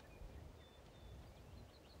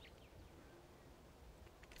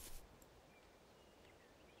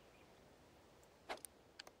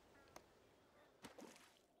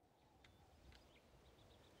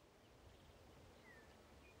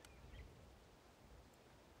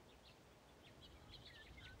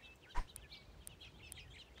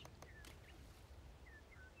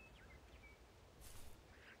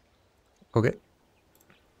 Okay.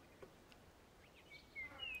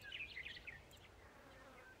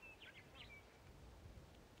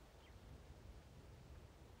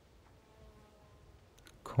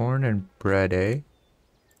 Corn and bread, eh?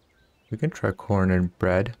 We can try corn and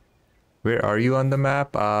bread. Where are you on the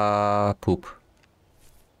map? Poop.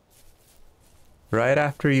 Right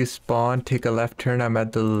after you spawn, take a left turn. I'm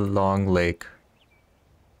at the long lake.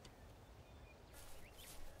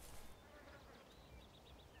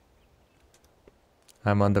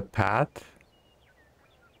 I'm on the path.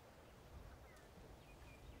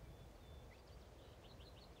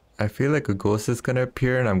 I feel like a ghost is gonna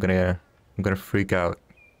appear and I'm gonna freak out.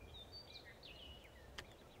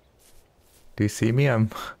 Do you see me? Oh,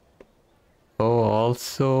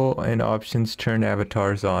 also in options turn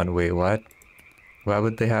avatars on. Wait, what? Why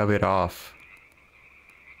would they have it off?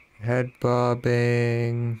 Head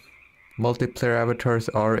bobbing. Multiplayer avatars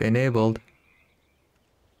are enabled.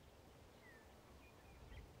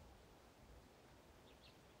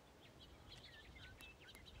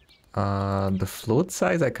 The float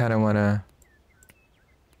size I kind of wanna...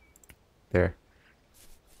 There.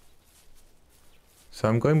 So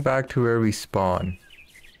I'm going back to where we spawn.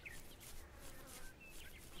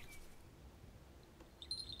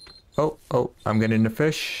 Oh, I'm getting a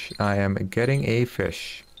fish. I am getting a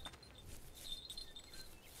fish.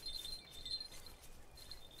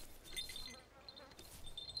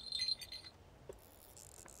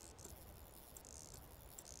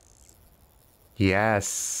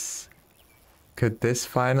 Yes. Could this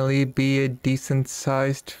finally be a decent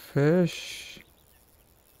sized fish?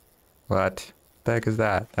 What the heck is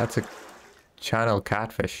that? That's a channel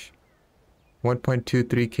catfish. 1.23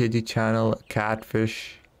 kg channel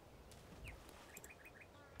catfish.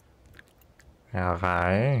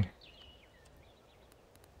 Okay.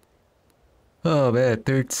 Oh man,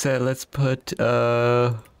 third set. Let's put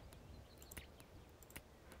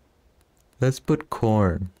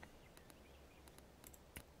corn.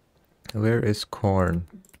 Where is corn?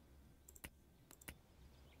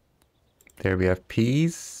 There we have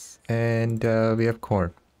peas and we have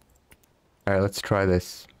corn. All right, let's try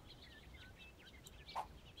this.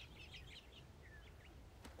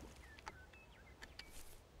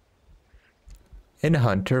 In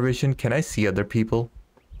Hunter Vision, can I see other people?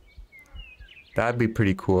 That'd be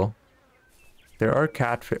pretty cool. There are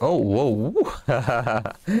catfish. Oh, whoa.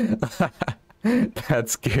 That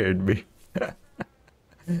scared me.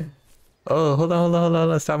 Oh, hold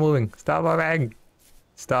on. Stop moving. Stop moving.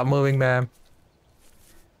 Stop moving, ma'am.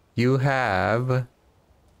 You have...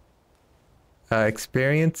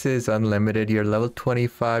 experience is unlimited. You're level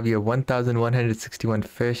 25. You have 1,161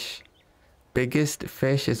 fish. Biggest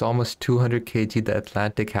fish is almost 200 kg, the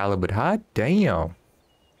Atlantic halibut. Hot damn.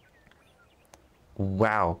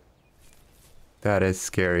 Wow. That is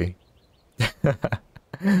scary.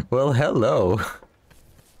 Well, hello.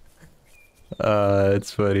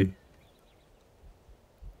 It's funny.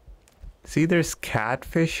 See, there's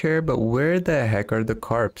catfish here, but where the heck are the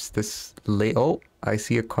carps? Oh, I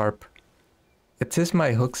see a carp. It says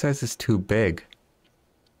my hook size is too big.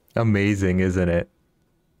 Amazing, isn't it?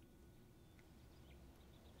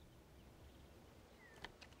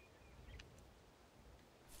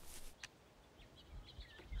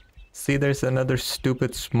 See, there's another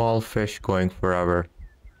stupid small fish going forever.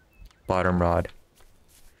 Bottom rod.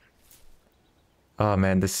 Oh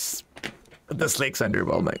man, this lake's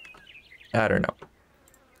underwhelming. I don't know.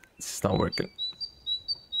 It's not working.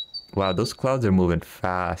 Wow, those clouds are moving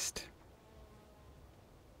fast.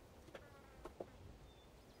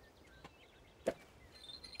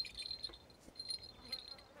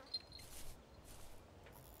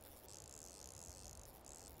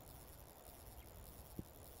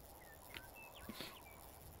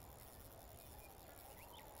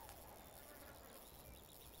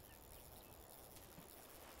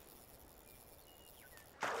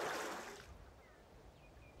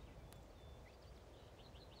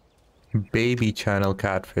 Baby channel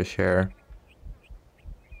catfish here.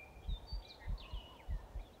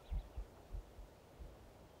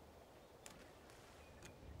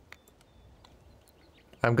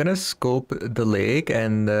 I'm gonna scope the lake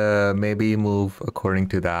and maybe move according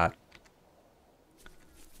to that.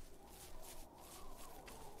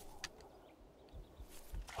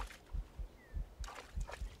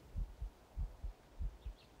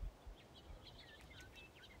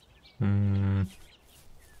 Hmm.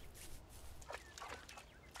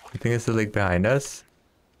 You think it's the lake behind us?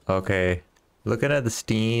 Okay. Looking at the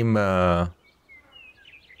Steam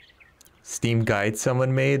guide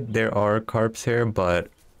someone made, there are carps here, but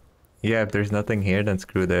yeah, if there's nothing here, then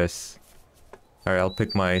screw this. Alright, I'll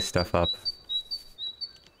pick my stuff up.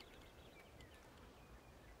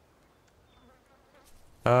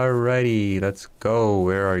 Alrighty, let's go.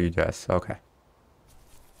 Where are you, Jess? Okay.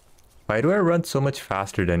 Why do I run so much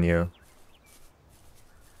faster than you?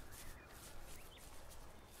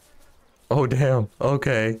 Oh, damn.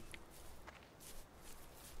 Okay.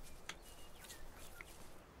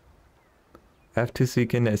 F2 so you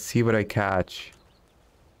can see what I catch.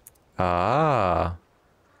 Ah.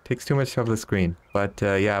 Takes too much off the screen. But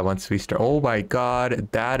yeah, once we start... Oh my god,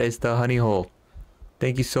 that is the honey hole.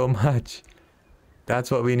 Thank you so much.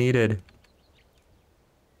 That's what we needed.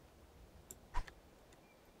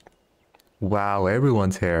 Wow,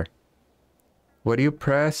 everyone's here. What do you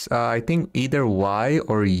press? I think either Y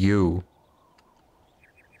or U.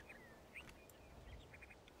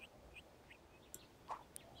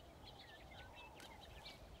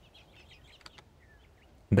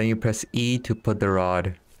 Then you press E to put the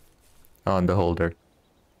rod on the holder.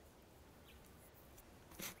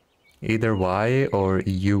 Either Y or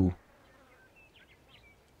U.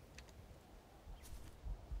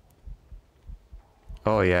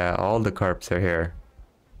 Oh yeah, all the carps are here.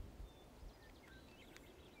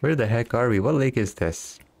 Where the heck are we? What lake is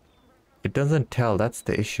this? It doesn't tell, that's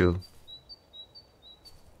the issue.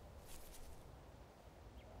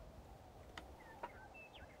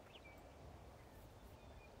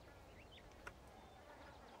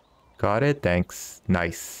 Got it, thanks.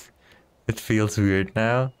 Nice. It feels weird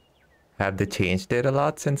now. Have they changed it a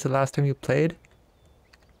lot since the last time you played?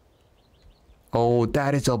 Oh,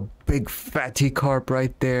 that is a big fatty carp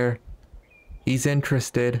right there. He's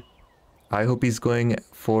interested. I hope he's going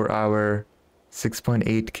for our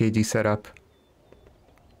 6.8 kg setup.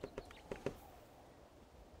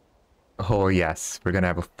 Oh yes, we're gonna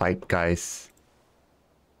have a fight, guys.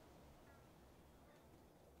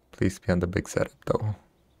 Please be on the big setup though.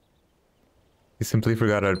 You simply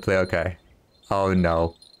forgot how to play, okay. Oh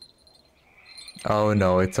no. Oh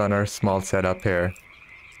no, it's on our small setup here.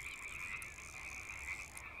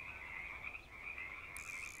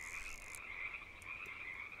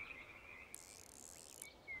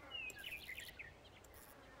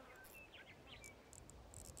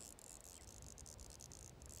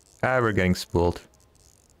 Ah, we're getting spooled.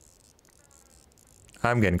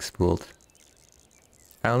 I'm getting spooled.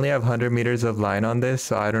 I only have 100 meters of line on this,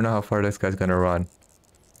 so I don't know how far this guy's gonna run.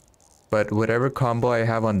 But whatever combo I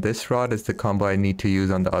have on this rod is the combo I need to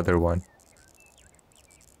use on the other one.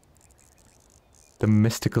 The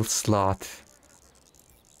mystical slot.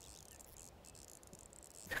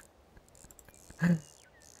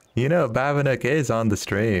 You know, Bavinuk is on the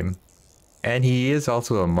stream. And he is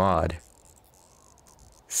also a mod.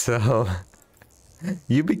 So,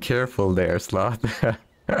 you be careful there, Sloth.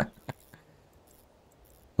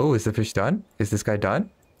 Oh, is the fish done? Is this guy done?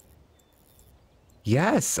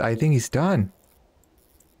 Yes, I think he's done.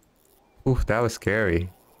 Oof, that was scary.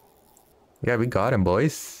 Yeah, we got him,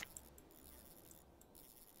 boys.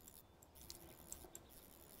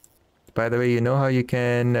 By the way, you know how you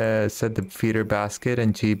can set the feeder basket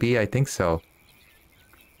and GB? I think so.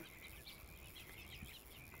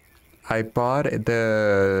 I bought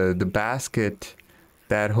the basket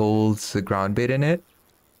that holds the ground bait in it.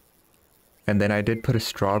 And then I did put a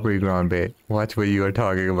strawberry ground bait. Watch what you are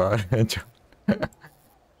talking about.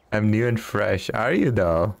 I'm new and fresh. Are you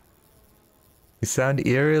though? You sound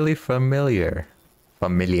eerily familiar.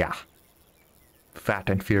 Familia. Fat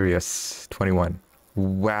and Furious 21.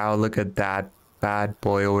 Wow, look at that bad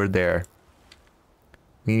boy over there.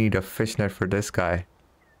 We need a fishnet for this guy.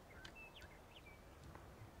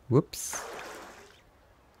 Whoops.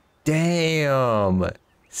 Damn!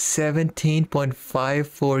 17.54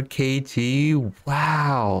 kg.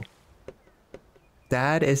 Wow.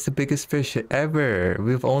 That is the biggest fish ever.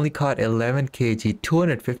 We've only caught 11 kg.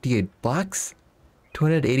 258 bucks?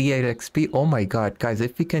 288 XP. Oh my god, guys,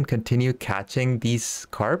 if we can continue catching these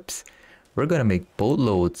carps, we're gonna make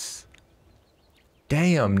boatloads.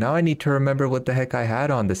 Damn, now I need to remember what the heck I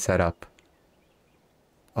had on the setup.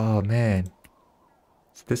 Oh man.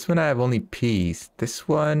 So this one I have only peas. This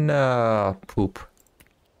one, poop.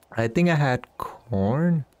 I think I had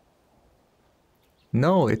corn.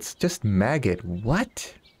 No, it's just maggot.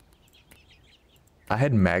 What? I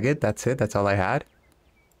had maggot, that's it, that's all I had.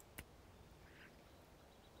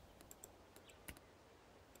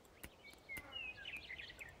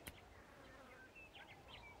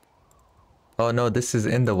 Oh no, this is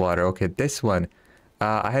in the water. Okay, this one.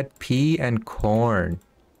 I had pea and corn.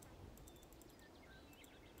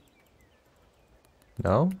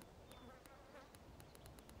 No?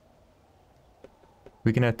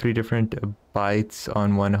 We can have 3 different bites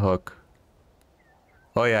on one hook.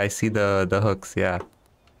 Oh yeah, I see the hooks, yeah.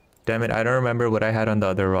 Damn it, I don't remember what I had on the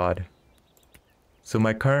other rod. So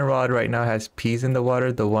my current rod right now has peas in the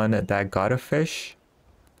water. The one that got a fish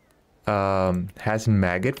has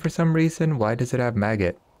maggot for some reason. Why does it have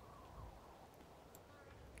maggot?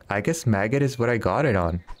 I guess maggot is what I got it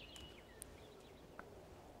on.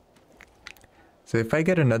 So if I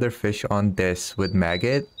get another fish on this with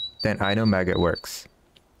maggot, then I know maggot works.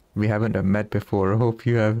 We haven't met before. Hope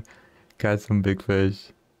you have got some big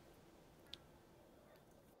fish.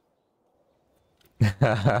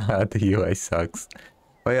 The UI sucks.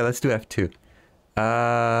 Oh yeah, let's do F2.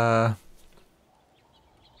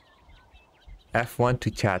 F1 to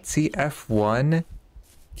chat. See, F1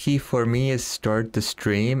 key for me is start the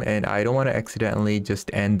stream, and I don't want to accidentally just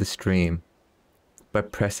end the stream by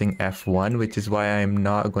pressing F1, which is why I'm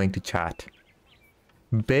not going to chat.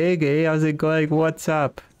 Big A, how's it going? What's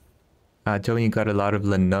up? Joey, you got a lot of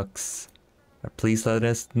Linux. Please let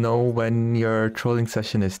us know when your trolling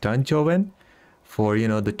session is done, Joven. For, you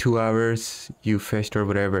know, the 2 hours you fished or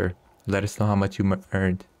whatever. Let us know how much you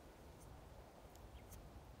earned.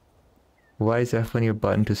 Why is F1 your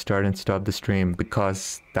button to start and stop the stream?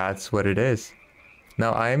 Because that's what it is.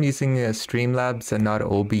 Now, I am using Streamlabs and not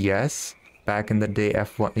OBS. Back in the day,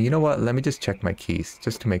 F1... You know what? Let me just check my keys,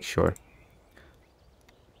 just to make sure.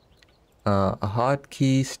 A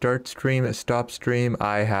hotkey, start stream, stop stream.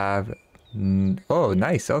 I have... Oh,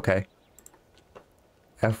 nice. Okay.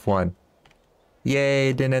 F1.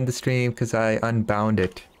 Yay, didn't end the stream because I unbound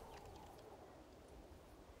it.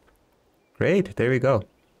 Great, there we go.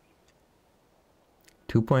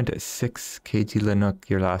 2.6 kg Linux,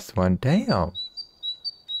 your last one. Damn.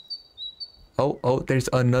 Oh, there's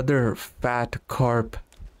another fat carp.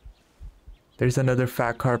 There's another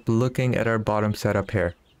fat carp looking at our bottom setup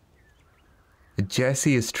here.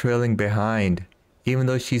 Jessie is trailing behind, even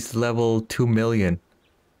though she's level 2 million.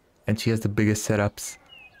 And she has the biggest setups.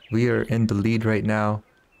 We are in the lead right now.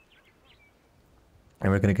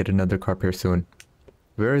 And we're gonna get another carp here soon.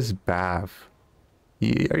 Where is Bav?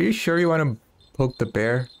 Are you sure you want to poke the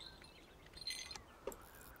bear?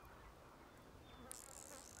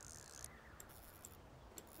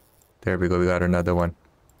 There we go, we got another one.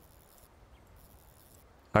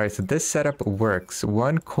 Alright, so this setup works.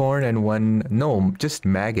 1 corn and 1... No, just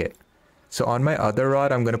maggot. So on my other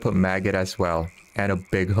rod, I'm gonna put maggot as well. And a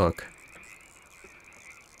big hook.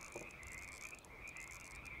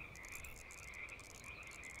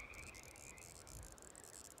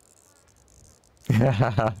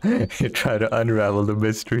 You try to unravel the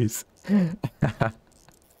mysteries.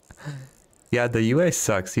 Yeah, the UI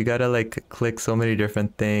sucks. You gotta like click so many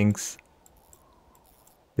different things.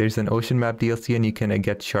 There's an ocean map DLC and you can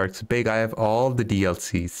get sharks. Big, I have all the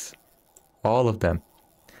DLCs. All of them.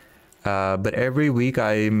 But every week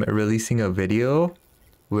I'm releasing a video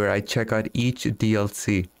where I check out each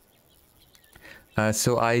DLC.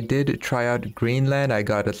 So I did try out Greenland. I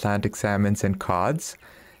got Atlantic salmons and cods.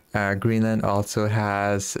 Greenland also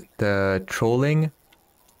has the trolling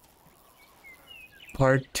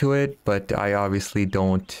part to it, but I obviously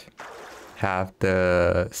don't have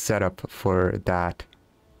the setup for that.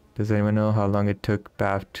 Does anyone know how long it took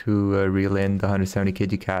Bav to reel in the 170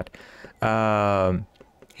 kg cat?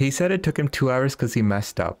 He said it took him 2 hours because he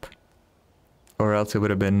messed up. Or else it would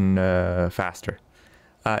have been faster.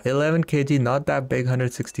 11 kg, not that big,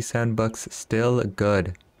 167 bucks, still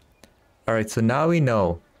good. Alright, so now we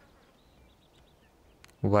know.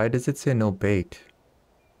 Why does it say no bait?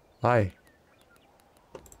 Why?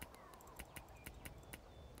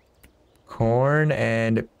 Corn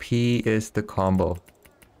and pea is the combo.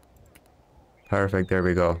 Perfect, there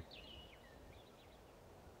we go.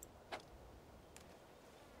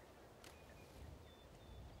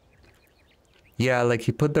 Yeah, like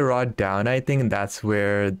he put the rod down. I think that's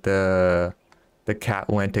where the cat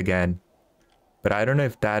went again. But I don't know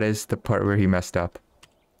if that is the part where he messed up.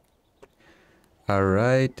 All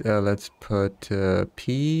right, let's put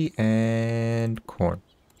pea and corn.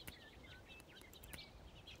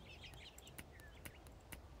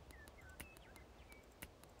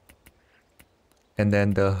 And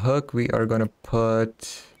then the hook, we are gonna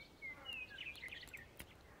put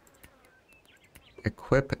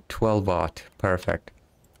equip 12 watt. Perfect.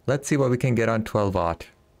 Let's see what we can get on 12 watt.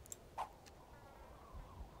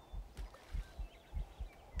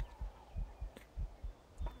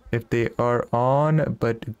 If they are on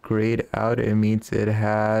but grayed out, it means it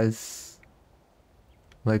has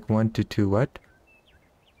like 1 to 2. What?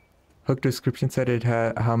 Hook description said it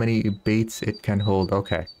had how many baits it can hold.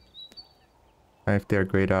 Okay. If they're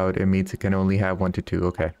grayed out, it means it can only have 1 to 2.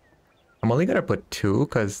 Okay. I'm only gonna put 2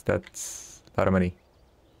 because that's a lot of money.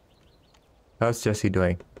 How's Jesse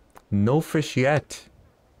doing? No fish yet.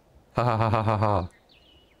 Ha ha ha ha ha ha.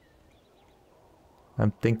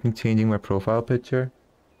 I'm thinking changing my profile picture.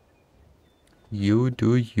 You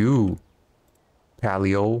do you.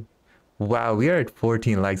 Paleo. Wow, we are at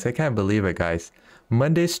 14 likes. I can't believe it, guys.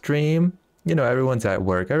 Monday stream, you know, everyone's at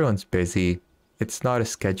work. Everyone's busy. It's not a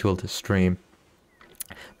scheduled stream.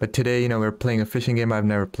 But today, you know, we're playing a fishing game I've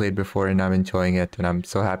never played before, and I'm enjoying it. And I'm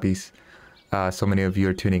so happy so many of you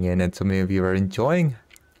are tuning in, and so many of you are enjoying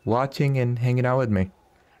watching and hanging out with me.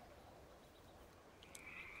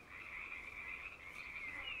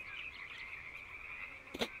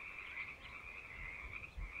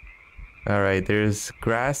 Alright, there's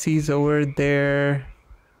grassies over there.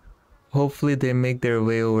 Hopefully they make their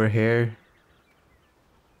way over here.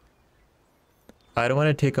 I don't want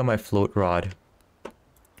to take on my float rod.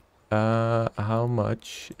 How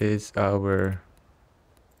much is our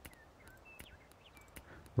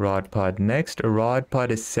rod pod? Next, a rod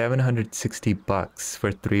pod is 760 bucks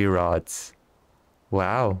for 3 rods.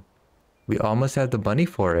 Wow. We almost have the money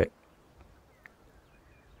for it.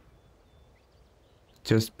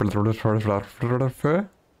 Just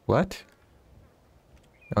what?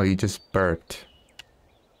 Oh, you just burped.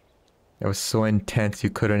 It was so intense you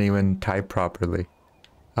couldn't even type properly.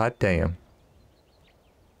 Hot damn.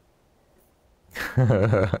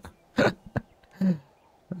 uh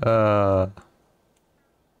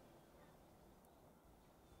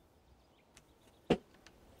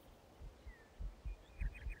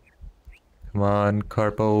Come on,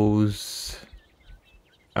 Carpos.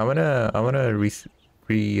 I wanna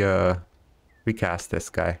recast this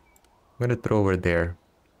guy. I'm gonna throw over there.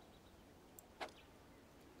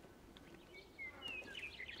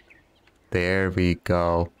 There we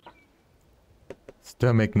go.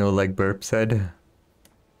 Stomach no leg burp said.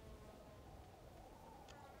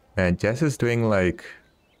 Man, Jess is doing like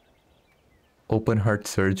open heart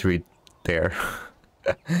surgery there.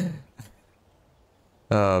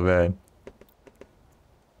 Oh man.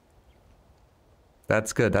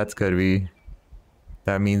 That's good, that's good.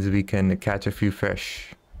 That means we can catch a few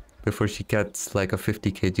fish before she gets like a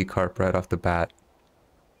 50 kg carp right off the bat.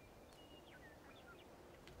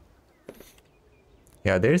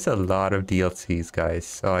 Yeah, there's a lot of DLCs, guys,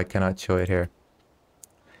 so I cannot show it here.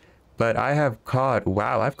 But I have caught,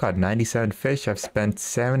 wow, I've caught 97 fish. I've spent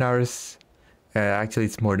 7 hours. Actually,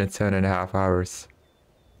 it's more than 7.5 hours.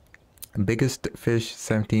 Biggest fish,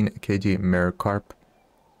 17 kg mirror carp.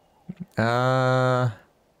 I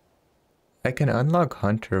can unlock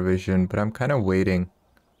hunter vision, but I'm kind of waiting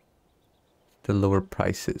the lower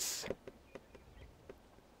prices.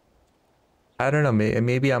 I don't know,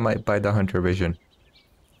 maybe I might buy the hunter vision.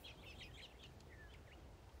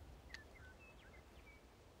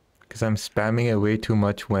 Because I'm spamming it way too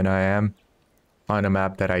much when I am on a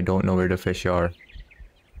map that I don't know where the fish are.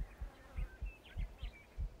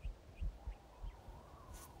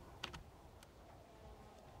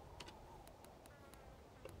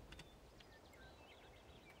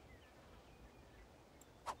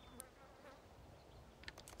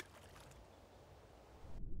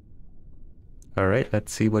 Alright,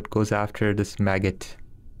 let's see what goes after this maggot.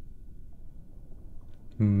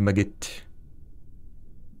 Maggot.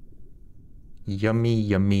 Yummy,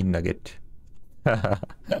 yummy nugget.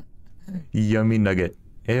 Yummy nugget.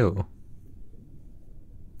 Ew.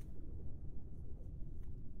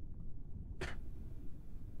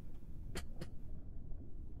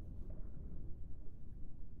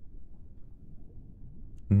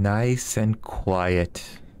 Nice and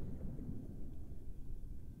quiet.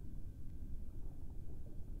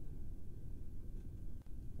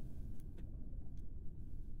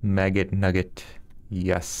 Maggot nugget.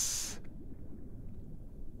 Yes.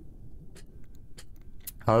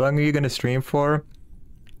 How long are you gonna stream for?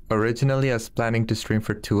 Originally, I was planning to stream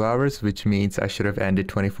for 2 hours, which means I should have ended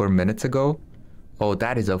 24 minutes ago. Oh,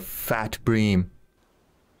 that is a fat bream.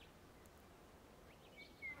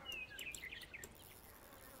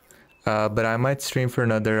 But I might stream for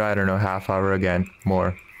another, I don't know, half hour again,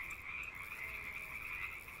 more.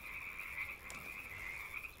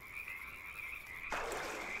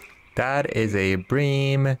 That is a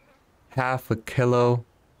bream, half a kilo.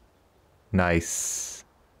 Nice.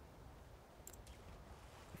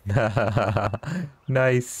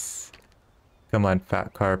 Nice. Come on,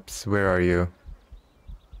 fat carps, where are you?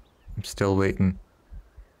 I'm still waiting.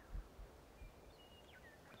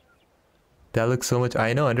 That looks so much...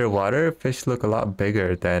 I know underwater fish look a lot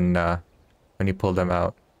bigger than when you pull them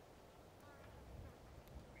out.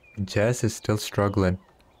 Jess is still struggling.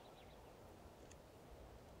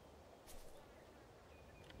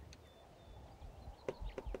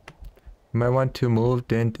 You might want to move,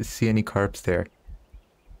 didn't see any carps there.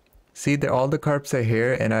 See, all the carps are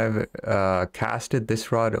here, and I've casted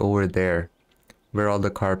this rod over there, where all the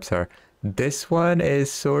carps are. This one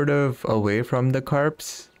is sort of away from the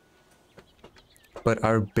carps. But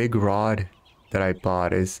our big rod that I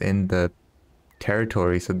bought is in the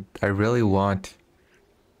territory, so I really want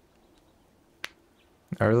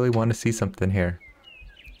to see something here.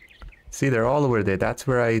 See, they're all over there. That's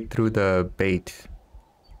where I threw the bait.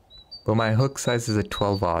 But my hook size is a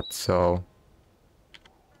 12-aught, so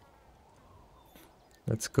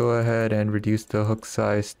let's go ahead and reduce the hook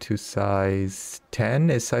size to size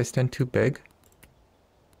 10. Is size 10 too big?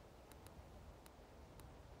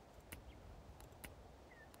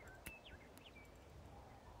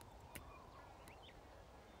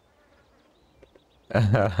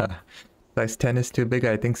 Size 10 is too big.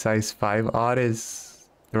 I think size 5-aught is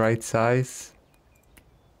the right size.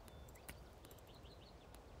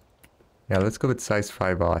 Yeah, let's go with size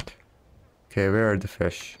 5-aught. Okay, where are the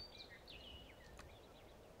fish?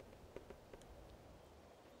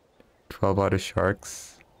 12-aught is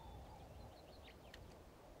sharks.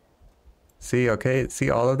 See, okay, see,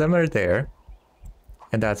 all of them are there.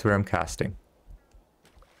 And that's where I'm casting.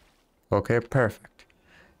 Okay, perfect.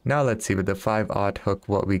 Now let's see with the 5-aught hook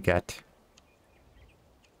what we get.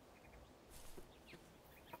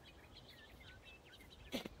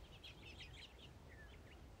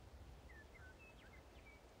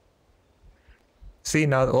 See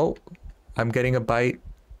now, oh, I'm getting a bite,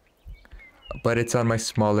 but it's on my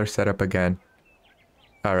smaller setup again.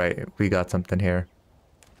 All right, we got something here.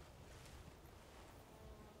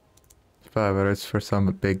 5 hours for some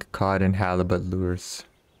big cod and halibut lures.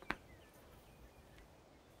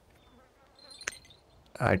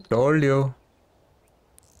 I told you.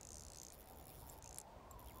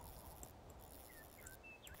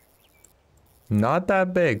 Not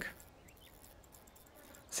that big.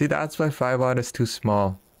 See, that's why 5-aught is too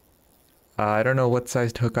small. I don't know what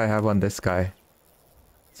sized hook I have on this guy.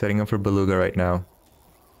 Setting him for beluga right now.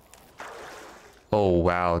 Oh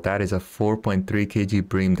wow, that is a 4.3 kg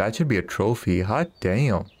bream. That should be a trophy. Hot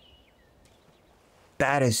damn.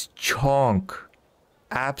 That is chonk.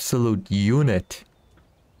 Absolute unit.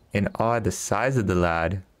 In awe at the size of the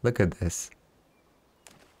lad. Look at this.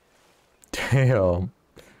 Damn.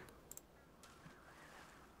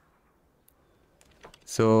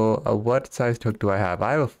 So, what sized hook do I have?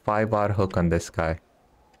 I have a 5-aught hook on this guy.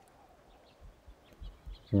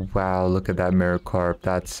 Wow, look at that mirror carp.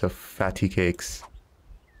 That's a fatty cakes.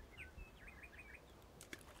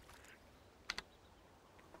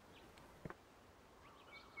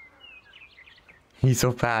 He's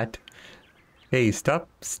so fat. Hey, stop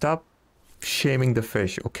shaming the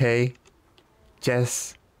fish, okay?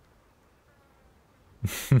 Jess.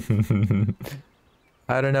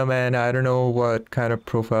 I don't know, man. I don't know what kind of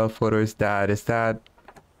profile photo is that. Is that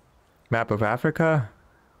map of Africa?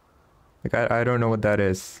 Like, I don't know what that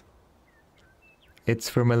is. It's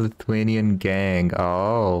from a Lithuanian gang.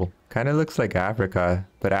 Oh, kind of looks like Africa,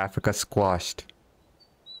 but Africa squashed.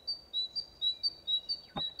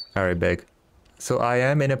 Alright, big. So I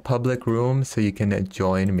am in a public room, so you can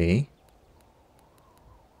join me.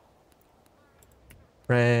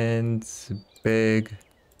 Friends, big.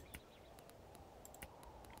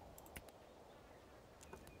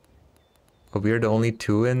 Oh, we're the only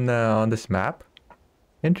two in on this map?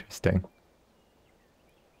 Interesting.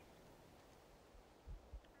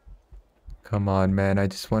 Come on, man. I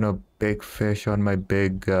just want a big fish on my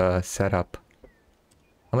big setup.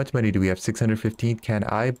 How much money do we have? 615. Can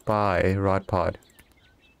I buy rod pod?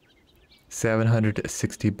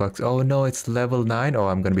 760 bucks. Oh no, it's level 9. Oh,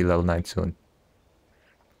 I'm gonna be level 9 soon.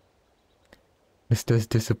 Mister's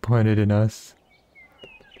disappointed in us.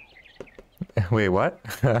 Wait, what?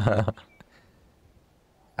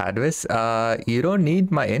 Advis, you don't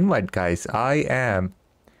need my invite, guys. I am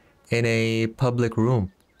in a public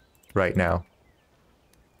room right now.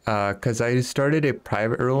 Because I started a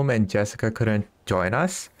private room and Jessica couldn't join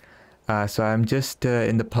us. So I'm just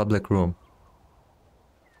in the public room.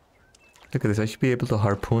 Look at this. I should be able to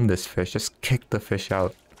harpoon this fish. Just kick the fish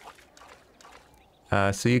out.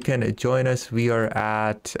 So you can join us. We are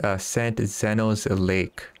at St. Zeno's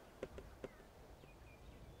Lake.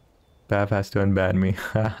 Bav has to unban me.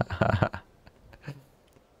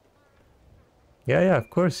 Yeah, of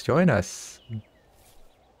course. Join us.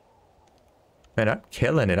 Man, I'm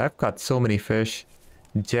killing it. I've got so many fish.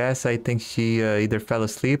 Jess, I think she either fell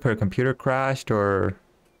asleep, her computer crashed, or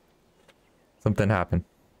something happened.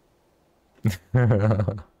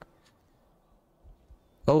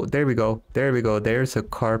 Oh, there we go. There we go. There's a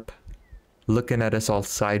carp looking at us all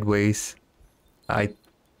sideways.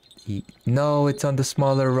 No, it's on the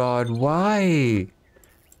smaller rod. Why?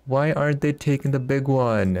 Why aren't they taking the big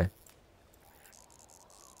one?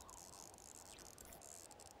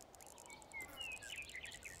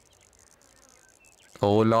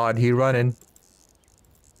 Oh Lord, he running.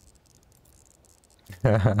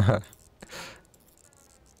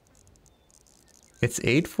 It's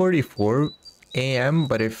 8:44 a.m.,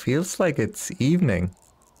 but it feels like it's evening.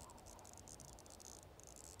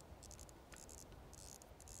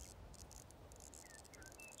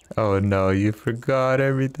 Oh no, you forgot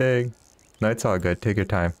everything. No, it's all good. Take your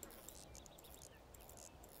time.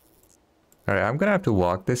 Alright, I'm gonna have to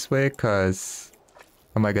walk this way because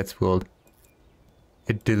I might get spooled.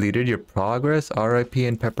 It deleted your progress? RIP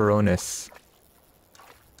and pepperonis.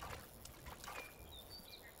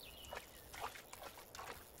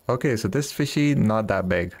 Okay, so this fishy, not that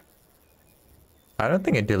big. I don't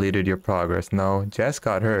think it deleted your progress. No, Jess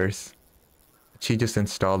got hers. She just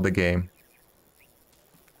installed the game.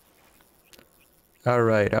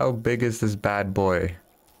 Alright, how big is this bad boy?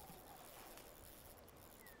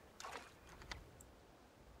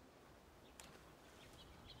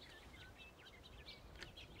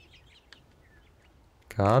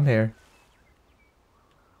 Come here.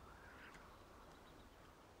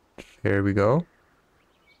 Here we go.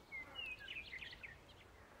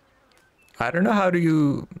 I don't know how do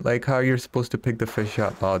you, like how you're supposed to pick the fish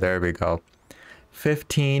up. Oh, there we go.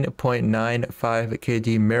 15.95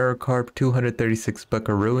 kg mirror carp, 236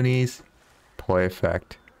 buckaroonies.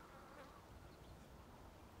 Perfect.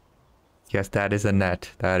 Yes, that is a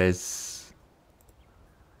net. That is...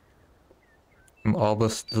 I'm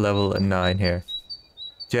almost level 9 here.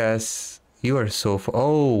 Jess, you are so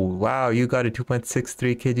oh, wow, you got a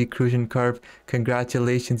 2.63 kg crucian carp.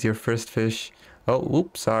 Congratulations, your first fish. Oh,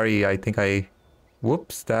 whoops, sorry, I think I...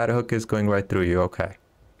 Whoops, that hook is going right through you. Okay.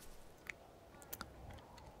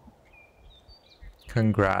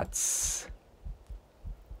 Congrats.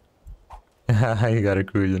 You got a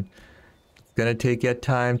crucian. It's gonna take you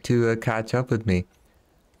time to catch up with me.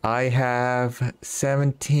 I have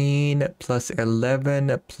 17 plus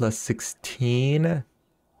 11 plus 16.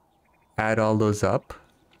 Add all those up.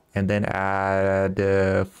 And then add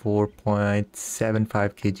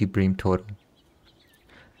 4.75 kg bream total.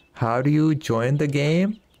 How do you join the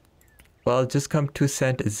game? Well, just come to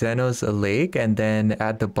St. Zeno's Lake, and then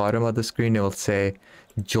at the bottom of the screen it will say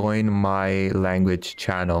join my language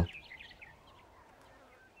channel.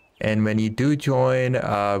 And when you do join,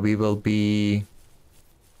 we will be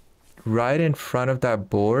right in front of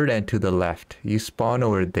that board and to the left. You spawn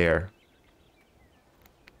over there.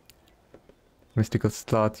 Mystical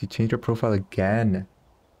slots, you changed your profile again.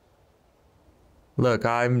 Look,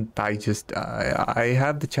 I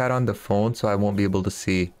have the chat on the phone, so I won't be able to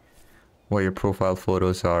see what your profile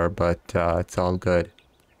photos are, but it's all good.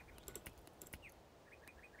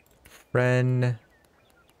 Friend,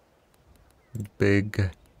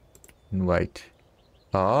 big and white.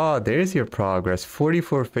 Oh, there's your progress.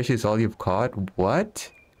 44 fish is all you've caught?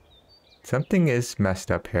 What? Something is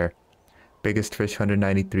messed up here. Biggest fish,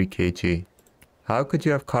 193 kg. How could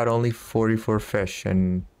you have caught only 44 fish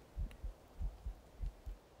and...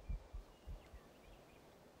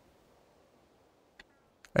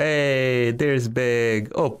 Hey, there's Big.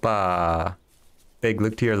 Opa. Big,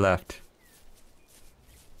 look to your left.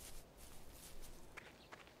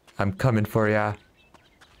 I'm coming for ya.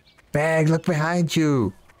 Big, look behind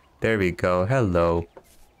you. There we go. Hello.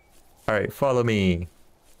 Alright, follow me.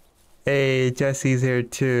 Hey, Jesse's here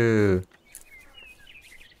too.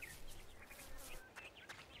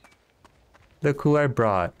 Look who I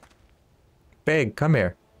brought. Big, come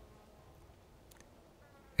here.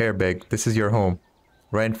 Here, Big. This is your home.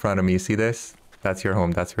 Right in front of me. You see this? That's your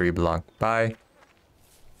home. That's where you belong. Bye.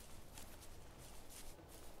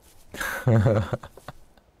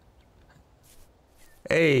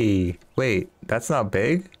 Hey, wait. That's not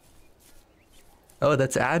Big? Oh,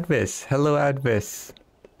 that's Advis. Hello, Advis.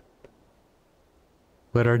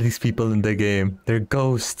 What are these people in the game? They're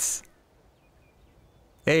ghosts.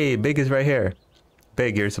 Hey, Big is right here.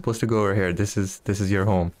 Big, you're supposed to go over here. This is your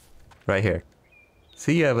home. Right here.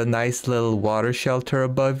 See, you have a nice little water shelter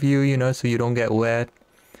above you, you know, so you don't get wet.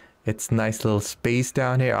 It's nice little space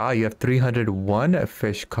down here. Ah, you have 301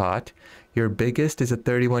 fish caught. Your biggest is a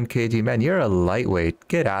 31 kg. Man, you're a lightweight.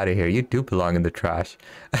 Get out of here. You do belong in the trash.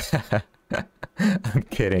 I'm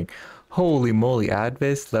kidding. Holy moly,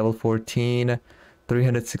 Advis, level 14,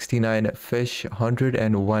 369 fish,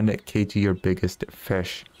 101 kg, your biggest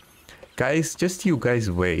fish. Guys, just you guys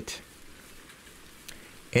wait.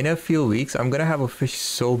 In a few weeks, I'm gonna have a fish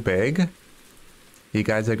so big, you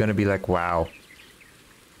guys are gonna be like, wow.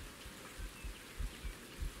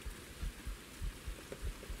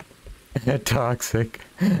 Toxic.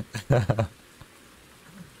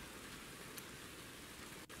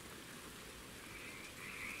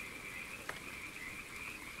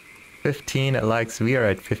 15 likes. We are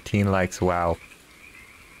at 15 likes. Wow.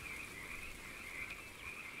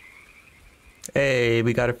 Hey,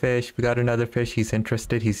 we got a fish. We got another fish. He's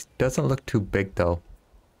interested. He doesn't look too big though.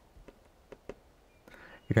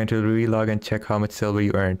 You're going to relog and check how much silver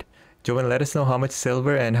you earned. Joven, let us know how much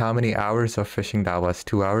silver and how many hours of fishing that was.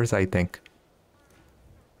 2 hours, I think.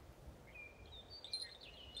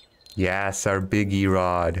 Yes, our biggie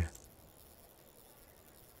rod.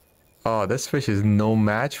 Oh, this fish is no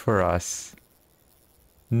match for us.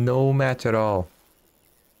 No match at all.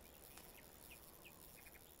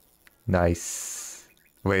 Nice.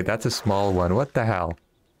 Wait, that's a small one. What the hell?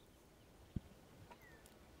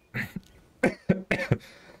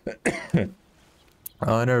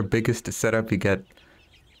 On our biggest setup, you get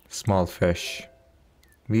small fish.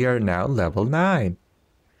 We are now level 9.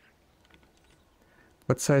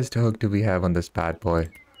 What size hook do we have on this bad boy?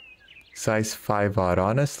 Size 5 odd.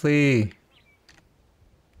 Honestly,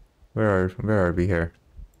 where are we here?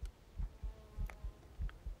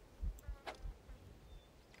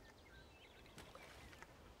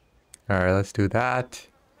 Alright, let's do that.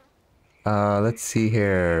 Let's see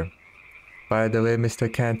here. By the way,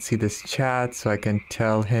 Mr. can't see this chat, so I can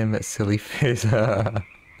tell him silly face. It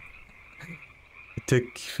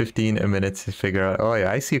took 15 minutes to figure out. Oh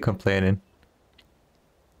yeah, I see you complaining.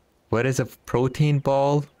 What is a protein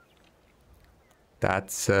ball?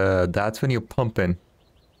 That's when you're pumping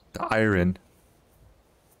the iron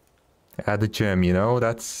at the gym, you know?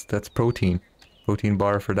 That's protein. Protein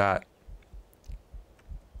bar for that.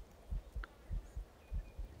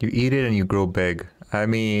 You eat it and you grow big. I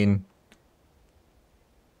mean,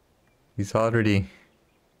 he's already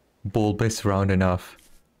bulbous round enough.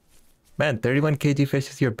 Man, 31 kg fish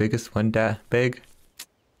is your biggest one, Big?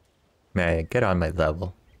 Man, get on my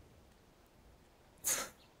level.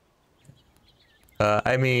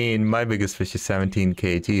 I mean, my biggest fish is 17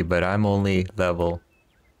 kg, but I'm only level...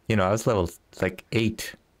 You know, I was level like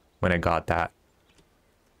 8 when I got that.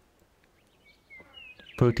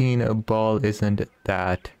 Protein ball isn't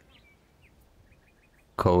that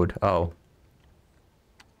code. Oh.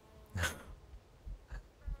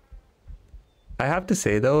 I have to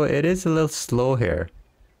say though, it is a little slow here.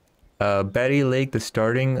 Betty Lake, the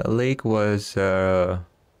starting lake was it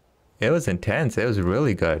was intense. It was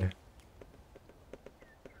really good.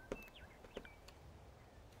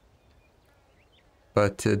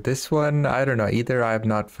 But this one, I don't know. Either I have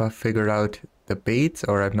not figured out the baits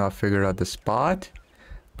or I've not figured out the spot.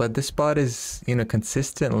 But this spot is, you know,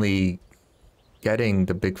 consistently getting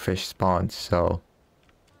the big fish spawns, so...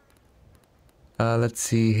 let's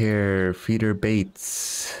see here. Feeder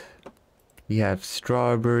baits. We have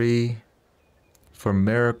strawberry for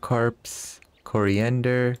Maricarps,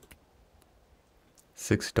 coriander.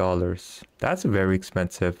 $6. That's very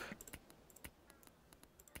expensive.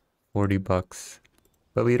 40 bucks.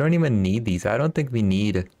 But we don't even need these. I don't think we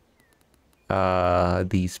need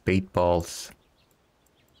these bait balls.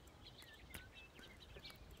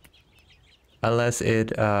 Unless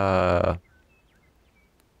it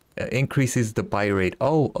increases the buy rate.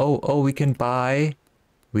 Oh, we can buy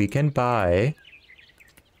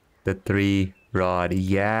the 3 rod.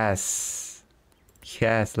 Yes,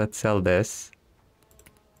 let's sell this.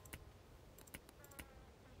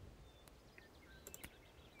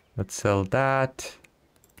 Let's sell that.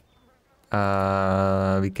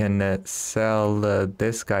 We can sell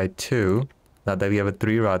this guy too, now that we have a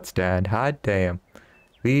 3 rod stand. Hot damn,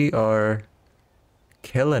 we are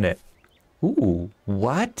killing it. Ooh,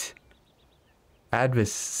 what? Advis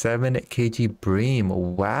 7 kg bream.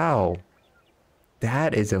 Wow,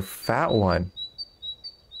 that is a fat one.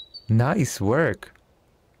 Nice work.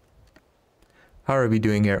 How are we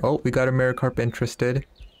doing here? Oh, we got a Maricarp interested.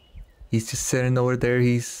 He's just sitting over there.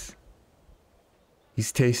 He's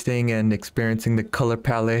tasting and experiencing the color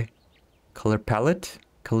palette. Color palette?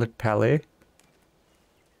 Cullet palette.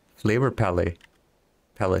 Flavor palette.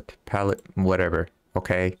 Palette, whatever.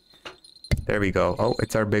 Okay. There we go. Oh,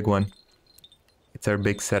 it's our big one. It's our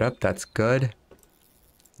big setup. That's good.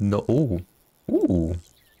 No. Ooh. Ooh.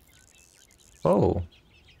 Oh.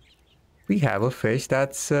 We have a fish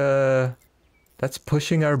that's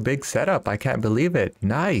pushing our big setup. I can't believe it.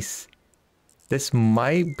 Nice. This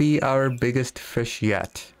might be our biggest fish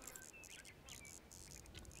yet.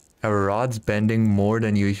 Our rod's bending more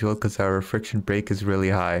than usual because our friction brake is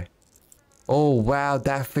really high. Oh, wow.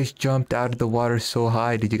 That fish jumped out of the water so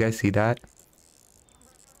high. Did you guys see that?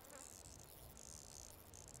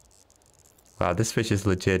 Wow, this fish is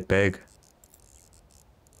legit big.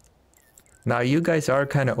 Now, you guys are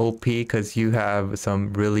kind of OP because you have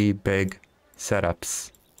some really big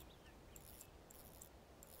setups.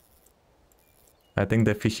 I think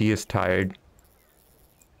the fishy is tired.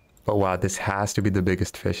 But wow, this has to be the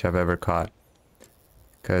biggest fish I've ever caught.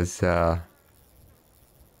 Because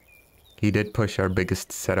he did push our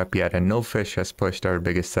biggest setup yet, and no fish has pushed our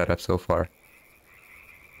biggest setup so far.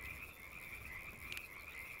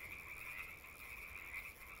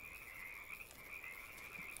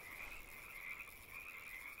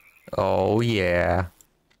 Oh yeah.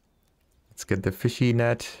 Let's get the fishy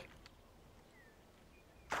net.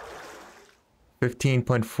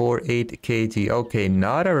 15.48 kg. Okay,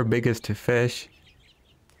 not our biggest fish.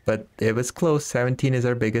 But it was close. 17 is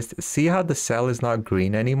our biggest. See how the cell is not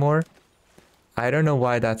green anymore? I don't know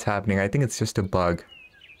why that's happening. I think it's just a bug.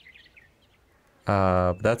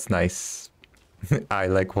 That's nice. I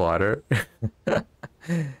like water.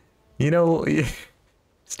 You know,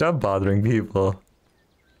 stop bothering people.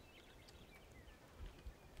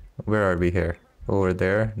 Where are we here? Over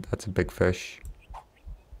there. That's a big fish.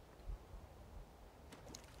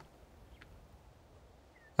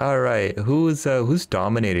 Alright, who's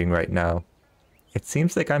dominating right now? It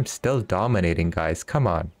seems like I'm still dominating, guys. Come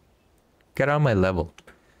on. Get on my level.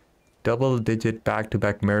 Double-digit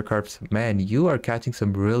back-to-back mirror carps. Man, you are catching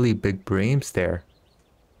some really big breams there.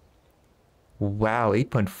 Wow,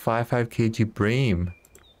 8.55 kg bream.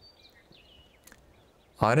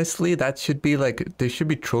 Honestly, that should be like... There should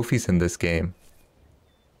be trophies in this game.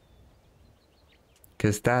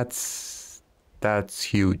 Because that's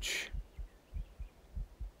huge.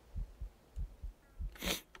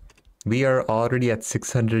 We are already at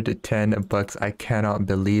 610 bucks. I cannot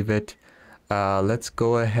believe it. Let's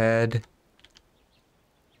go ahead.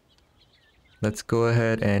 Let's go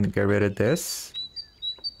ahead and get rid of this.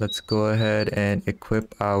 Let's go ahead and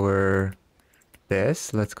equip our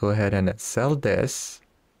this. Let's go ahead and sell this.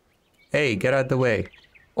 Hey, get out of the way.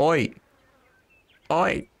 Oi!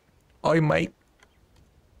 Oi! Oi, mate!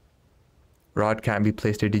 Rod can't be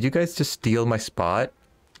placed here. Did you guys just steal my spot?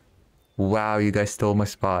 Wow, you guys stole my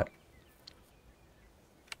spot.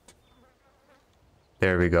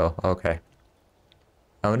 There we go. Okay.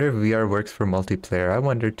 I wonder if VR works for multiplayer. I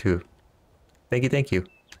wonder too. Thank you, thank you.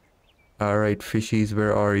 Alright, fishies,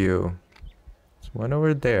 where are you? There's one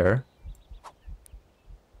over there.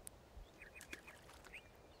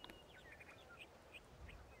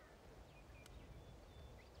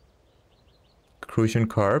 Crucian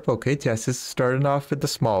carp. Okay, Jess is starting off with the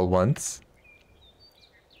small ones.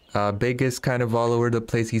 Big is kind of all over the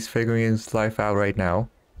place. He's figuring his life out right now.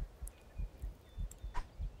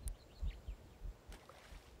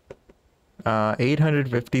 Uh,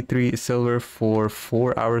 853 silver for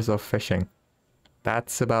 4 hours of fishing.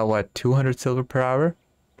 That's about what, 200 silver per hour?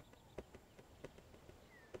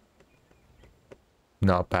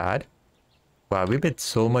 Not bad. Wow, we made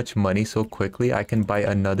so much money so quickly. I can buy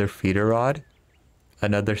another feeder rod.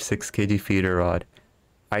 Another 6 kg feeder rod.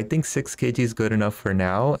 I think 6 kg is good enough for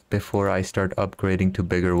now before I start upgrading to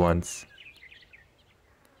bigger ones.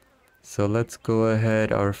 So let's go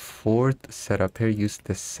ahead. Our fourth setup here. Use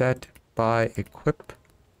the set. Buy equip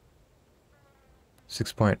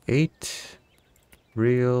 6.8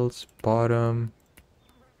 reels bottom.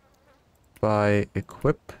 Buy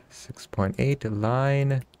equip 6.8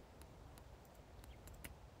 line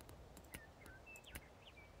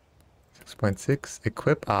 6.6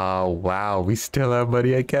 equip. Oh wow, we still have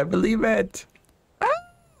money. I can't believe it. Ah!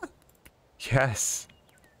 Yes.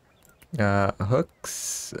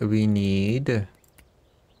 Hooks we need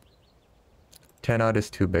 10 odd is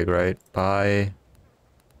too big, right? Buy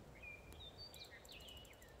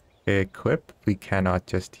equip. We cannot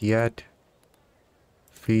just yet.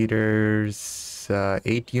 Feeders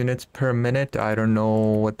 8 units per minute. I don't know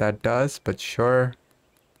what that does, but sure.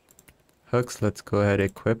 Hooks, let's go ahead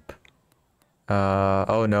equip.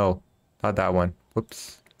 Oh no, not that one.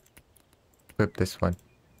 Whoops. Equip this one.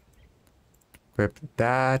 Equip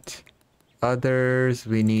that. others.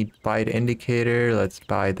 We need bite indicator. Let's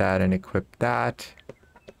buy that and equip that.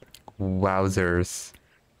 Wowzers.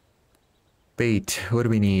 Bait. What do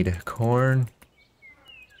we need? Corn.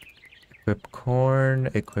 Equip corn.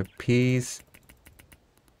 Equip peas.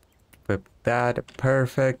 Equip that.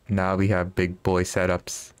 Perfect. Now we have big boy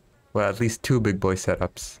setups. Well, at least 2 big boy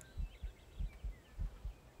setups.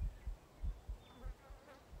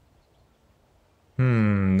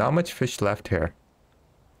 Not much fish left here.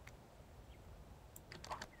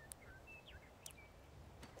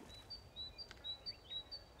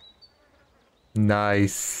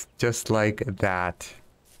 Nice. Just like that.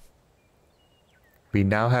 We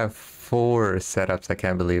now have 4 setups. I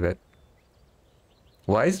can't believe it.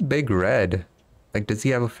 Why is Big red? Like, does he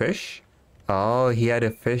have a fish? Oh, he had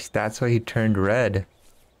a fish. That's why he turned red.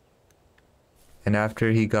 And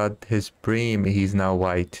after he got his bream, he's now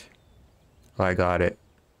white. Oh, I got it.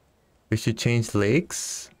 We should change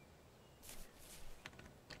lakes?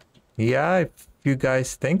 Yeah, if you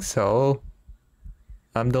guys think so.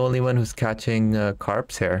 I'm the only one who's catching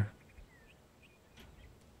carps here.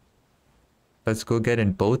 Let's go get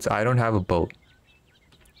in boats. I don't have a boat.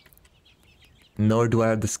 Nor do I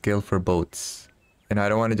have the skill for boats. And I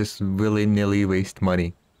don't want to just willy-nilly waste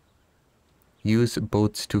money. Use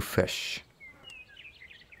boats to fish.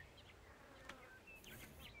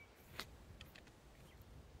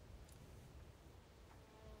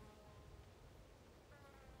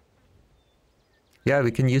 Yeah,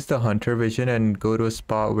 we can use the hunter vision and go to a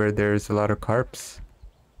spot where there's a lot of carps.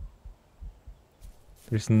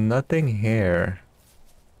 There's nothing here.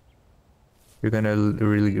 You're gonna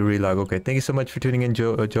really relog. Okay, thank you so much for tuning in,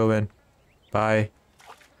 Joanne. Bye.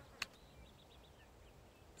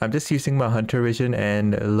 I'm just using my hunter vision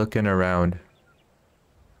and looking around.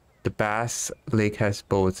 The bass lake has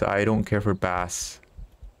boats. I don't care for bass.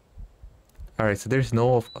 Alright, so there's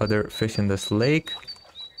no other fish in this lake.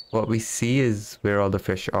 What we see is where all the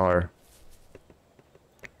fish are.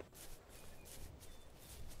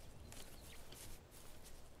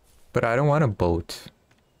 But I don't want a boat.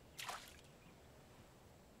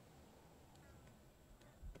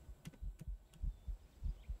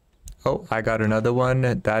 Oh, I got another one.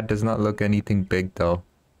 That does not look anything big though.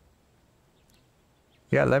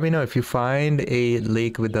 Yeah, let me know if you find a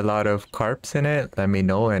lake with a lot of carps in it. Let me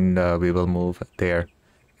know and we will move there.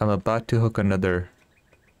 I'm about to hook another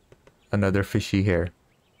fishy here.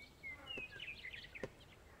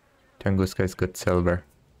 Tunguska is good silver.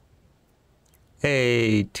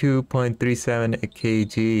 Hey, 2.37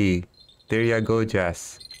 kg. There you go,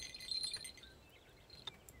 Jess.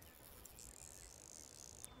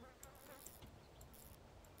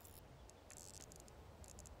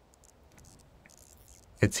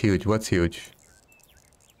 It's huge. What's huge?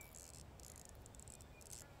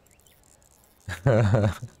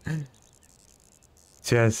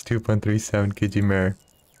 Jess, 2.37 kg mare.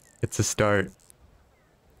 It's a start.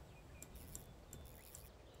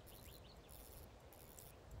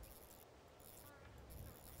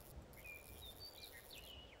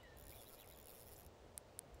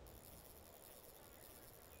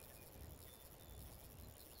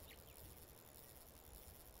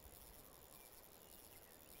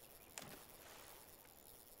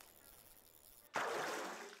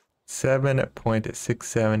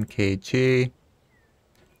 .67 kg.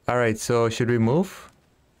 Alright, so should we move?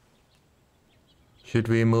 Should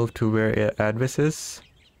we move to where Advis is?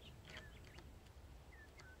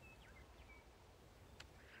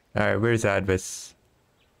 Alright, where's Advis?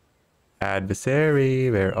 Adversary,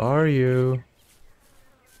 where are you?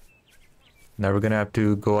 Now we're gonna have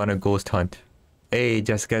to go on a ghost hunt. Hey,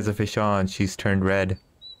 Jessica has a fish on. She's turned red.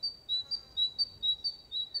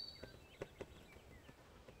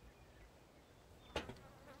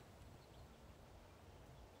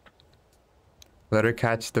 Let her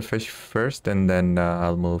catch the fish first and then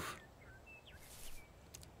I'll move.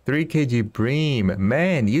 3 kg bream.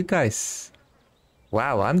 Man, you guys.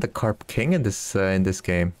 Wow, I'm the carp king in this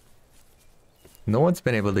game. No one's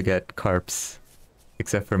been able to get carps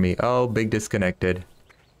except for me. Oh, big disconnected.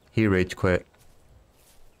 He rage quit.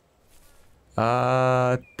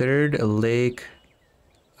 Third lake.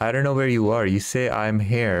 I don't know where you are. You say I'm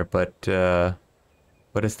here, but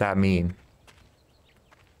what does that mean?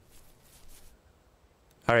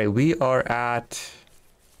 Alright, we are at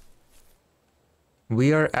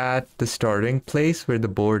the starting place where the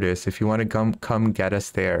board is. If you want to come get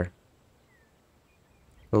us there.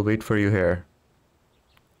 We'll wait for you here.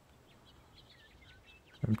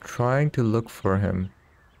 I'm trying to look for him.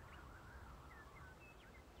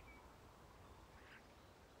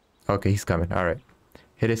 Okay, he's coming. Alright.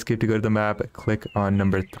 Hit escape to go to the map. Click on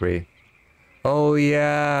number 3. Oh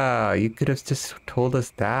yeah, You could have just told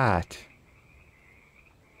us that.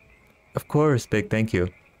 Of course, Big, thank you.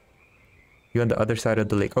 You on the other side of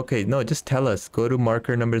the lake. Okay, no, just tell us. Go to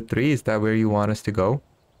marker number 3. Is that where you want us to go?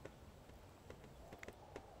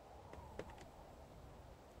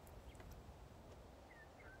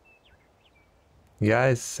 Yeah,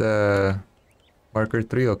 it's marker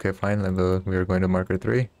 3. Okay, fine. We're going to marker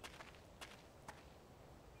 3.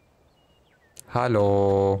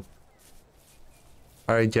 Hello.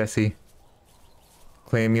 Alright, Jesse.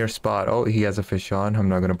 Claim your spot. Oh, he has a fish on. I'm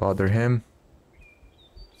not gonna bother him.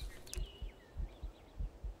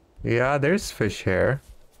 Yeah, there's fish here.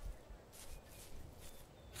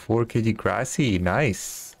 4 kg grassy.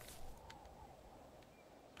 Nice.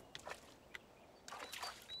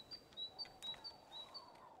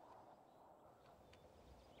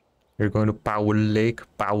 You're going to Powell Lake.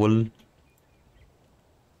 Powell.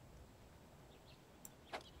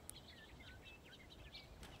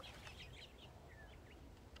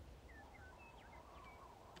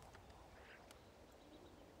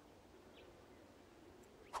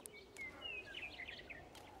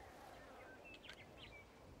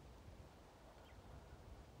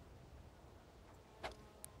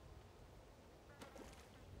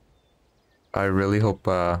 I really hope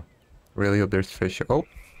there's fish. Oh.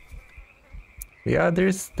 Yeah,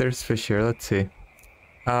 there's fish here. Let's see.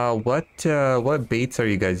 What baits are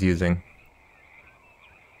you guys using?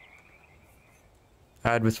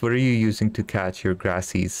 Advis, what are you using to catch your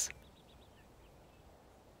grassies?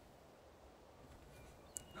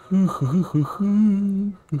 You're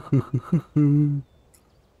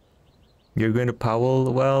going to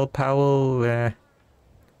Powell? Well, Powell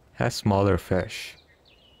has smaller fish.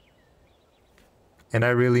 And I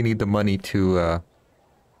really need the money to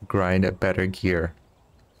grind a better gear.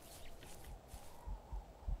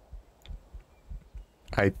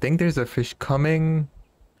 I think there's a fish coming.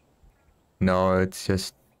 No, it's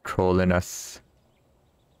just trolling us.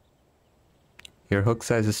 Your hook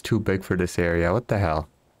size is too big for this area. What the hell?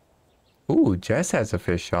 Ooh, Jess has a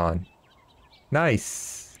fish on.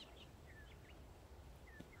 Nice.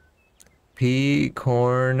 Pea,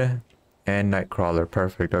 corn, and nightcrawler.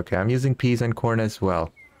 Perfect. Okay, I'm using peas and corn as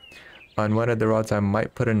well. On one of the rods, I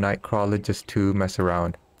might put a nightcrawler just to mess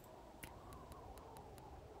around.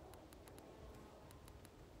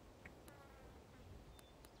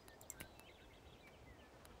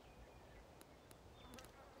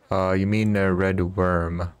 You mean a red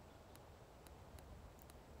worm?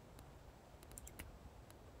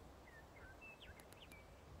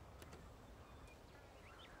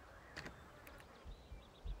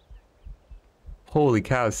 Holy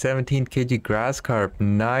cow, 17 kg grass carp.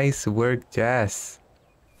 Nice work, Jess.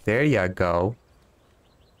 There ya go.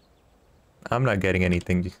 I'm not getting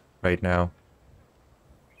anything right now.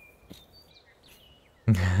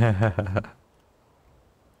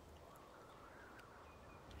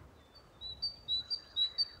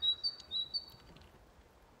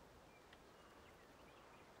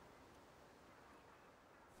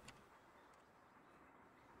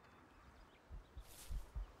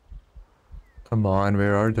 Come on,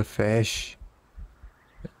 where are the fish?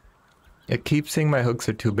 It keeps saying my hooks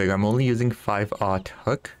are too big. I'm only using 5/0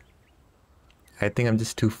 hook. I think I'm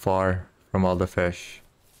just too far from all the fish.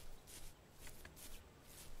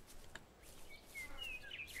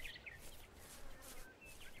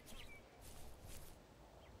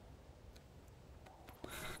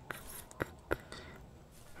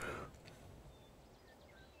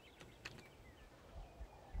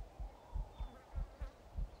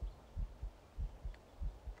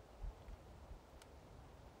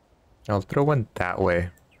 I'll throw one that way.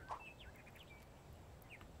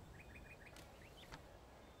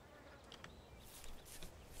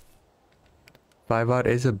 Five-aught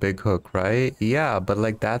is a big hook, right? Yeah, but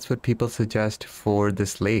like that's what people suggest for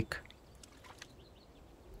this lake.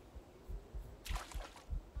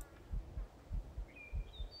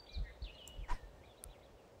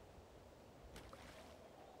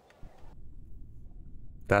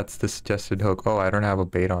 That's the suggested hook. Oh, I don't have a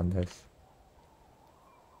bait on this.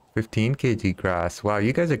 15 kg grass. Wow,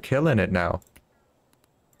 you guys are killing it now.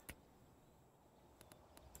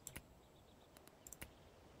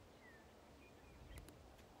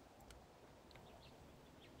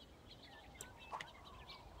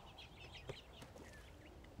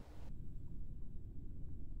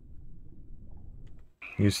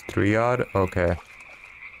 Use 3-aught? Okay.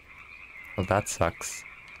 Well, that sucks.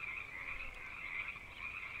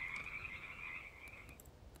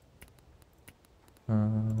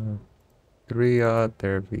 Uh, 3-aught,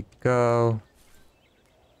 there we go.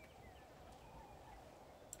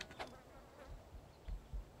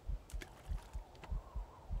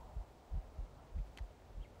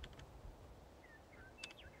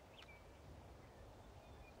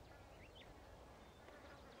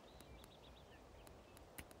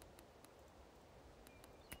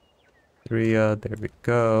 Three, there we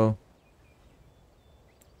go.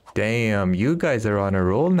 Damn, you guys are on a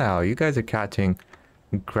roll now. You guys are catching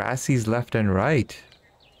grassies left and right.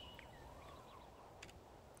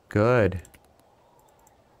 Good.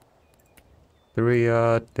 Three,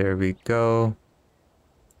 there we go.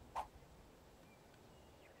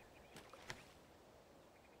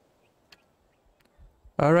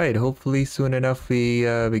 All right, hopefully soon enough we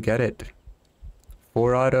get it.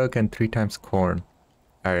 4 auto and 3 times corn.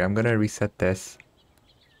 All right, I'm gonna reset this.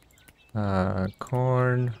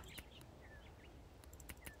 Corn.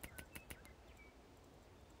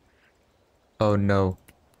 Oh no.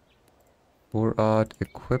 4 odd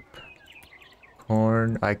equip.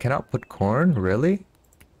 Corn. I cannot put corn, really?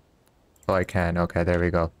 Oh, I can. Okay, there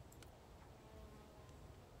we go.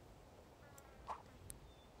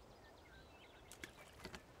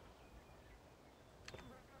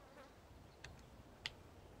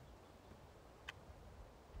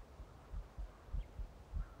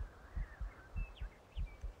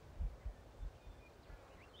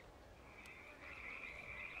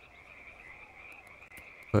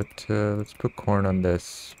 But let's put corn on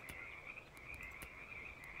this.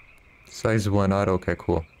 Size 1 odd. Okay,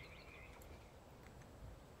 cool.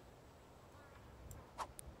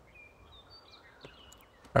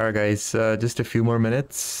 Alright guys, just a few more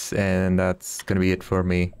minutes and that's gonna be it for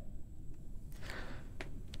me.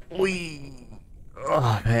 Whee!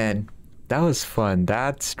 Oh man, that was fun.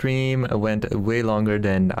 That stream went way longer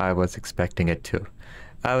than I was expecting it to.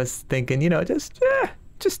 I was thinking, you know, just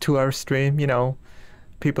 2 hour stream, you know.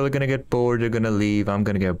 People are gonna get bored, they're gonna leave, I'm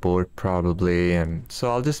gonna get bored probably, and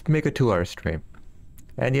so I'll just make a 2 hour stream.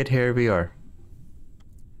 And yet here we are.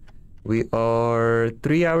 We are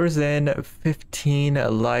 3 hours in, 15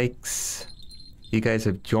 likes. You guys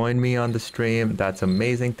have joined me on the stream. That's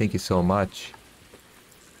amazing. Thank you so much.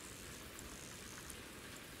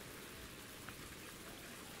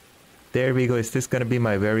 There we go. Is this gonna be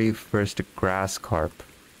my very first grass carp?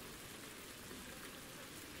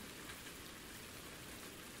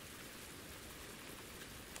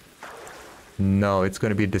 No, it's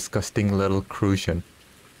gonna be a disgusting little crucian.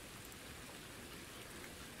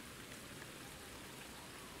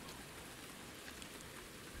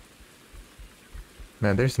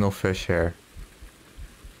 Man, there's no fish here.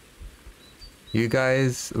 You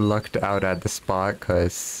guys lucked out at the spot,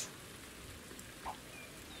 cause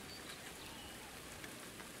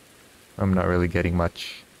I'm not really getting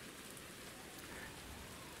much.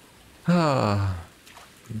 Ah,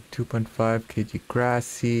 2.5 kg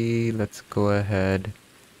grassy. Let's go ahead.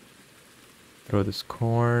 Throw this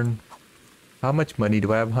corn. How much money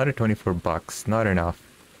do I have? 124 bucks. Not enough.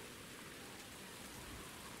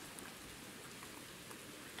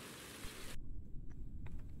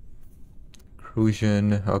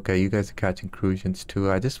 Crucian. Okay, you guys are catching crucians too.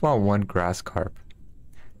 I just want one grass carp.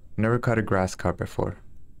 Never caught a grass carp before.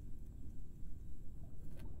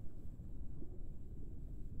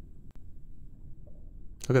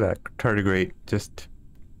 Look at that tardigrade just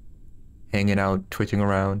hanging out, twitching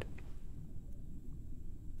around.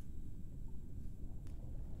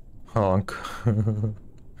 Honk.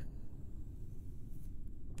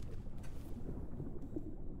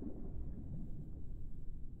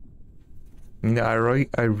 No,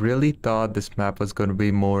 I really thought this map was going to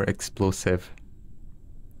be more explosive.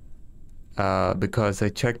 Because I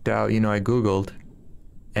checked out, you know, I googled,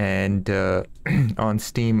 and on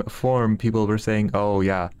Steam forum people were saying, oh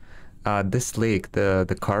yeah, this lake,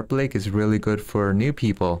 the carp lake, is really good for new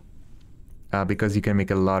people because you can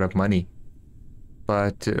make a lot of money.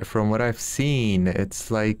 But from what I've seen,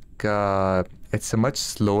 it's like it's a much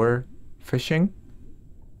slower fishing.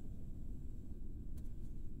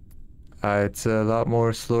 It's a lot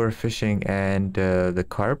more slower fishing, and the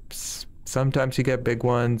carps, sometimes you get big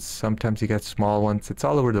ones, sometimes you get small ones. It's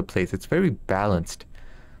all over the place. It's very balanced.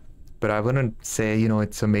 But I wouldn't say, you know,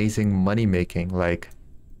 it's amazing money making. Like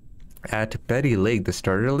at Betty Lake, the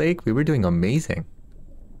starter lake, we were doing amazing.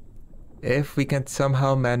 If we can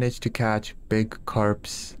somehow manage to catch big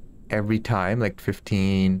carps every time, like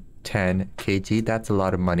 15, 10 kg, that's a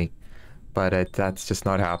lot of money. But that's just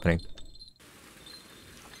not happening.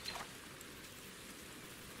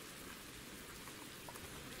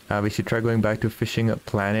 We should try going back to Fishing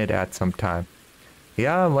Planet at some time.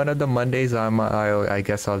 Yeah, one of the Mondays I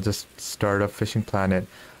guess I'll just start up Fishing Planet.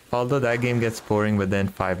 Although that game gets boring within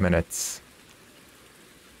 5 minutes.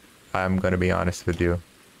 I'm gonna be honest with you.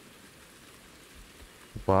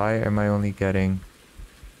 Why am I only getting...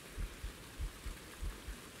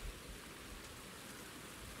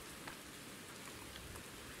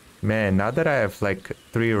 Man, now that I have like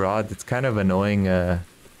 3 rods, it's kind of annoying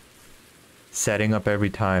setting up every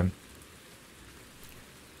time.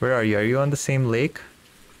 Where are you? Are you on the same lake?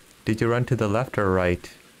 Did you run to the left or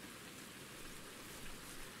right?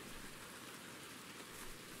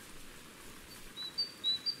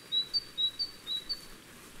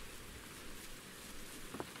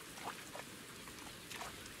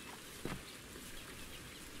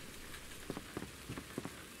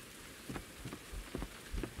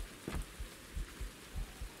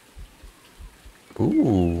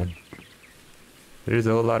 Ooh. There's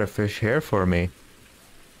a whole lot of fish here for me.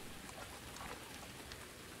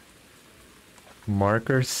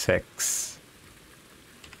 Marker 6.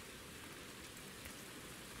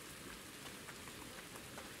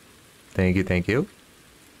 Thank you, thank you.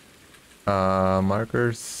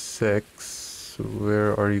 Marker 6.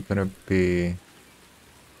 Where are you gonna be?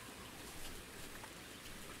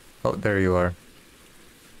 Oh, there you are.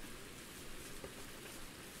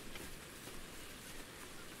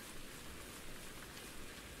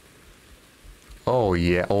 Oh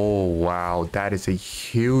yeah, oh wow, that is a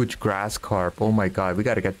huge grass carp. Oh my god, we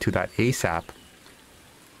gotta get to that ASAP.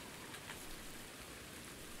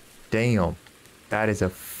 Damn, that is a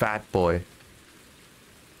fat boy.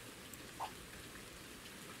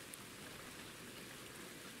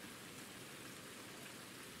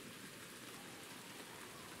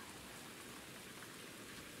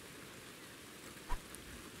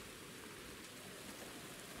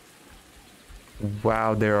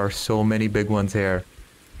 Wow, there are so many big ones here.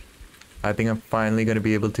 I think I'm finally gonna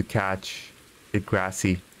be able to catch a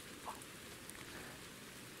grassy.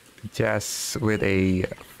 Just with a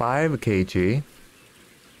 5 kg.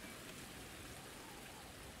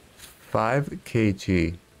 5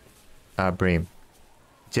 kg bream.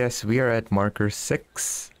 Jess, we are at marker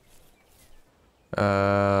 6.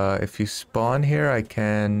 If you spawn here, I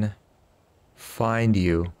can find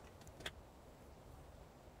you.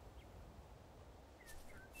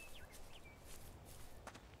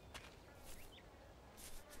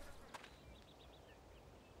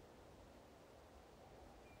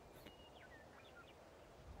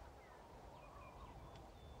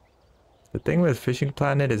 The thing with Fishing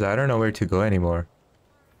Planet is I don't know where to go anymore.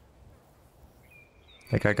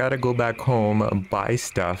 Like, I gotta go back home, buy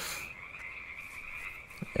stuff.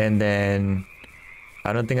 And then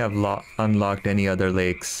I don't think I've unlocked any other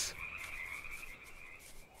lakes.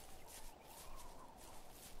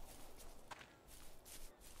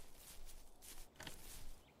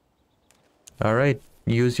 Alright,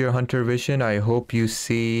 use your hunter vision. I hope you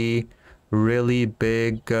see really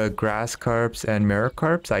big grass carps and mirror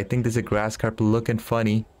carps. I think there's a grass carp looking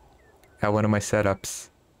funny at one of my setups.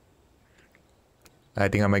 I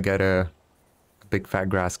think I might get a big fat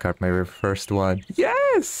grass carp, my first one.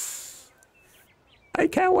 Yes! I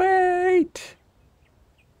can't wait!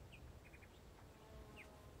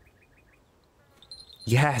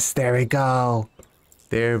 Yes, there we go.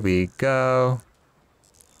 There we go.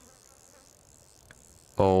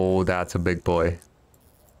 Oh, that's a big boy.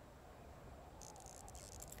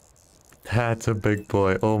 That's a big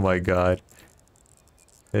boy. Oh my god.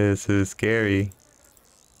 This is scary.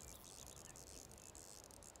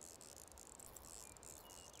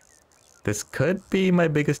 This could be my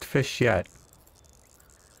biggest fish yet.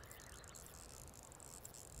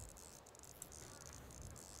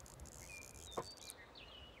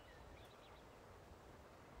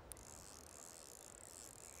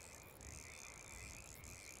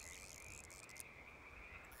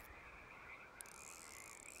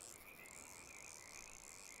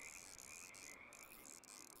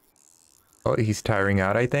 Oh, he's tiring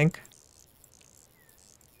out, I think.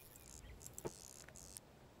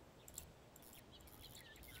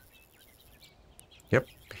 Yep,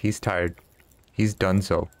 he's tired. He's done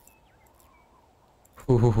so.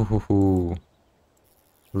 Ooh.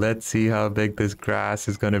 Let's see how big this grass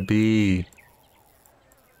is gonna be.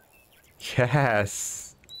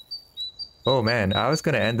 Yes. Oh man, I was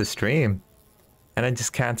gonna end the stream. And I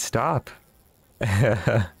just can't stop.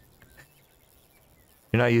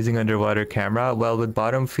 You're not using underwater camera? Well, with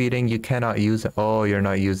bottom feeding, you cannot use... Oh, you're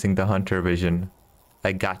not using the hunter vision.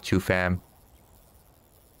 I got you, fam.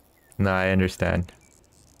 No, I understand.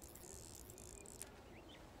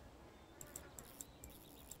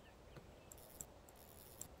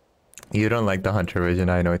 You don't like the hunter vision,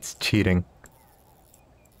 I know, it's cheating.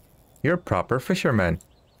 You're a proper fisherman.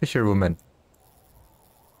 Fisherwoman.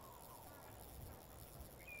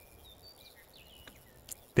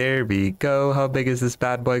 There we go. How big is this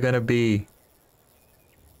bad boy gonna be?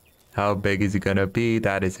 How big is he gonna be?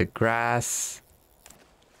 That is a grass.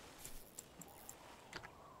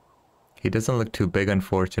 He doesn't look too big,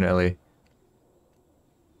 unfortunately.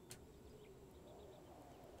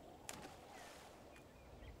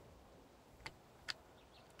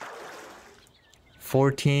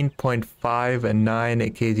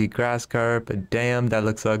 14.59 kg grass carp. Damn, that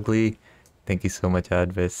looks ugly. Thank you so much,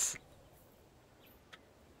 Advis.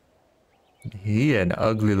 He an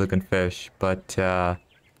ugly looking fish, but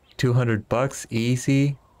 200 bucks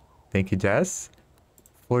easy. Thank you, Jess.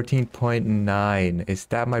 14.9. Is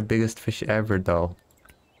that my biggest fish ever though?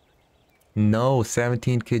 No,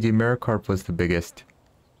 17 kg Miracarp was the biggest.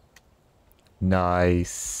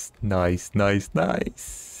 Nice, nice, nice,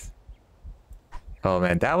 nice. Oh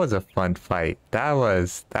man, that was a fun fight. That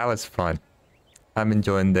was fun. I'm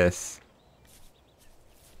enjoying this.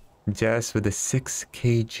 Jess with a 6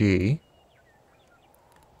 kg.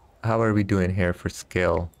 How are we doing here for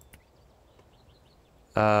skill?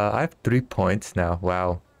 I have 3 points now.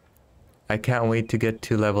 Wow. I can't wait to get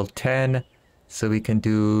to level 10 so we can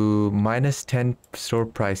do minus 10 store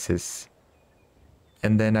prices.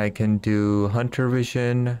 And then I can do hunter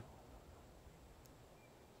vision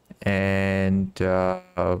and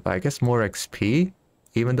I guess more XP,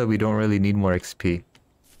 even though we don't really need more XP.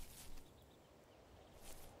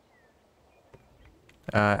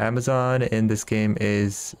 Amazon in this game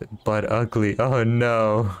is but ugly. Oh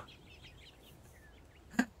no.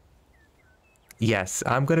 Yes,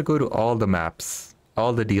 I'm gonna go to all the maps,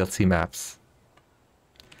 all the DLC maps.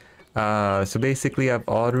 So basically I've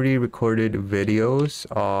already recorded videos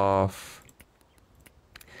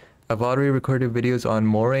on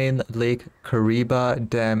Moraine Lake, Kariba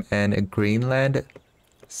Dam, and Greenland.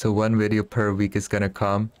 So one video per week is gonna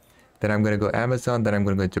come. Then I'm gonna go Amazon, then I'm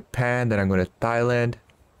gonna go Japan, then I'm going to Thailand.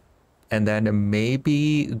 And then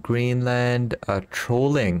maybe Greenland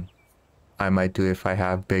trolling I might do if I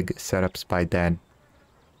have big setups by then.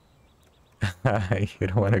 You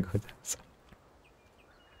don't want to go there.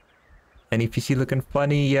 Any fishy looking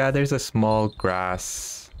funny? Yeah, there's a small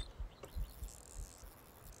grass.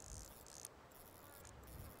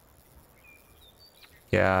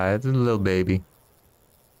 Yeah, it's a little baby.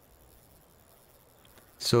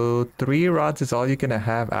 So 3 rods is all you're gonna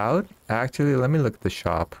have out? Actually, let me look at the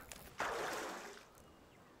shop.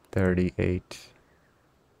 38.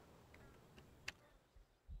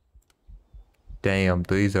 Damn,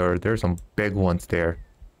 there's some big ones there.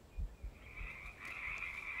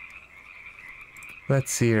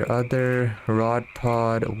 Let's see your other rod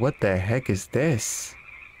pod. What the heck is this?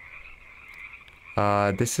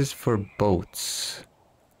 This is for boats.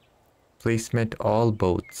 Placement all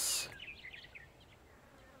boats.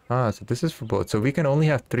 So this is for boats. So we can only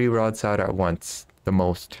have 3 rods out at once, the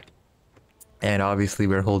most. And obviously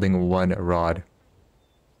we're holding 1 rod.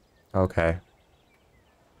 Okay.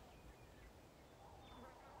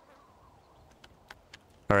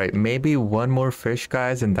 Alright, maybe 1 more fish,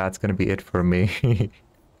 guys, and that's gonna be it for me.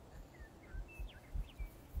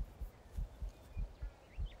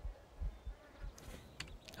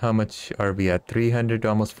 How much are we at? 300,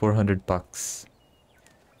 almost 400 bucks.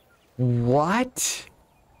 What?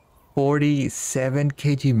 47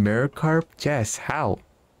 kg Miracarp? Jess, how?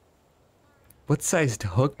 What sized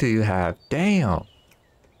hook do you have? Damn.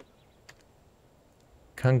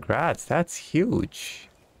 Congrats, that's huge.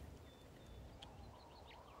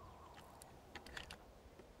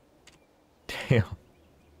 Damn.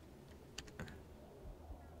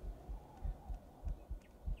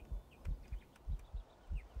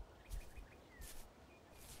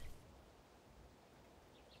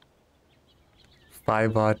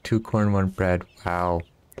 Five odd, 2 corn, 1 bread. Wow.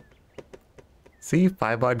 See,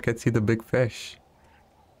 5 odd gets you the big fish.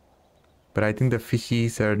 But I think the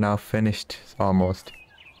fishies are now finished almost.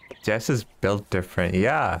 Jess is built different.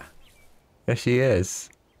 Yeah. Yeah, she is.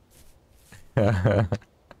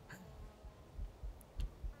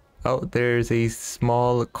 Oh, there's a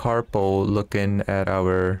small carpo looking at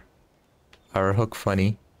our hook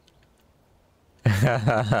funny.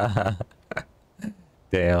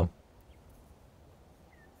 Damn.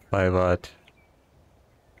 5 odd.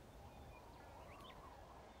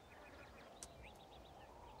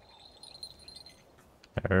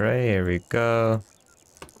 Alright, here we go.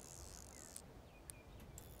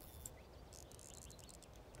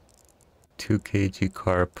 Two kg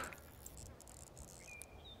carp.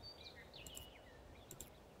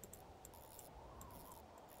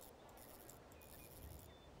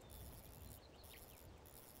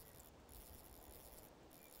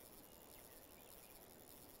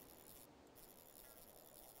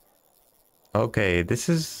 Okay, this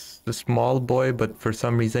is the small boy, but for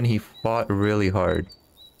some reason he fought really hard.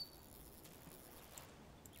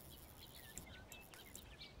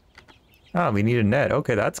 Ah, we need a net.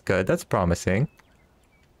 Okay, that's good. That's promising.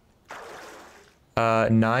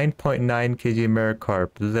 9.9 kg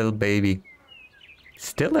Miracarp, little baby.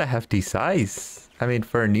 Still a hefty size. I mean,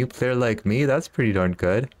 for a new player like me, that's pretty darn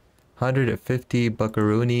good. 150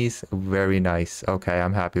 buckaroonies. Very nice. Okay,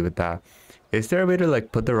 I'm happy with that. Is there a way to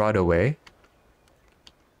like put the rod away?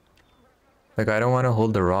 Like, I don't want to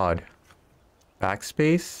hold the rod.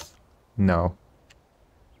 Backspace? No.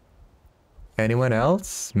 Anyone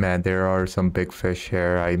else? Man, there are some big fish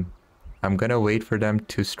here. I'm gonna wait for them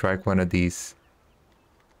to strike one of these.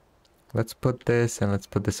 Let's put this and let's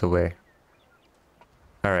put this away.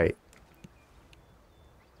 All right.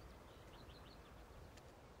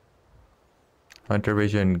 Hunter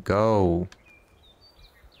vision, go.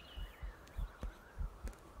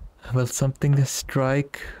 Will something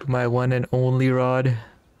strike my one and only rod?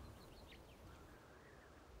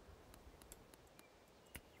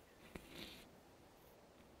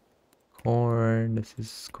 Corn. This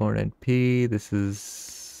is corn and pea. This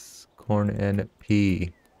is corn and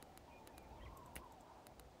pea.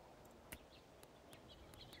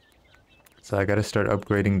 So I gotta start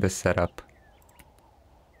upgrading this setup.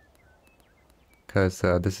 Because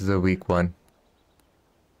this is a weak one.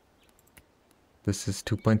 This is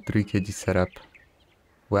 2.3 kg setup.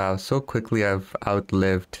 Wow, so quickly I've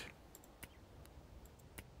outlived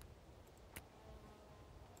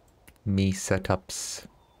me setups.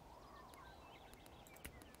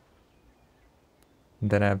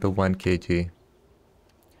 Then I have the 1 kg.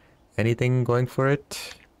 Anything going for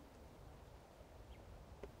it?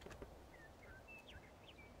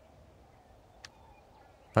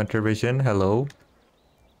 Hunter vision, hello.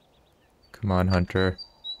 Come on, Hunter.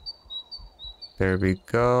 There we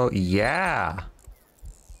go. Yeah!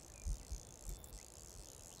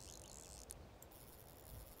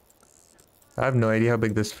 I have no idea how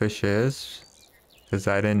big this fish is, because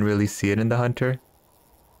I didn't really see it in the Hunter.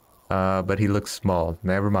 But he looks small.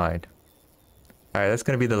 Never mind. Alright, that's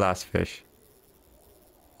gonna be the last fish.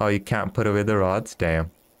 Oh, you can't put away the rods? Damn.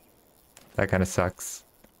 That kind of sucks.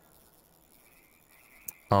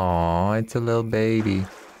 Aw, it's a little baby.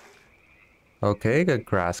 Okay, got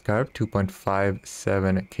grass carp,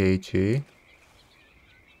 2.57 kg.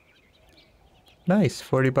 Nice,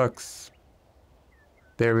 40 bucks.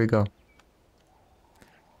 There we go.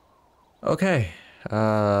 Okay,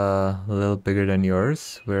 a little bigger than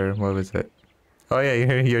yours. What was it? Oh yeah,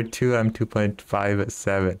 you're 2, I'm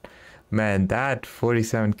 2.57. Man, that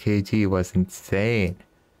 47 kg was insane.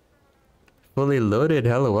 Fully loaded,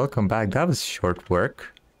 hello, welcome back. That was short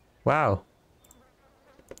work. Wow.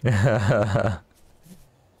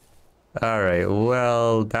 Alright,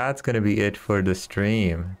 well, that's gonna be it for the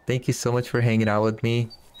stream. Thank you so much for hanging out with me.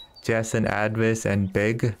 Jess and Advis and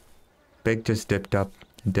Big. Big just dipped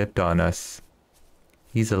on us.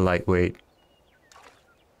 He's a lightweight.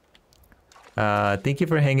 Thank you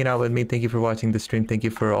for hanging out with me. Thank you for watching the stream. Thank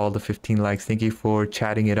you for all the 15 likes. Thank you for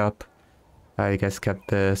chatting it up. You guys kept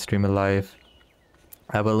the stream alive.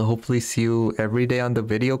 I will hopefully see you every day on the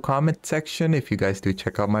video comment section if you guys do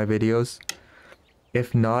check out my videos.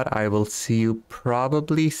 If not, I will see you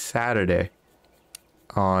probably Saturday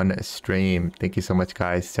on stream. Thank you so much,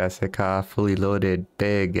 guys. Jessica, Fully Loaded,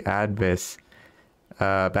 Big, Advis,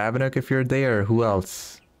 Babanuk if you're there. Who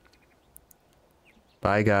else?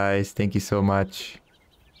 Bye, guys. Thank you so much.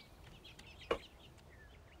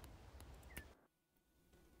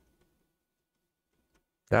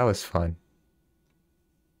 That was fun.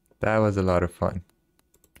 That was a lot of fun.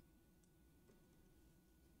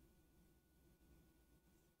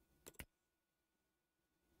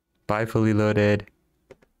 Bye, Fully Loaded.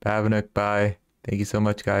 Babanuk, bye. Thank you so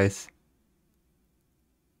much, guys.